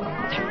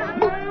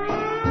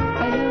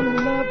 I am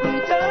in love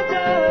with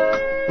Jaja,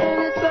 and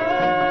it's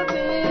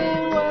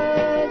something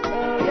wise.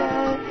 Oh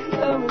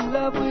yeah, I'm in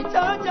love with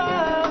Jaja,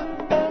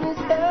 and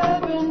it's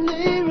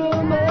heavenly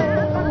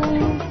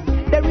romance.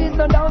 There is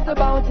no doubt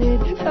about it,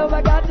 so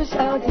I got to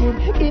shout it.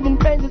 Giving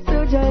praises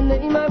to Jah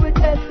name, I will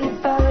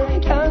testify.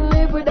 Can't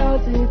live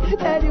without it.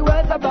 Tell you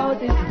what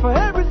about it. For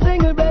every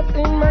single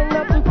blessing, man,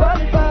 not to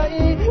qualify.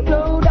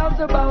 No doubt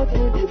about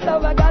it, so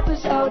I got to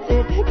shout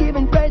it.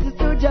 Giving praises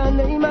to Jah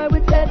name, I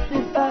will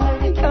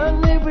testify.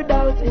 Can't live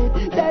without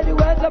it. Tell you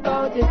what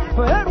about it.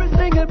 For every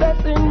single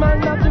blessing,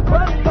 man, not to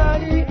qualify.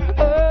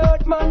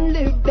 Earth man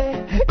live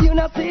there. You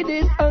not see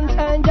this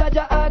sunshine,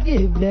 Jaja I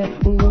give there.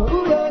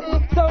 Ooh, yeah.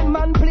 Some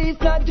man please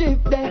not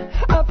drift there.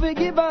 I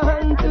forgive a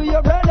hand to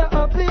your brother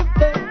uplift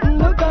there.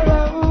 Look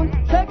around,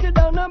 take it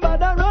down,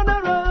 nobody run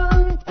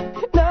around.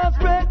 Now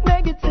spread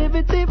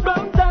negativity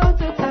from town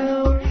to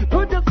town.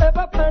 Put yourself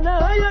up on a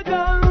higher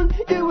ground.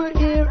 You will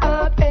hear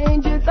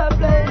archangels that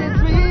play the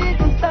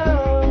sweetest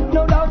sound.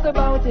 No doubt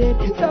about it,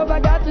 so I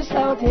got to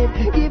shout it.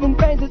 Giving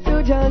praises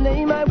to Jah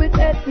name, I will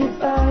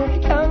testify.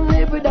 Can't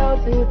live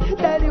without it.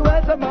 Tell you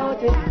what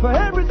about it. For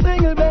every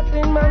single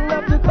blessing, man,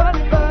 not to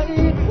qualify.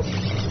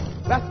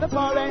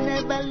 Rastafari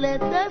never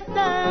let us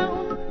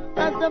down.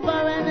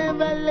 Rastafari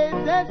never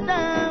let us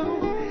down.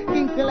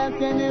 King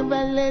Selassie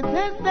never let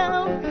us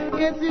down.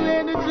 Yes, you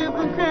wear the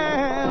triple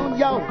crown.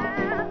 Yo.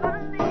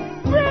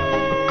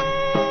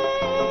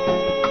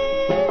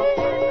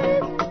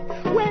 Praise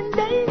when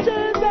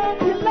dangers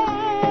of your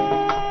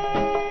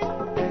life.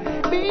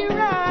 Be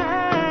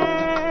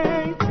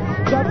right.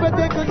 Jah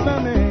protect us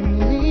from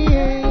enemy,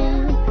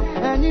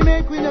 and you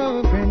make we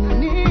no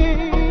friendly.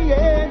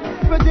 Yeah.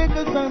 Protect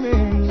us from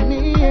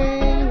enemy.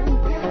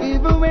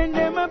 Even when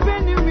them up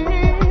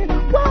enemy,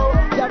 whoa,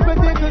 Jah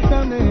protect us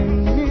from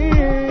enemy,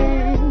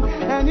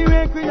 and you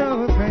make we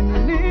no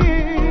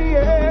friendly,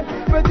 yeah.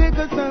 Protect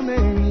us from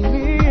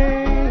enemy,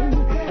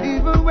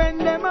 even when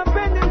them up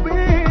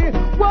enemy,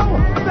 whoa.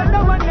 So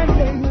no one can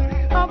say.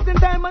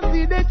 Oftentimes I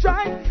see they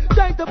try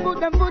to put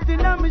them foot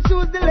in on my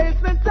shoes the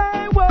lesson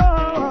time,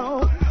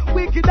 whoa.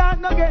 Wicked out,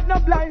 no get no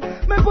blind.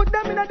 Me put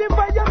them in the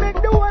fire,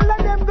 make the whole of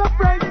them go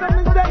fright. Let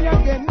me say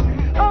again.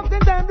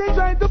 Oftentimes they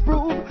try to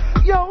prove,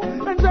 yo,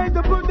 and try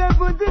to put their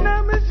foot in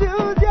my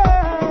shoes,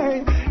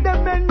 yeah.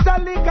 They're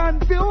mentally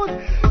confused.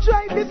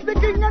 Try this the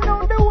king and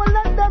now the whole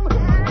of them.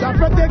 God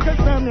protect us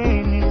from the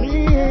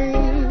enemy,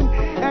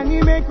 and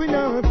He make we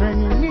know a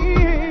friend,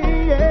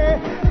 yeah.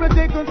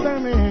 Protect us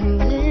from the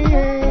enemy,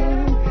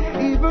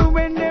 even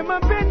when them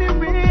up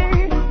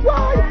enemy.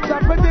 Why?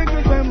 God protect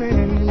us from the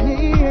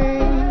enemy,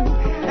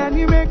 and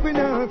He make we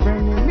know a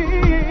friend,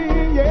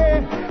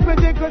 yeah.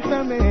 Protect us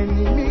from the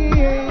enemy,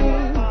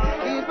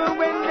 even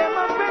when them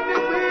up enemy.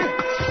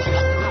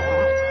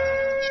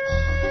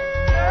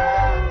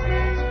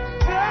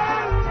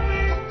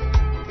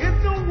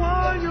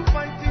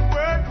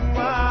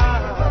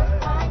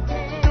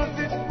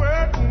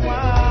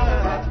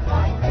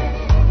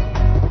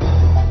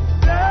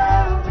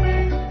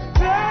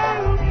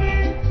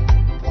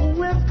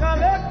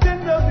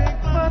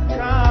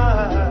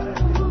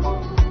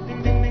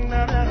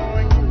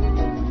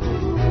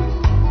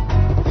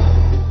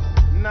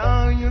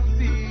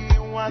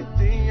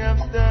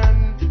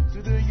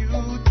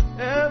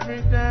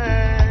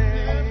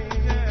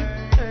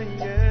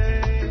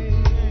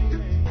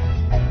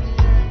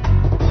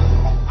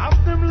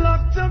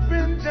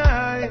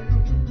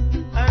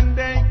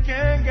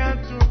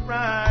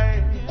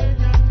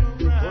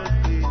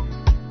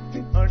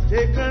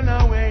 Taken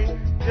away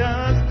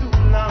just too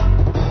long.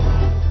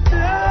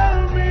 Tell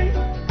me,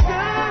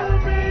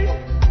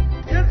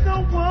 it's the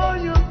war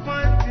you're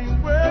fighting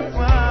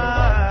worthwhile.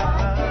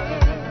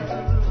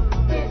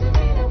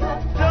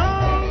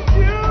 Don't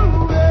you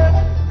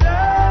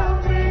tell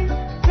me,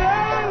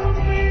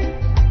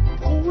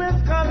 who is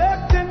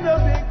collecting the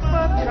big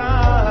fat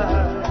car?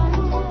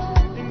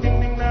 Ding ding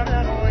ding na na.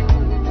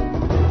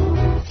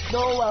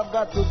 No, I've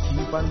got to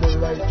keep on the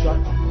right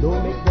track.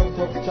 Don't make no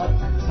tough chat.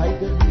 Hide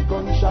the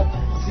gunshot.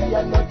 See, I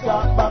not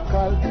talk back,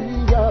 I'll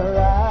be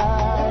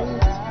alright.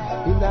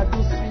 In a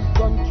this sweet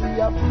country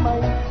of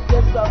mine,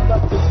 yes, I've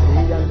got to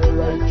stay on the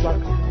right track.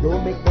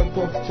 Don't make no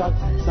tough chat.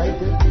 Hide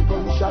the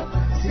gunshot.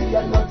 See, I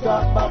not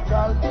talk back,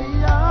 I'll be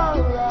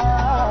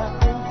alright.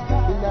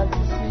 In a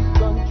this sweet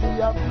country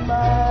of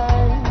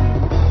mine,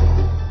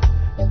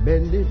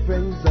 many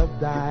friends have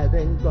died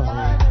and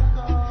gone,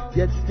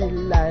 yet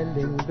still I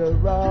linger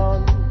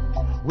on.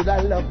 Would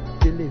I love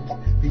to live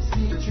to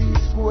see 3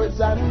 scores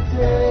and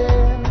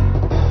 10?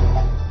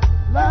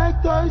 Like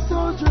toy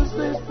soldiers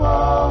they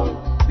fall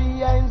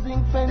behind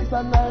zinc fence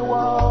and I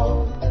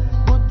wall.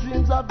 Good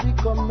dreams have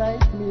become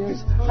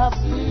nightmares. I've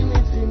seen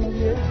it in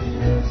their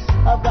tears.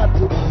 I've got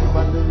to keep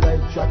on the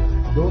right track.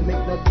 Don't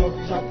make no tough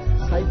chat.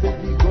 Sight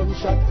every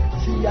gunshot.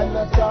 See I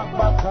not talk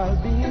back, I'll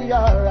be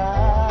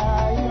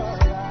alright.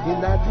 In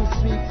a this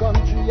sweet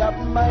country of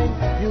mine,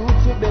 you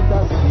two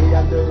better stay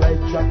on the right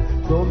track.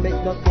 Don't make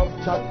no tough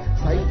chat.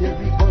 Sight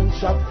every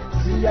gunshot.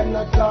 See and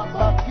not talk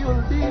back,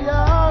 you'll be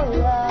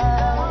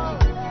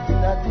alright. In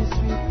a this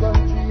sweet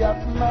country of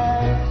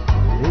mine,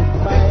 lift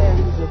my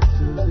hands up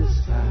to the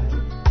sky.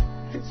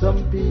 Some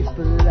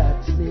people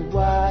ask me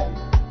why,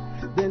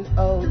 then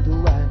how do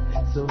I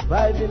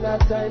survive in a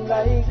time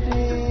like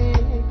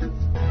this?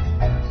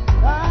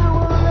 I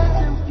won't let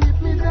them keep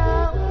me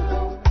down.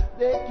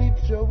 They keep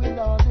throwing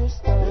all this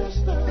stuff.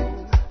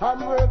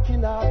 I'm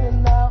working hard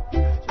and now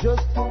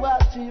just to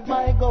achieve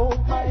my goal,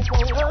 This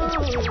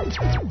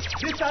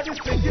are the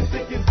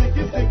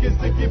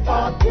sticky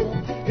part 2.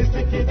 It's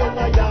sticky down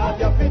the yard,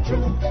 you feel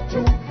true.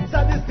 So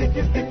the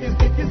sticky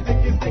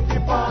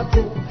part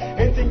 2.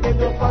 Anything they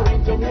do for in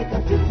Jamaica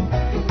too.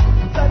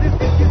 So the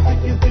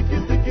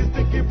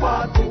sticky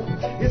part 2.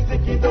 It's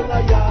sticky down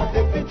the yard,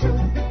 you feel true.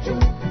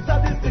 So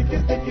the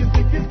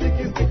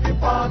sticky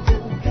part 2.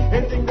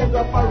 Anything they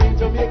do for in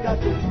Jamaica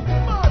too.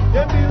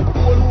 Them build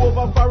coal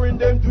over foreign,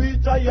 them do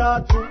it a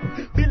yard too.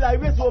 Bill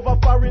highways over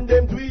foreign,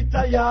 them do it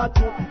a yard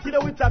too. See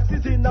them with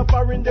taxes in a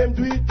foreign, them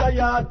do it a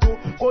yard too.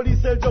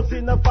 Police sell drugs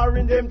in a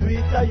foreign, them do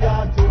it a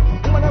yard too.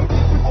 Woman a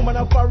sleep with woman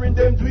a foreign,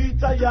 them do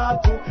it a yard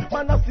too.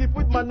 Man a sleep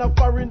with man a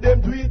foreign, them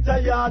do it a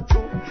yard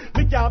too.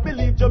 Me can't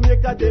believe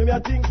Jamaica, them ya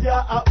think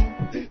ya happen.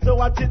 So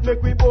watch it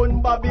make we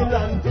burn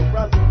Babylon to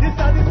Brazil. This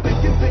are the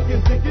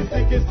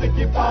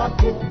sticky part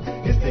 2.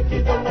 It's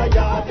sticky down the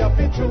yard, ya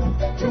fit true.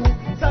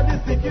 So the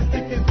sticky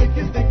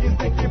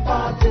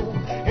part 2.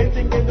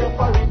 Anything they do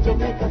for in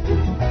Jamaica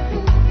too.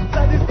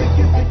 So the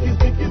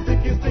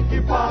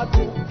sticky part 2.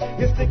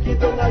 It's sticky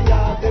down the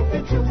yard, they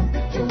fit true.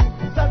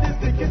 So the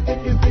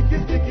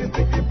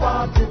sticky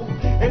part 2.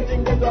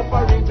 Anything they do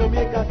for in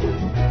Jamaica too.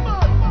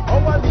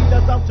 Our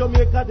leaders of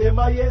Jamaica, them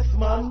a yes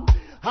man.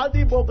 All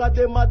the bugger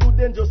them a do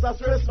them just a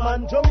stress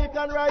man.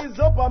 Jamaican rise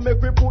up and make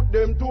we put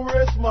them to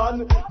rest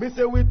man. Me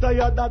say we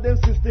tired of them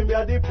system, we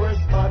are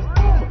depressed man.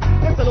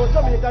 They sell out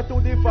Jamaica to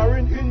the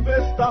foreign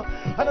investor. water.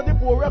 And the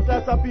poorer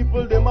class of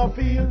people, them a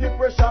feel the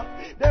pressure.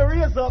 They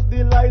raise up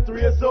the light,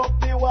 raise up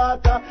the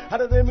water.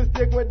 And the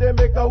mistake where they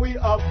make, we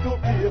have to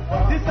pay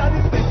for. This are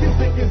the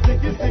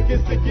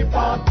sticky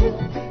part two.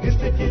 The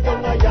sticky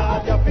down a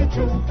yard, you fi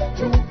chew.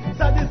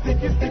 So the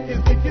sticky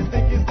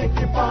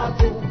part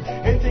two.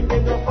 Anything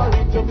enough for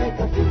it to make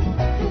a do.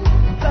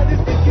 So the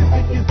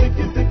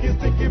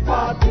sticky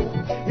part two.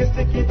 You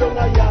sticky down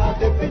a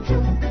yard, you fi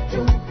chew.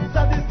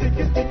 So the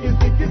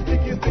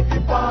sticky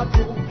part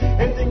two.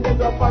 Anything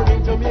enough for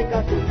it to make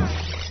a do.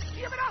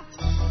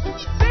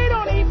 They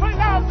don't even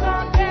love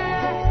no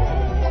care.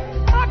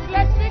 Much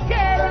less we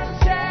care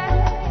and share.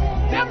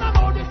 Them no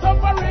know this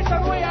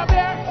operation we are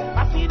there.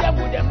 I see them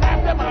with them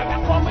knife, them all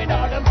and come with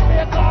all them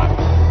fake on.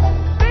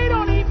 They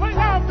don't even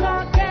love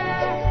no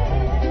care.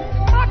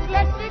 Much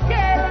less we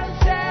care and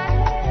share.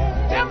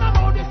 Them no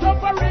know this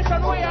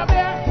operation we are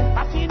there.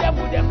 I see them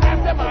with them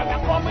knife, them all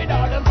and come with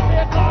all them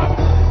fake on.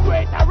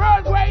 Greater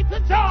world, greater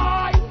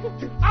joy.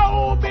 I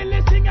will be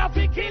listening if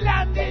we kill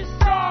and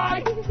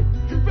destroy.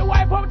 We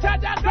wipe out the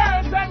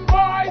girls and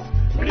boys.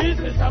 Please,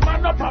 Mr.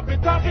 Man, no puppy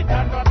talk it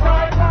and no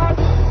toy.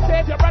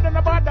 Save your brother,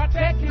 no bother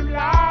take him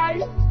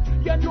life.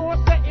 You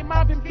know, say him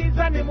have him kids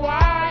and him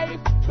wife.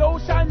 Thou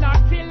shall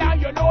not kill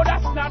and you know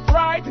that's not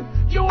right.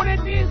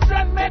 Unity is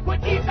strength, make we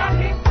keep that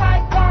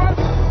inside. Cause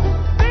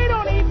they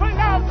don't even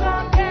love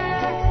no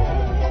care.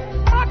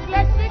 Much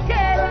less we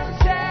care and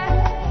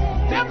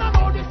share. Them no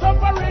know this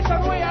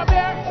operation we are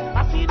there.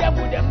 I see them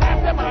with them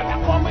knives, them all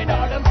and come with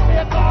all them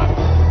fake on.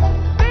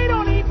 They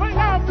don't even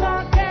love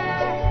no care.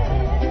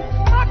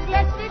 Much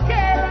less we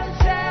care and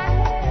share.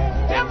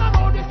 Them no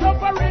know this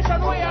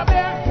operation we are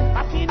there.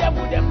 I see them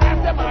with them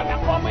knives, them all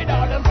and come with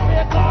all them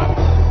fake on.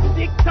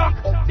 Tick tock,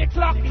 the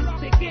clock is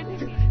ticking.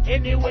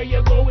 Anywhere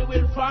you go, we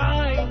will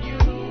find you.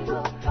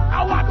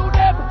 I want to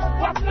them,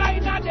 what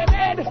flying on them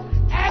head,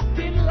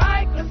 acting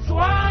like a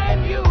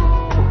swine. You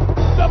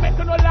don't make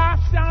no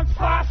last dance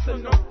fast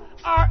enough,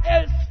 or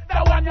else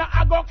the one you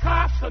a go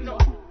cast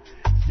enough.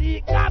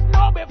 See God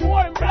know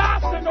before him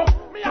blast enough.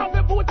 Me have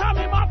the boot on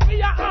me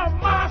mafia and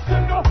mass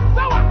enough.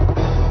 So what?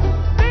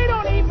 They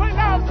don't even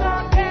love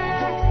no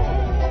care.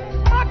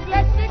 Much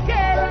less we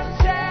care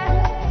and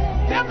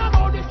share. Them no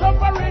know this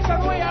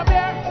operation we are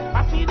there.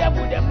 I see them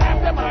with them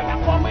knives, them all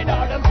and come with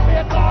all them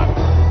fake on.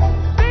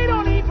 They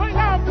don't even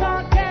love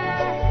no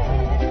care.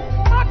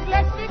 Much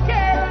less we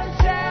care and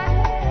share.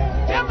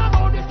 Them no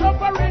know this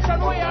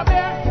operation we are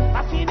there.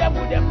 I see them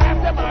with them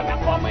knives, them all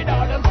and come with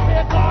all them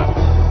fake on.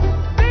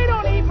 They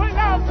don't even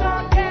love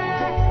no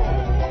care.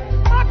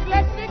 Much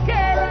less we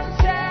care and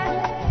share.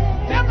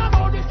 Them no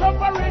know this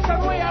operation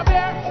we are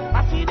there. I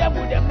see them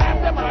with them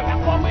knives, them all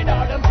and come with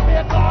all them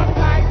fake on.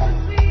 Like to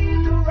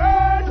see the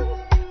world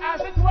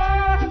as it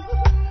was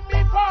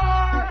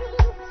before,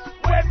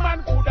 when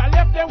man could have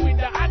left them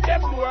window and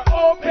them door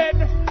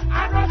open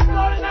and no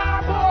skull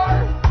nor bore.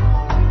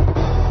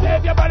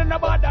 Save your brother, no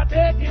bother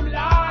take him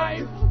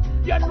life.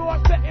 You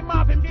know say him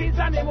have him kids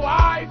and him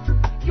wife.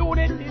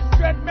 Unity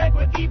strength make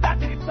we keep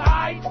that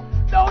inside.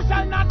 Thou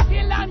shall not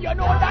kill and you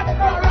know that's the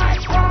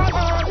right.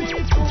 Army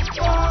to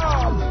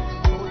fall.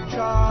 Good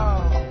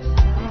job.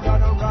 You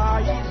gonna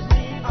rise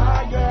me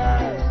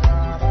higher.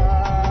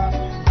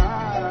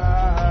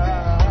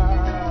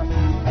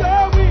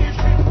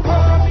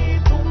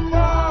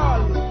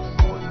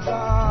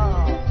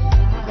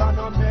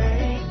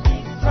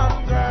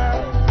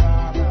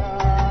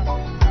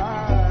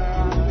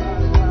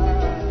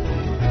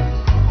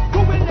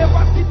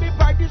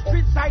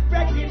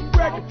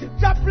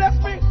 Just bless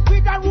me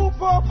with a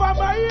roof over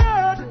my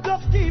head.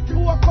 Just keep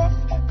focused,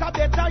 cause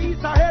better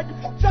is ahead.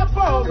 Just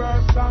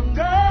power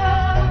stronger.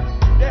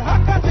 They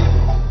hack at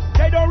it,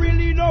 they don't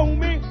really know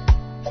me.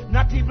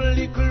 Not even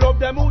little of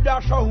them would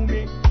have shown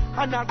me.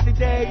 And as the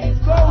days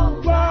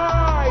go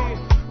by,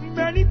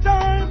 many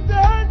times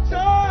they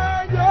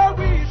try. They're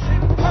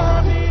wishing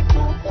for me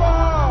to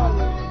fall.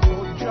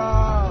 Good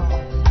job,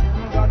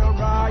 I'm gonna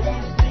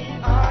rise me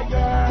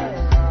higher.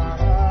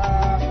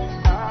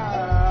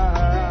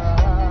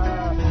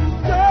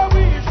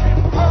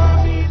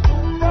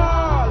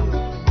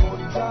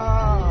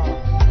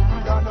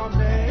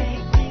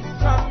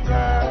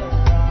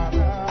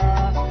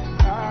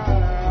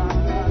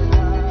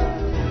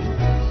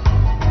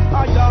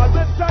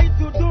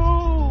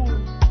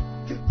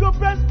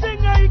 Best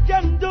thing I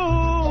can do.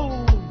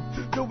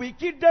 The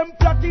wicked them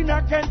plotting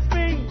against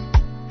me.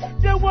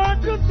 They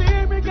want to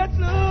see me get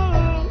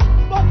low.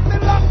 But the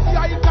last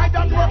guy guide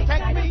and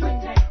protect me.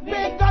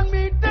 Make and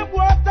meet them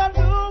what I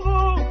do.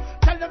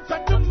 Tell them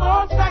that the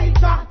most I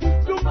talk,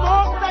 the most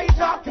I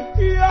talk.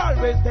 He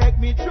always take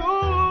me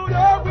through.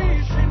 They're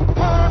wishing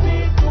for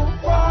me to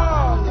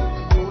fall.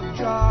 Good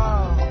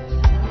job,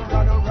 you're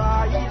gonna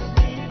rise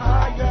me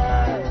higher.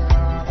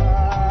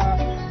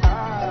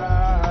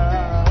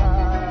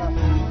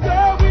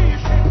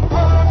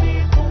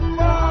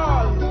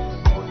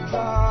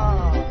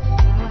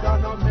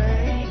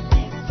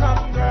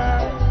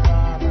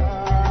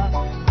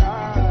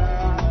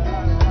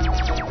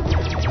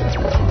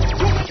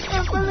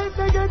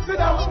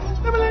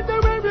 Never let the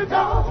rain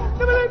down.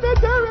 Never let the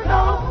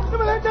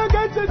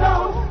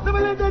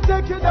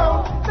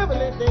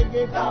they get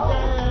you down.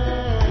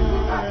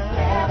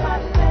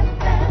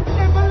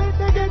 Never let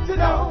they get you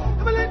down.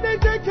 Never let they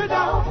take you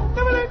down.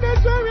 Never let they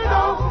tear you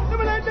down.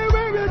 Never let they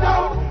wear you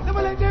down.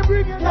 Never let they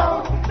bring you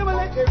down. Never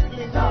let they fling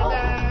you down.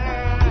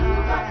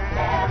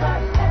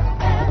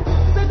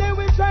 So they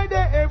will try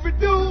their every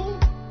do.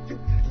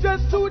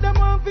 Just to them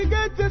off to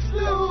get you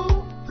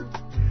slew.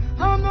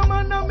 Harm no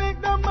man and make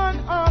the man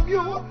harm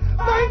you.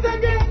 Fight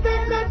against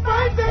them that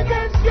fight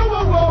against you.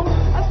 Oh, oh.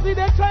 I see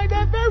they try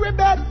their very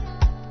best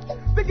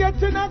to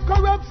get in a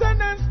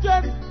corruption and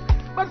stress.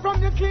 But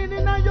from your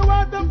cleaning and you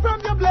want them from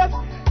your bless.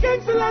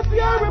 King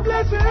Selassie, I will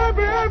bless you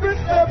every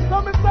step.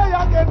 Come and say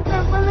again,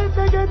 never let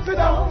they get you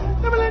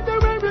down. Never let they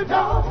wear you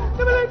down.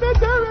 Never let they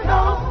tear you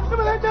down.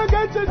 Never let they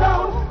get you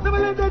down. Never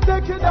let they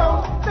take you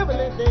down. Never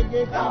let they get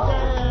you down.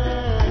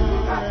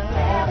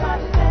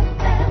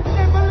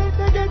 Never let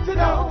they get you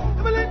down.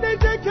 Never let they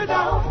take you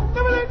down.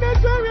 Never let they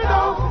tear you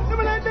down.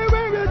 Never let they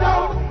wear you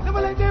down.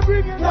 Never let they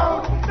bring you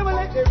down. Never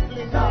let they fling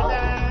you down.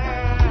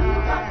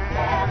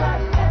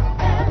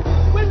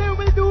 Well, they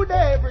will do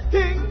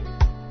everything.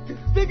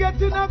 They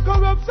get in a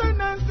corruption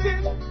and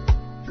sin.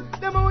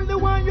 Them only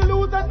one you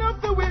lose enough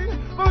to win.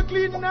 For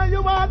cleaning all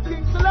your heart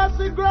things. So let's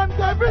grant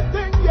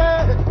everything,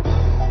 yeah.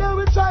 They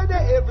will try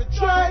their every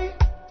try.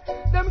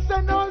 Them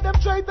send all them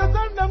traitors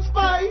and them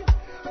spy.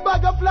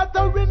 Bag of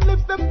flattering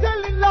lips, them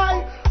telling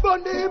lie.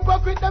 But the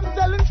hypocrite, them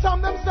selling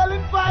some, them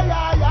selling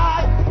fire.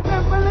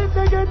 Never let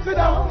they get you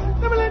down.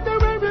 Never let they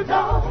wear you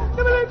down.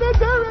 Never let they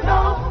tear you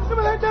down.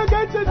 Never let they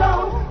get you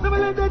down. Never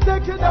let they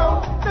take you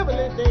down. Never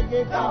let they get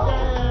you down.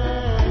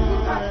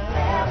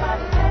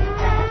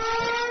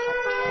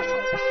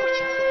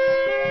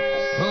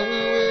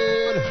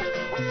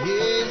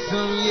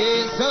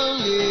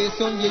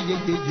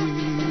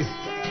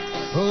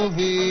 Oh,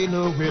 will,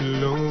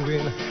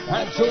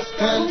 I just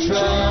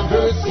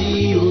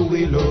controversy, oh,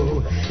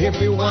 will,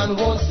 everyone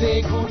won't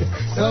say good,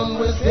 some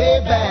will say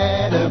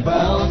bad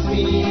about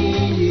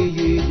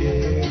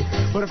me,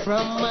 but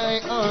from my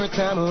heart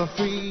I'm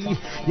free,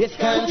 yes,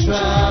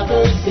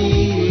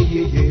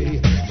 controversy,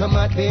 some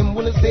of them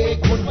will say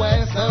good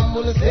while some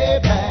will say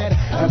bad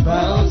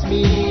about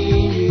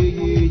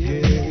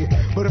me,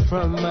 but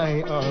from my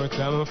heart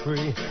I'm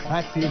free.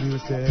 I tell you,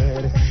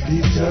 said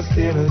it's just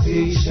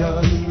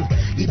imitation.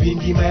 The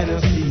bingy man will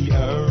see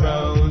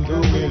around the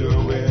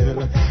willow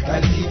well.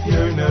 And if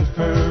you're not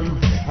firm,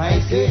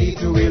 I say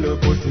it will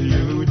put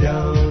you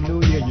down.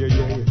 Oh yeah.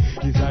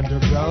 It's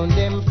underground,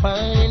 them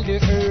find the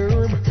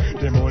herb.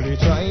 Them only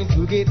trying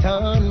to get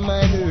on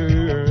my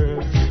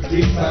nerve.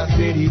 It's past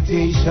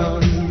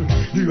meditation.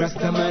 The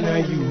Rasta man I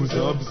use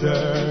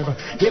observe.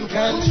 Them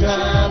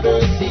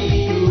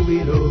controversy you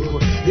will.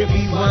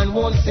 Everyone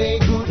won't say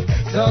good,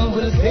 some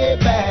will say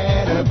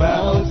bad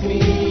about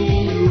me.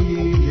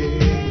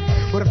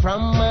 But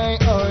from my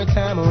heart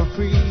I'm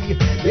free.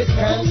 This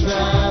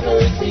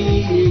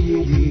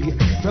controversy.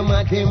 Some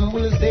of them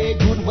will say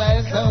good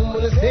while some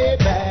will say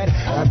bad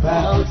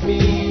about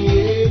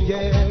me.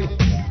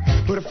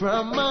 But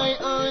from my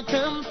heart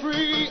I'm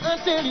free. I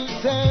tell you,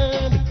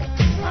 son,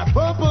 a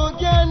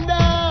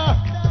propaganda,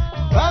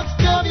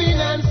 backstabbing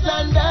and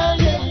slander,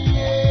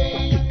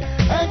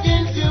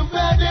 against your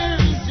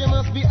brothers, you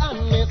must be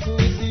honest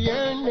with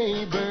your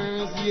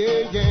neighbors,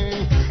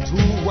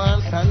 True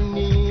wants and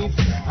needs,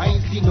 I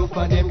see no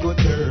for them go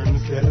turn,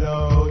 sell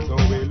out, oh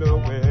well,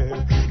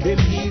 them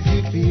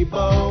easy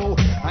people,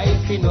 I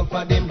see no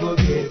for them go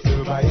get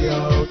survive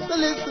out. So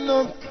listen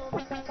up,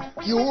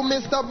 you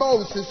Mr.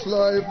 Bossy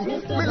Slave,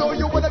 me know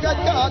you wanna get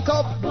caught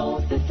up,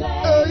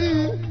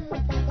 hey.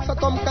 So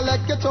come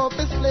collect your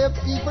trophy slave,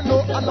 even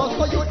though I know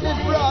so you did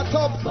brought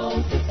up.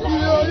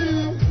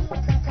 Yeah.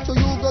 So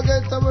you go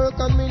get to work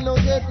and me no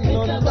get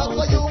none. That's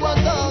why you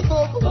want to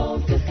talk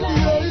up.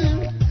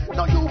 Yeah.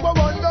 Now you go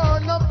wonder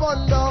and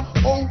wonder.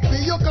 Oh,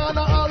 you can't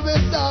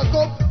always talk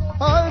up.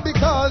 All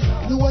because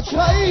you are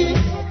trying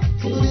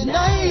to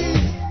deny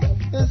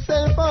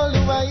yourself all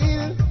the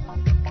while.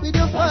 With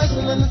your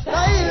fashion and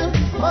style,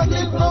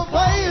 modeling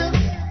profile.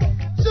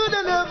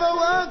 Shoulda never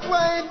walk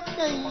wide.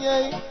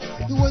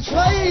 You were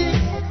trying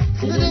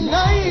to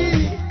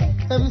deny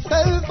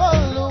himself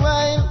all the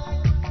while.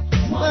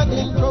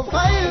 Modeling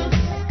profile,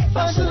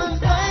 fashion and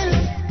style.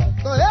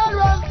 Go ahead,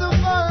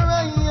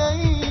 Rastafari.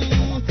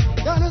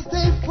 Gotta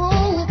stay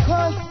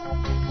focused.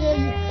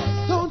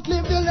 Don't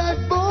live your life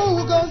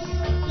bogus.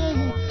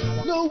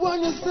 No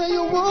one you say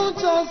you won't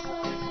trust.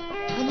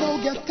 And now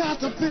get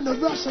caught up in the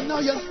rush and now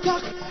you're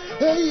stuck.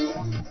 Hey.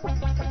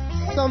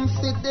 Some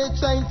sit there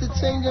trying to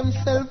change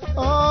themselves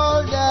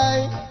all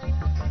day.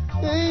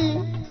 Hey.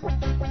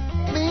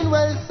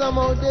 Meanwhile,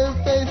 somehow they're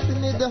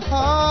facing it the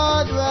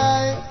hard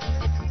way.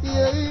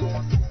 Yeah.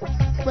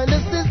 When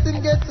the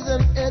system gets to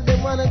them head, they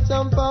wanna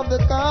jump off the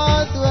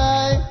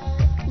causeway.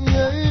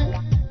 Yeah.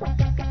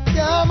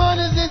 Yeah, man,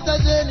 it's a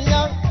journey,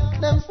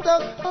 them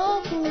stuck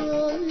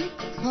halfway.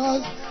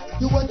 Cause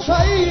you were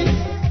trying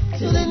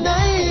to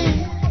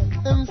deny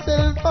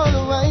themselves all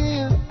the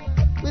while.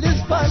 With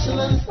his fashion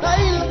and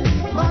style,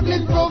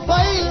 modeling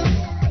profile.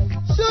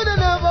 Shoulda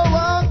never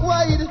walk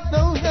wide,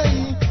 no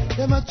day.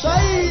 Them a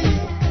try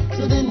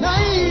to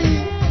deny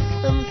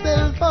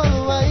themselves for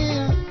a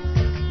while.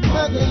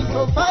 Modern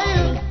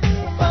profile,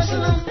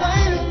 fashion and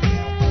style.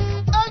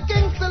 A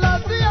King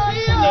Selassie,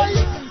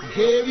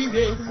 Very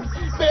red,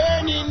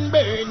 burning,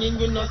 burning.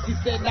 You know, she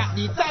said that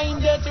the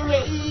time get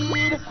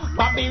red.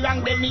 Bobby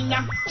rang them in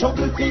a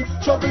trouble fee,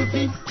 trouble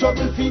fee,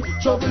 trouble fee,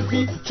 trouble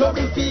fee,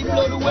 trouble fee.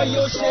 Blood where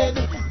you shed.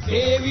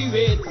 Very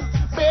red,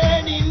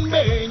 burning,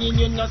 burning.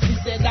 You know, she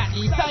said that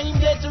the time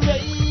get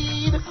red.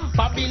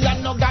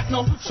 Babylon no got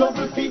no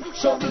shovel fee,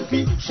 shovel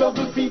fee,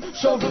 shovel fee,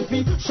 shovel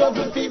fee,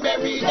 shovel fee.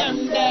 Bury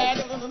them dead.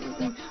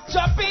 So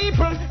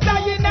people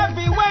dying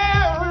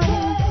everywhere.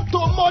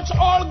 Too much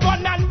all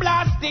gun and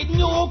blasted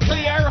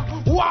nuclear.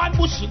 One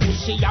bushy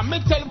bushy and me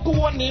tell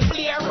Tony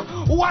Blair.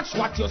 Watch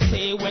what you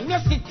say when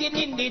you're sitting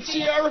in the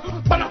chair.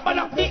 Burn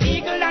up the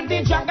eagle and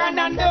the dragon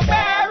and the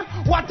bear.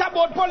 What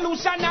about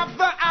pollution of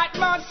the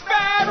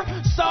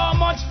atmosphere? So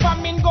much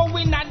famine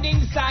going on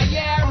inside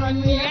here,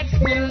 and yet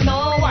still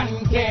no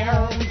one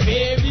care.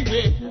 Very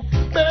red,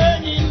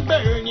 burning,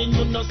 burning.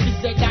 You know she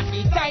said that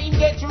the time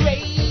get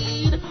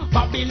raid.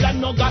 Babylon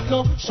no got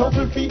no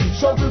shovel fee,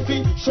 shovel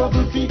fee,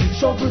 shovel fee,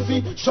 shovel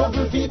fee,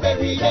 shovel fee.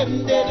 Bury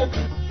them dead.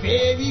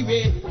 Very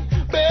red,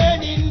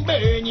 burning,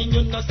 burning.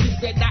 You know she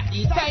said that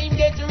the time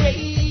get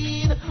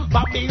raid.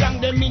 Babylon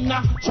them in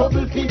a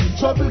trouble fee,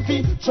 trouble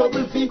fee,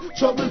 trouble fee,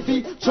 trouble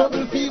fee,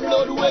 trouble fee.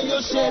 Blood where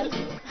you shed.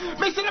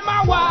 Missing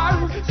my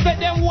war, said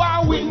them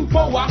war win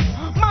power.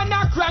 Man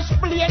a crash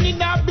plane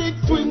in a big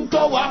twin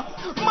tower.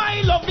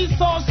 My love is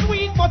so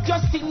sweet, but your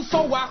skin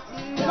sour.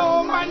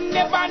 No man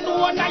never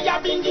know now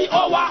you been the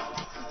hour.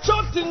 So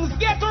things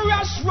get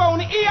rush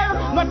round here.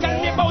 No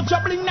tell me about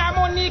juggling now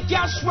money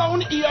cash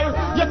round here.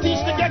 You teach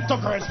the ghetto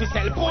girls to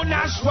sell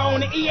punash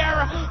round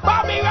here.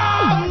 Bobby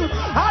wrong,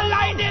 a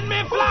light in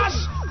me flash.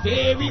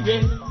 Very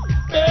red,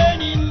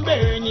 burning,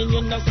 burning.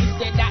 You know she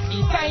said that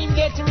the time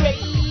get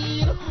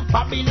raid.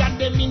 Babylon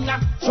them in a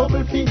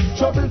trouble fee,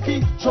 trouble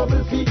fee,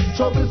 trouble fee,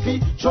 trouble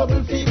fee,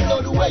 trouble fee.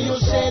 Blood where you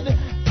shed.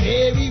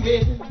 Very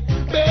red,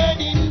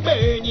 burning,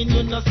 burning.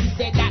 You know she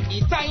said that the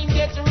time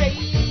get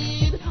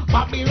raid.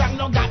 Babylon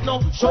no got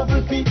no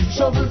shovel fee,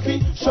 shovel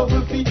fee,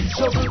 shovel fee,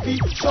 shovel fee,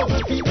 shovel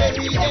fee.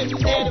 Bury them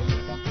dead.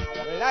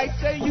 Well, I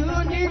say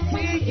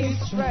unity is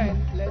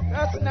strength. Let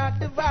us not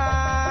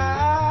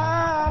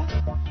divide.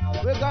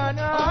 We're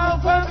gonna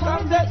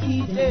overcome the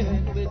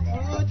Eden with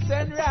roots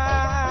and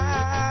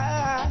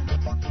rights.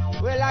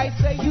 Well, I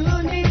say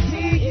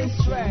unity is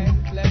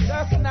strength. Let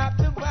us not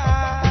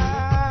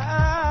divide.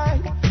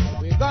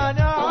 We're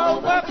gonna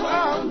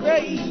overcome the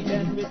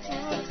Eden with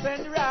roots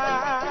and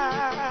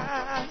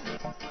rights.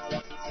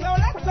 So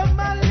let some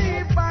man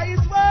live by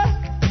his word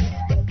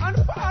and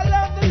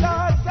follow the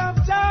laws of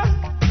Jah,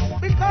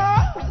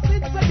 because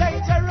it's a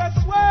dangerous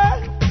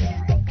world.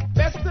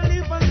 Best to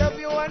live and love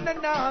you one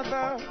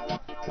another.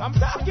 I'm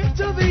talking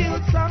to the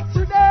youths of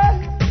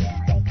today.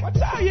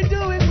 What are you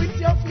doing with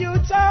your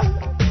future?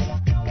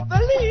 The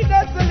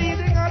leaders are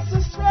leading us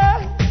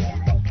astray.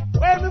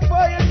 Well,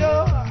 before you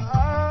know,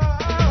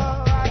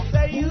 I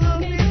say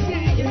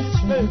unity is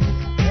strength.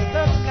 Let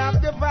us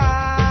not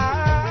divide.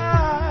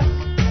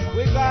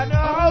 We're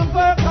gonna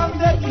overcome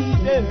the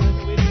Eden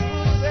with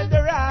roots and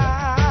the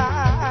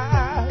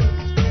right.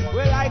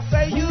 Well, I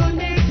say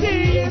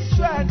unity is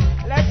strength.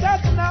 Let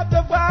us not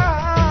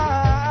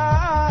divide.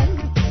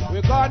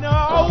 We're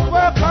gonna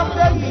overcome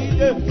the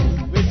Eden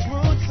with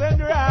roots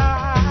and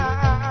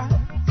right.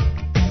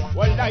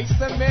 Well, I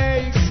say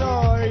make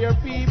sure your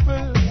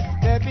people,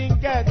 they've been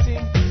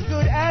getting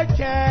good health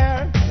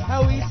care.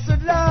 How we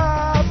should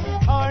love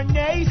our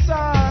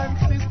nation,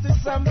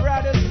 sisters and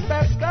brothers,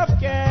 best of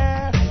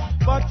care.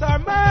 But our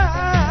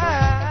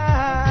minds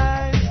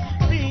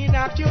being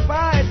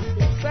occupied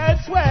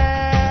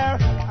elsewhere,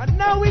 and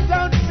now we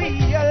don't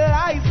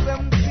realize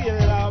them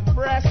till our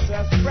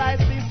precious price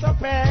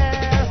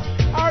disappear.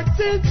 Our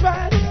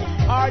children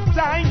are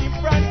dying in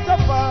front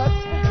of us,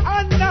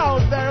 and now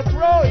they're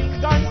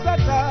throwing guns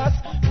at us.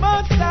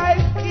 Most I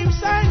keep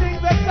shining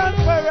the sun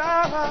for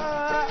us.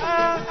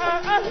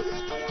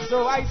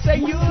 So I say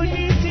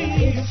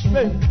unity is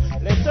strength.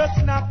 Let us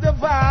not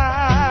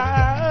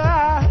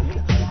divide.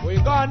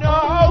 We're gonna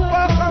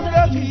overcome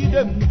the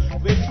Eden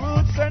with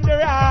roots and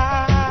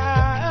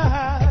rights.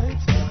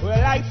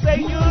 Well, I say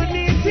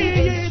unity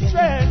is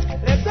strength.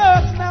 Let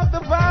us not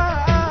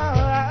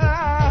divide.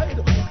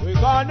 We're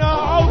gonna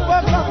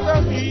overcome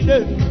the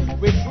Eden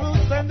with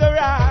roots and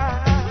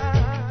rights.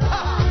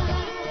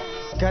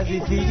 Cause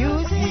if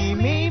you see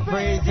me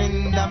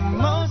praising the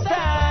Most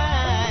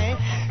High,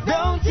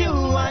 don't you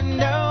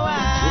wonder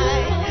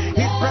why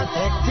He's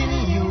protecting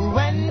you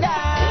and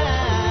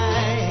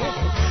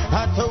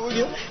I told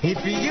you,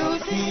 if you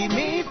see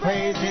me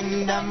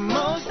praising the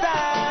Most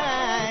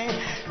High,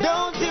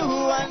 don't you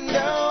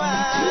wonder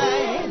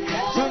why?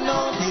 To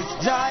know this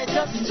joy,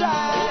 just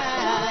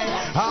try.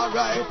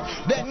 Alright,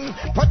 then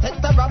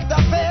protector of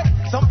the faith.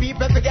 Some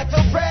people forget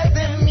to praise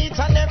Him each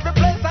and every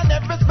place and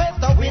every space.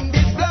 The wind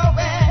is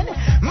blowing.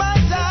 My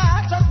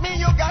God, trust me,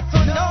 you got to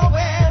know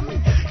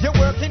Him. You're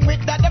working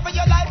with that devil,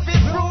 your life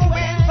is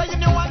ruined. So you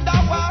know what?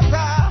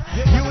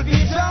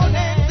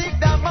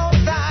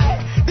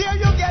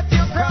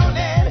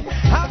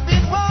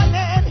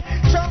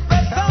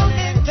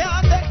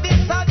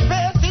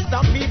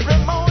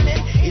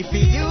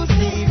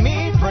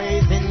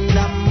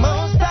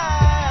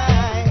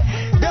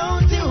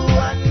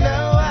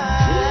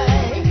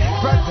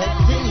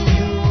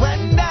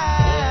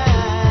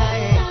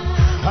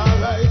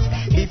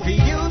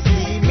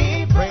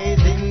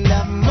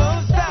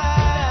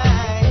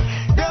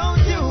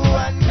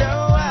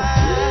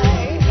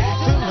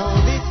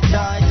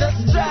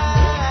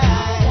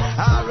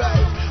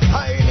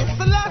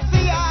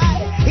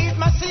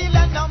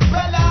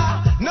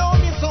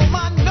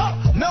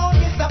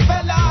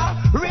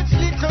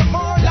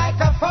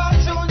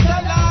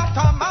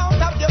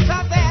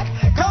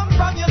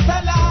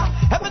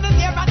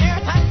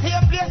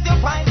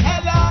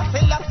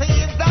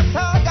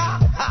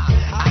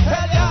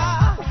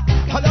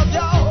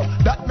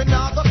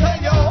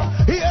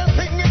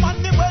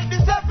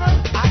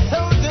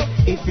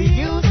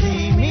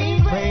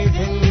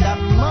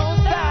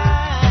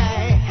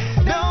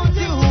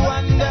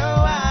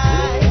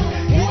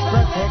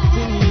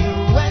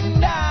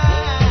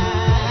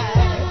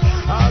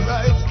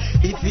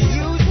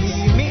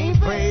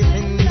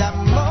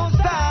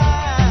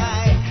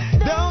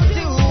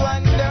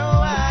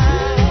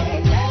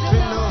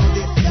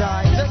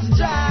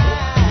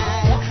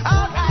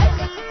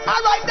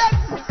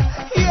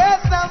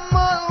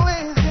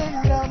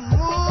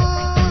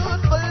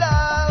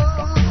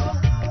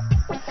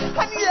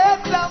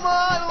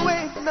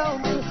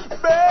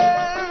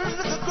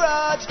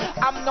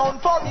 known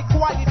for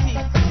equality.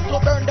 To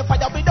burn the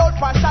fire without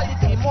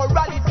partiality,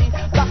 morality.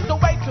 That's the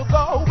way to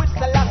go with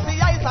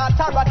Selassie's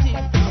authority.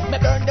 Me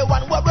burn the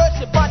one who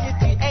worship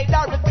vanity,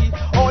 authority,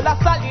 all a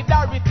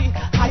solidarity.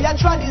 Higher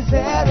tron is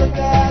there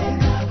again,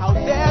 out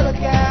there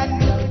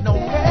again,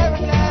 nowhere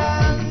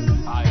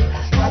again.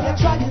 Higher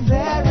tron is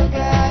there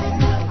again,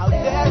 out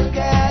there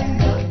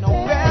again,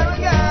 nowhere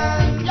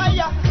again. Yeah,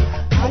 yeah.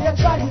 Higher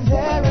tron is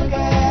there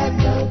again,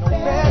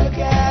 nowhere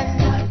again,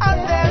 out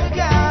there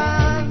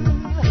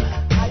again.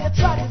 Higher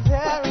tron is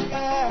there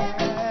again.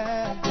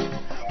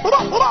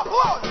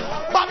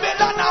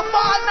 Babylon a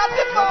fall, not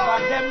the fall.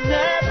 But them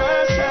never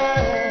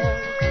share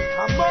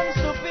amongst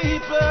the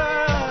people.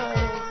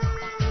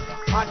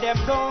 And them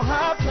don't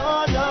have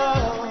no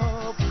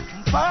love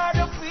for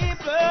the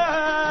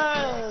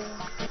people.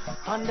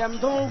 And them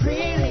don't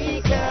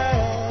really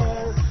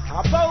care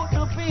about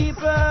the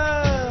people.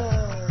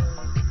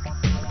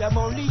 Them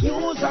only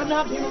use and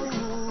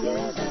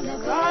abuse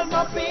all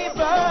my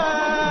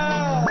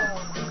people.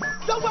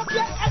 So up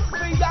your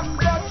envy and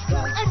grudge,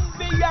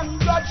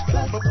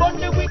 but when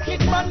the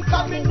wicked man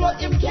coming, no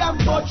him can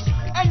budge.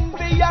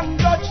 Envy and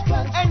grudge,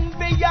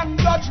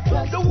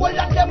 the whole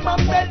of them a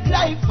made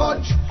like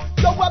fudge.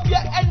 So up your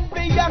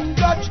envy and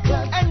grudge,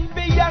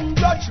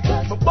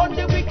 but when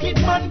the wicked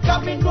man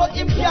coming, no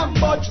him can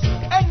budge.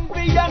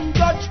 Envy and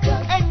grudge,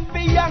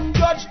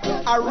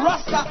 a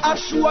rasta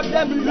assure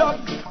them love.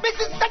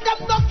 Mrs. Said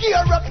them no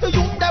care if the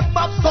youth them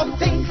have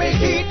something to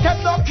eat.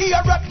 Them no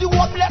care if the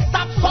homeless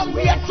have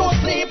somewhere to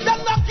sleep. Them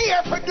no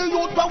care for the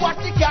youth to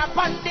watch the car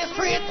on the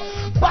street.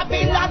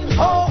 Babylon,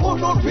 how who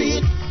no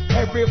read?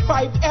 Every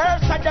 5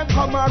 years that them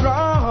come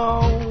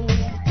around.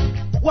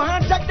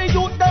 Want that the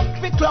youth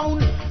them be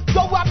clown.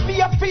 Go up be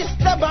a fist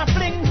them a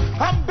fling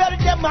and bell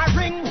them a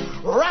ring.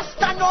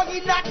 Rasta no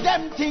in a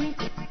them think.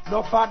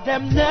 No for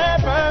them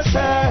never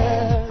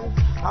share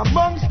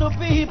amongst the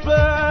people.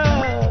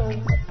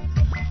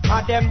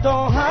 And them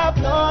don't have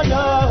no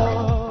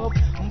love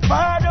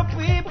for the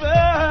people.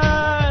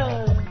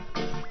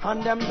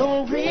 And them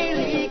don't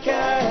really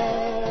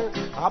care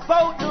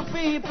about the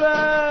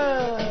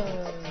people.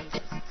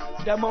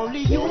 Them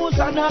only use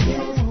and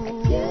abuse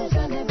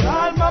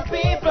all my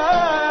people.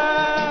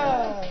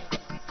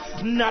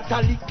 Not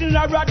a little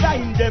or a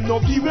dime, them no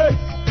give it.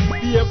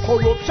 Be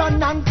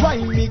corruption and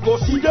crime, me go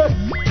see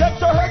them. Get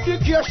your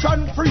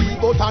education free,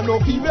 but I no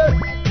give it.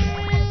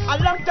 A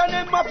long time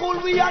them a fool,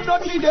 we are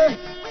not today.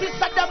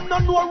 Sister them no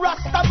know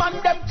Rasta man,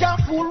 them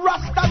can't fool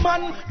Rasta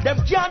man.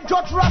 Them can't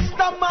judge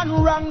Rasta man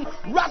wrong.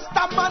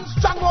 Rasta man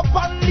strong up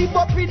and live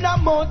up in a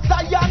Mount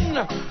Zion.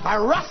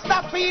 And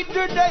Rasta feed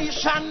the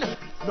nation.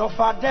 No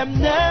for them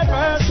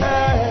never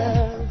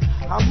share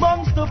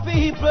amongst the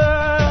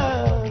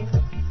people.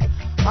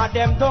 And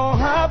them don't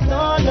have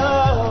no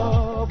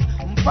love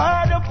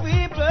for the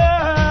people.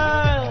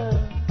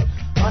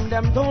 And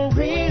them don't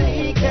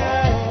really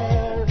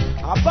care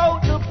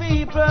about the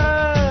people.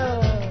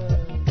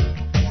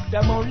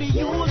 Them only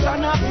use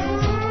and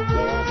abuse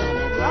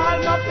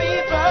all my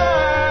people.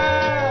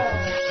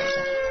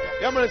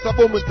 Yeah, man, it's a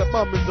boom, Mr.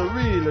 Bam, it's the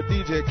real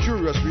DJ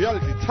Kurious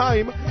Reality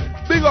Time.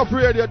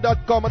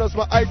 Bigupradio.com, and that's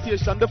my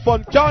ITation. The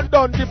fun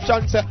countdown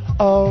dipshan say,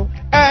 oh,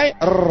 hey,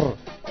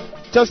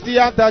 just the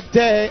other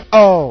day,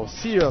 oh,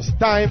 serious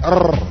time,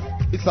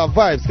 it's a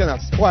vibes, cannot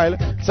spoil.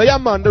 So yeah,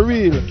 man, the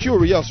real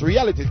Kurious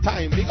Reality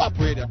Time,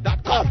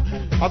 Bigupradio.com.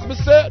 As me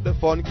say, the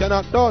fun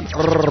cannot done.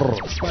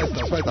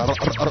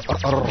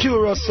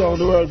 Kurious sound,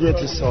 the world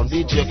greatest sound.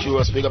 DJ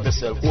Kurious, big up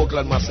yourself.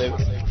 Oakland Massive,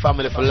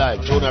 family for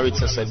life. Jonah Ritz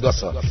said,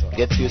 Gossa,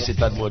 get you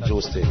sit and more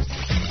juice things.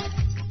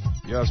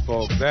 Yes,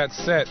 folks, that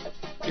set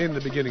in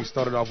the beginning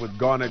started off with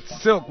Garnet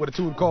Silk with a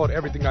tune called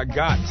Everything I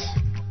Got.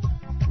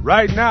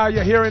 Right now,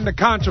 you're hearing the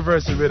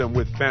controversy rhythm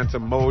with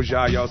Phantom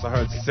Moja. You also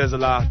heard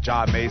Sizzler,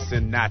 Ja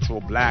Mason, Natural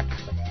Black.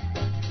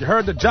 You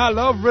heard the Ja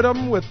Love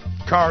rhythm with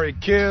Kari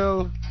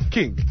Kill,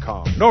 King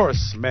Kong,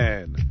 Norris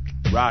Man,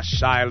 Rosh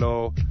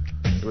Shiloh.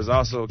 There was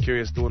also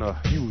Kurious doing a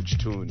huge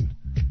tune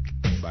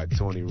by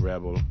Tony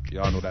Rebel.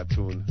 Y'all know that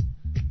tune.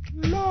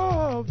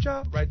 Love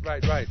Ja. Right.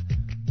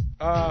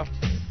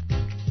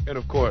 And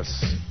of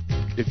course,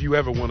 if you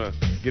ever want to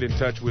get in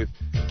touch with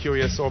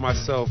Kurious or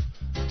myself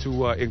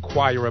to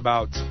inquire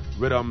about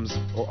rhythms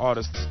or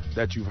artists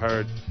that you've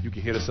heard, you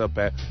can hit us up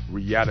at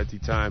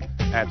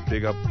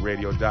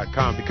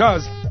realitytime@bigupradio.com,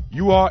 because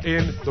you are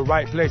in the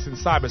right place in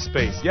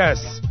cyberspace.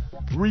 Yes,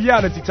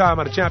 Reality Time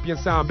on the Champion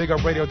Sound,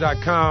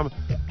 bigupradio.com.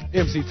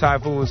 MC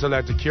Typhoon,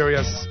 Selector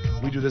Kurious.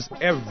 We do this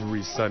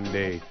every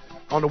Sunday.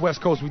 On the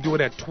West Coast, we do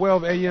it at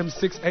 12 a.m.,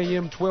 6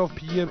 a.m., 12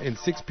 p.m., and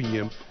 6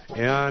 p.m.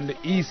 And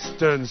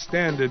Eastern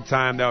Standard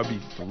Time, that would be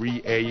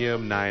 3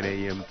 a.m., 9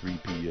 a.m., 3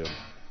 p.m.,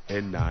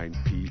 and 9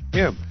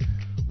 p.m.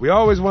 We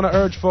always want to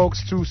urge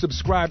folks to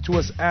subscribe to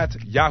us at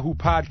Yahoo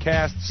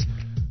Podcasts.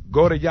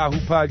 Go to Yahoo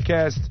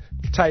Podcasts,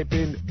 type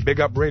in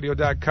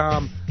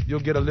bigupradio.com. You'll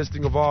get a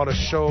listing of all the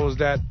shows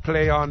that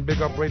play on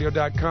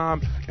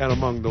bigupradio.com. And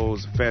among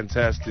those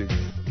fantastic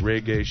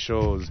reggae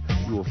shows,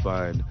 you will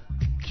find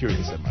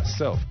Kurious and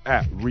myself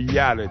at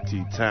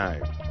Reality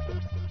Time.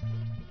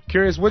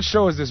 Kurious, what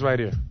show is this right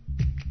here?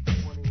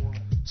 21.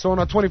 So on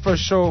our 21st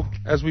show,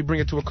 as we bring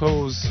it to a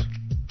close,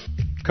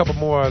 a couple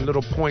more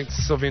little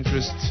points of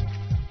interest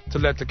to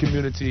let the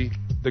community,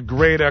 the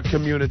greater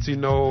community,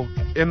 know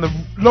in the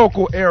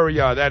local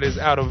area that is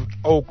out of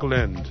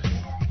Oakland,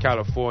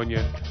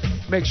 California.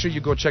 Make sure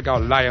you go check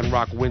out Lion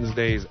Rock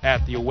Wednesdays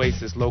at the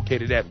Oasis,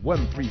 located at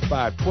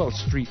 135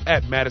 12th Street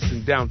at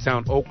Madison,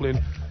 downtown Oakland.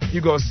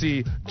 You go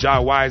see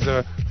Ja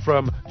Weiser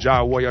from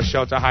Ja Warrior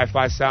Shelter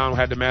Hi-Fi Sound.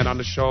 Had the man on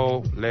the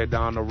show, laid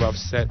down a rough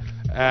set.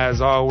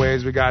 As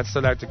always, we got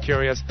Selector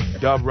Kurious,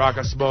 Dub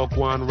Rocker Smoke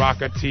One,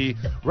 Rocker T.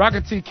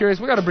 Rocker T Kurious,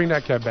 we got to bring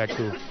that cat back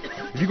too.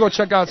 If you go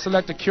check out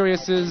Selector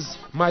Kurious's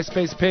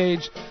MySpace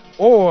page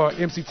or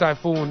MC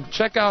Typhoon,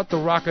 check out the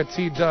Rocker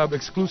T Dub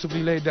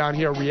exclusively laid down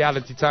here,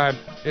 Reality Time.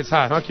 It's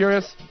hot, huh,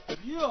 Kurious?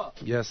 Yeah.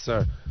 Yes,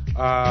 sir.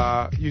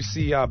 You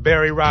see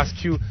Barry Ross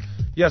Q.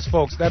 Yes,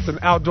 folks, that's an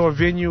outdoor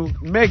venue.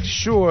 Make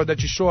sure that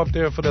you show up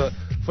there for the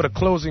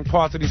closing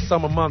parts of these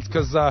summer months,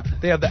 because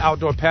they have the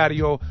outdoor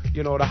patio,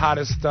 you know, the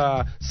hottest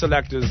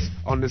selectors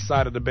on this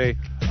side of the bay.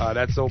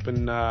 That's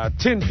open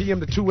 10 p.m.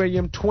 to 2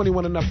 a.m.,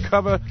 21 and up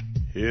cover.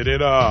 Hit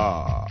it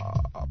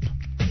up.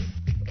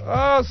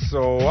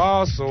 Also,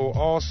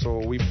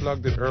 we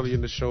plugged it early in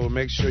the show.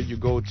 Make sure you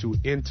go to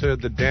Enter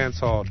the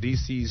Dancehall.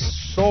 DC's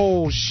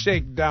Soul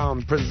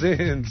Shakedown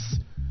presents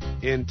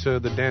Enter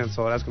the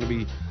Dancehall. That's going to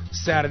be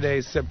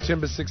Saturday,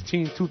 September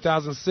 16,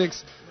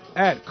 2006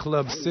 at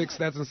Club 6.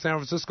 That's in San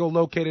Francisco,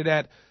 located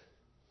at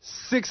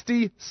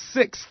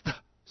 66th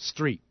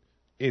Street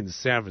in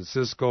San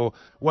Francisco.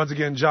 Once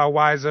again, Ja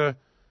Weiser,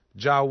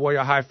 Ja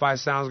Warrior Hi-Fi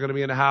Sound is going to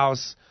be in the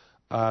house.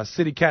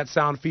 City Cat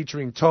Sound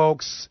featuring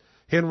Tokes,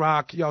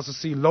 Hinrock. You also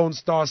see Lone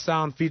Star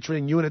Sound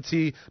featuring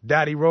Unity,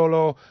 Daddy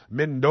Rolo,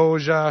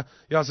 Mendoza.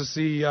 You also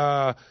see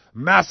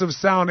Massive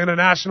Sound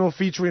International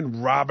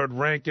featuring Robert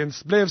Rankin,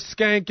 Spliff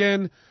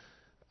Skankin.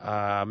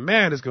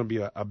 Man, it's going to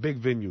be a big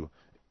venue.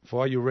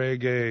 For all you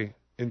reggae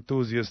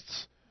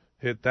enthusiasts,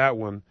 hit that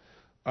one.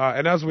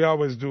 And as we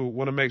always do,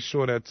 want to make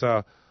sure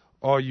that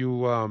all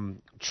you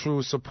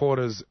true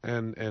supporters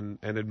and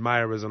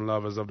admirers and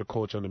lovers of the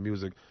culture and the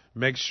music,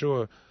 make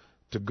sure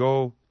to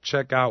go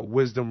check out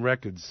Wisdom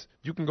Records.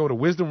 You can go to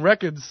Wisdom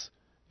Records,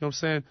 you know what I'm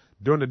saying,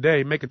 during the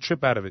day, make a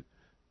trip out of it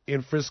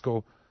in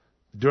Frisco.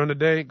 During the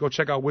day, go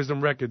check out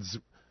Wisdom Records.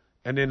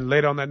 And then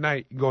later on that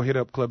night, go hit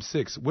up Club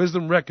 6.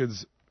 Wisdom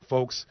Records,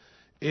 folks,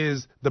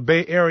 is the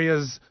Bay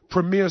Area's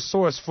premier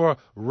source for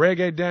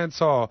reggae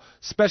dancehall,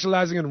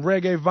 specializing in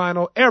reggae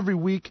vinyl. Every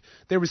week,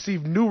 they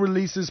receive new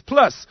releases,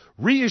 plus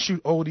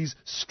reissued oldies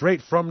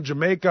straight from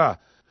Jamaica.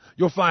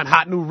 You'll find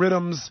hot new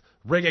rhythms,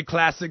 reggae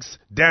classics,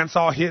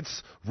 dancehall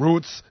hits,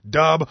 roots,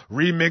 dub,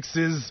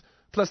 remixes,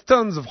 plus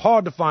tons of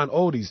hard-to-find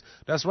oldies.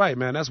 That's right,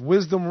 man. That's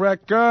Wisdom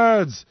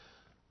Records.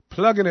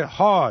 Plugging it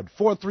hard.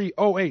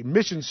 4308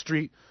 Mission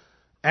Street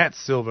at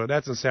Silver.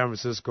 That's in San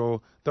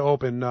Francisco. They're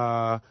open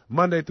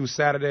Monday through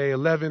Saturday,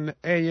 11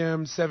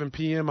 a.m., 7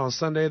 p.m. on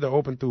Sunday. They're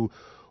open through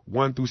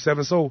 1 through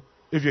 7. So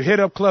if you hit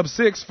up Club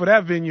 6 for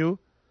that venue,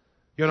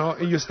 you know,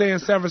 and you stay in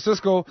San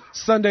Francisco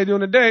Sunday during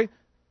the day,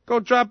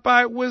 go drop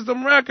by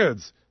Wisdom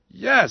Records.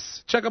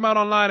 Yes. Check them out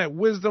online at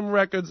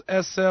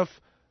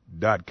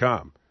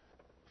wisdomrecordssf.com.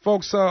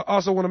 Folks,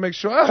 also want to make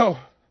sure...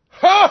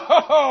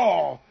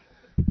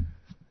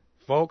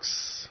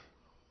 Folks,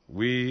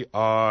 we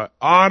are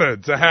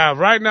honored to have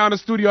right now in the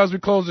studio as we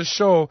close the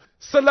show,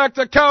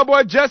 Selector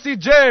Cowboy Jesse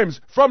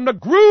James from the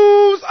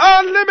Grooves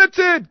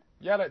Unlimited.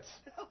 Yell it.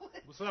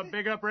 What's up,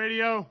 Big Up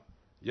Radio?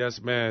 Yes,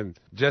 man.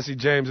 Jesse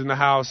James in the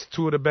house.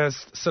 Two of the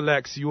best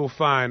selects you will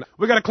find.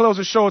 We got to close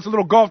the show. It's a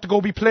little golf to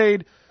go be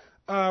played.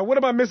 What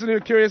am I missing here,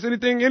 Kurious?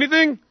 Anything?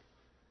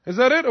 Is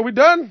that it? Are we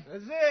done?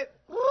 That's it.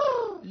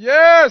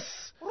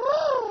 Yes.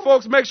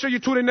 Folks, make sure you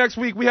tune in next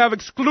week. We have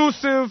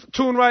exclusive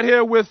tune right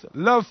here with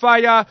Love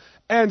Fire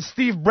and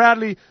Steve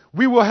Bradley.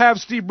 We will have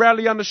Steve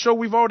Bradley on the show.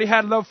 We've already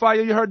had Love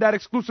Fire. You heard that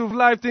exclusive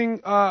live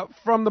thing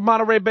from the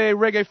Monterey Bay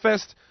Reggae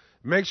Fest.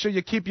 Make sure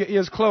you keep your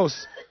ears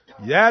close.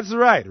 Yeah, that's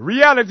right.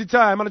 Reality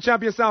time on the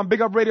Champion Sound,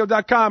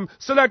 BigUpRadio.com.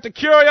 Selector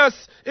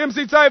Kurious,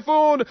 MC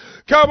Typhoon,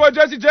 Cowboy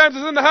Jesse James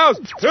is in the house.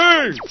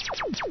 Hey!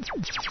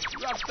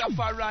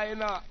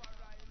 Rastafari,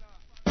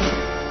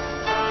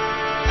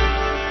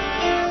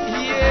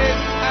 Yes,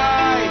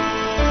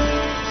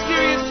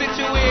 serious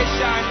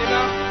situation, you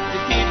know. The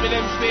people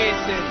them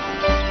facing,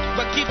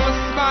 but keep a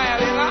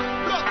smile, you know.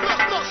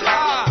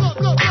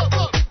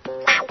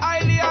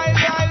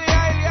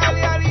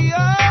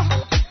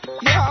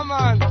 Yeah,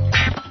 man.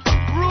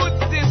 Roots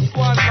this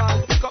one,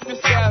 man. Pick up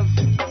yourself.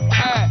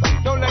 Hey,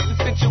 don't let the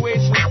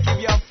situation give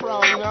you a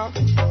frown, you know.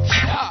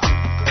 Yeah.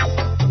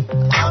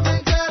 I'm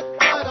in debt,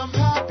 but I'm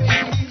happy.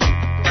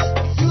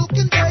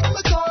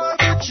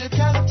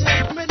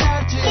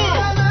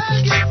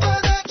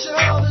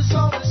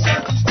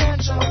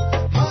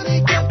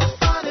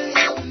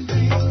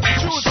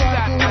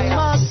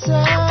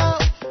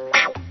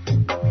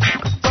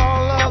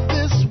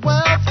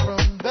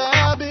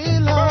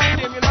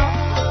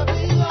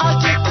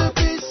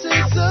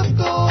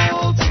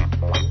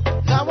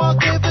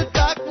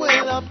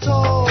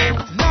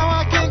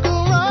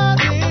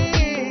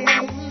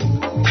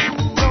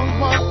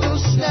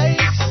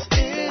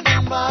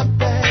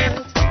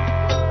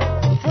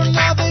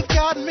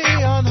 got me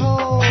on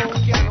hold.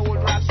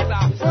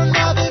 For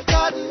now they've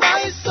gotten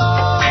my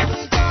soul.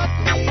 They got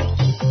me.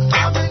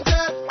 I'm in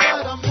debt,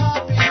 but I'm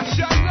happy.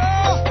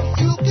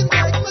 You can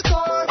take my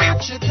car,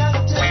 but you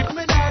can't take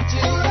me naughty.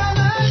 I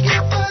like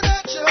it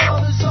financial,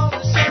 it's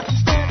only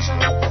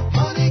circumstantial.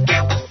 Money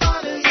can't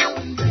define a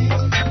human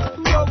being.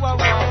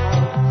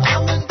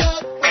 I'm in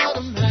debt, but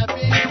I'm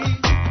happy.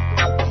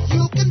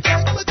 You can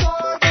take my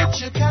car, but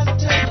you can't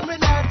take me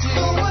naughty.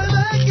 I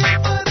like it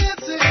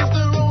finances,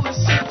 they're only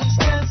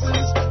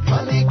circumstances.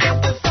 Money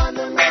can't define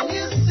the man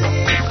you see.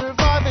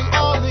 Surviving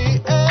on the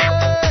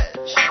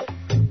edge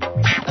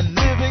and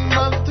living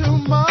month to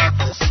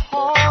month is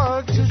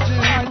hard to do.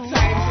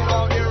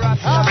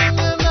 Having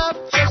enough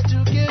just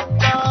to get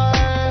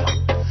by,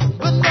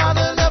 but not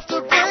enough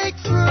to break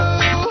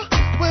through.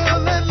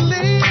 Well, at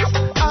least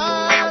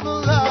I'm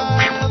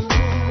alive,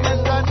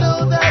 and I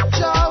know that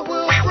Jah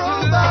will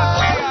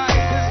provide.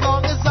 As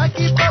long as I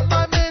keep up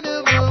my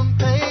minimum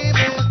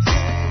payments,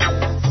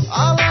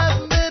 I'll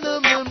have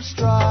minimum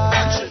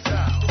strides.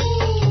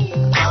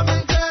 I'm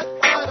in debt,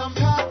 but I'm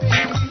happy.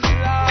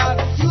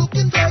 You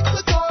can take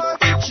the car,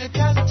 but you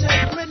can't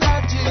take me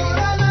naughty.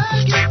 I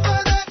like it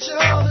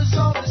financial, it's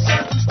only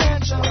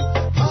circumstantial.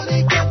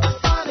 Money can't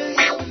define a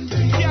human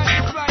being.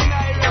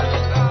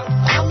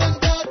 I'm in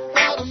debt,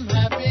 but I'm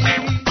happy.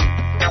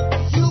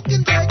 You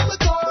can take the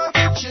car,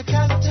 but you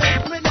can't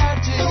take me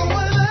naughty.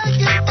 I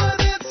like it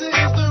finances,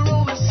 they're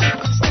only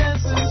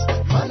circumstances.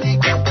 Money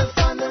can't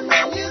define the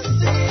man you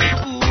see.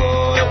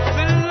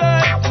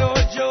 No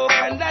joke,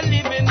 and I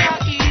live in a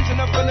ease, and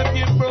I'm gonna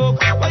be broke.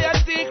 Why I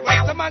think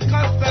Rasta man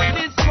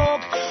constantly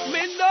smoke?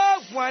 Me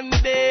know one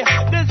day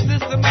the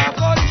system I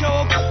go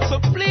choke. So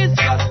please,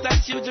 Rasta,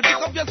 you to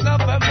pick up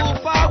yourself and move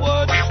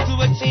forward to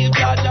achieve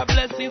God's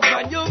blessings.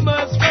 When you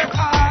must work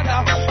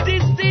harder.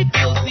 These deep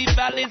hills, these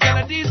valleys,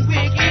 and these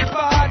wicked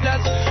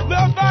fathers.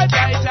 We're by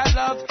I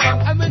love come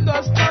and we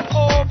must come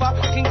over.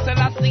 King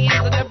Selassie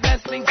is the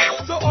blessings.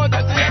 So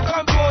order to your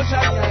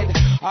composure, guide.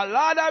 A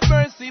lot of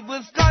mercy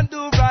will stand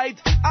do right.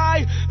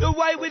 The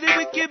why with the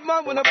wicked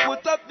man wanna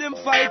put up them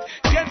fight.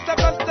 Can't stop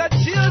us the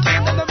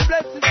children and the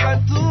blessings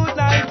and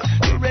tonight.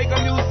 The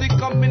reggae music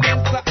coming in,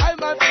 so I'm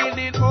a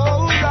feeling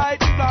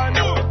alright, son.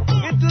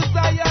 Into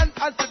Zion,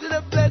 I said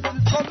the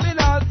blessings coming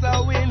as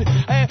a win.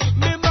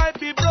 Me might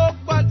be broke,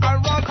 but I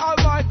run all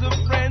my good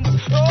friends.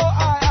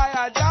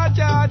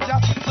 Ja.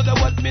 So the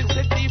what me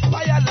set the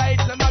firelight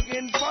them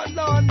again for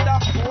under.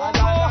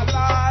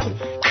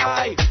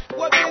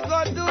 What we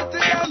gonna do to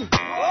them?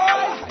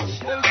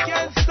 They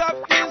can't stop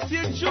this,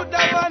 you shoot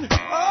them, man.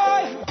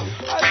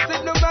 I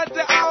said no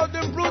matter how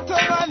them brutal,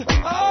 man.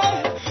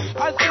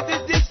 I said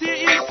that this here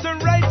is some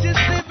righteous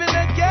living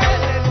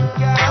again and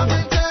again. I'm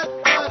in debt,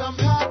 but I'm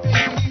happy.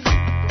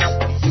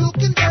 You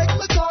can take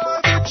my car,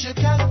 but you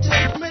can't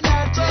take me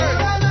naughty.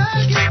 I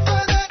like it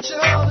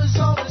financial, it's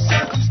only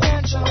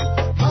circumstantial.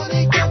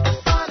 Money can't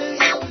define a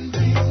human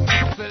being.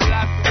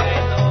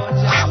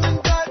 I'm in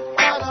debt,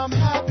 but I'm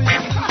happy.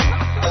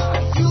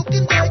 You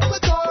can take my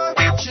car,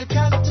 but you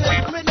can't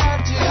take me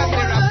naughty. I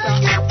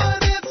like it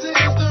finances,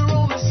 they're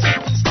only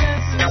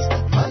circumstances.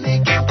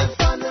 Money can't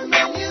define the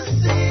man you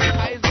see.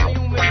 I saw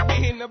human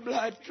being a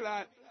blood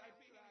clot.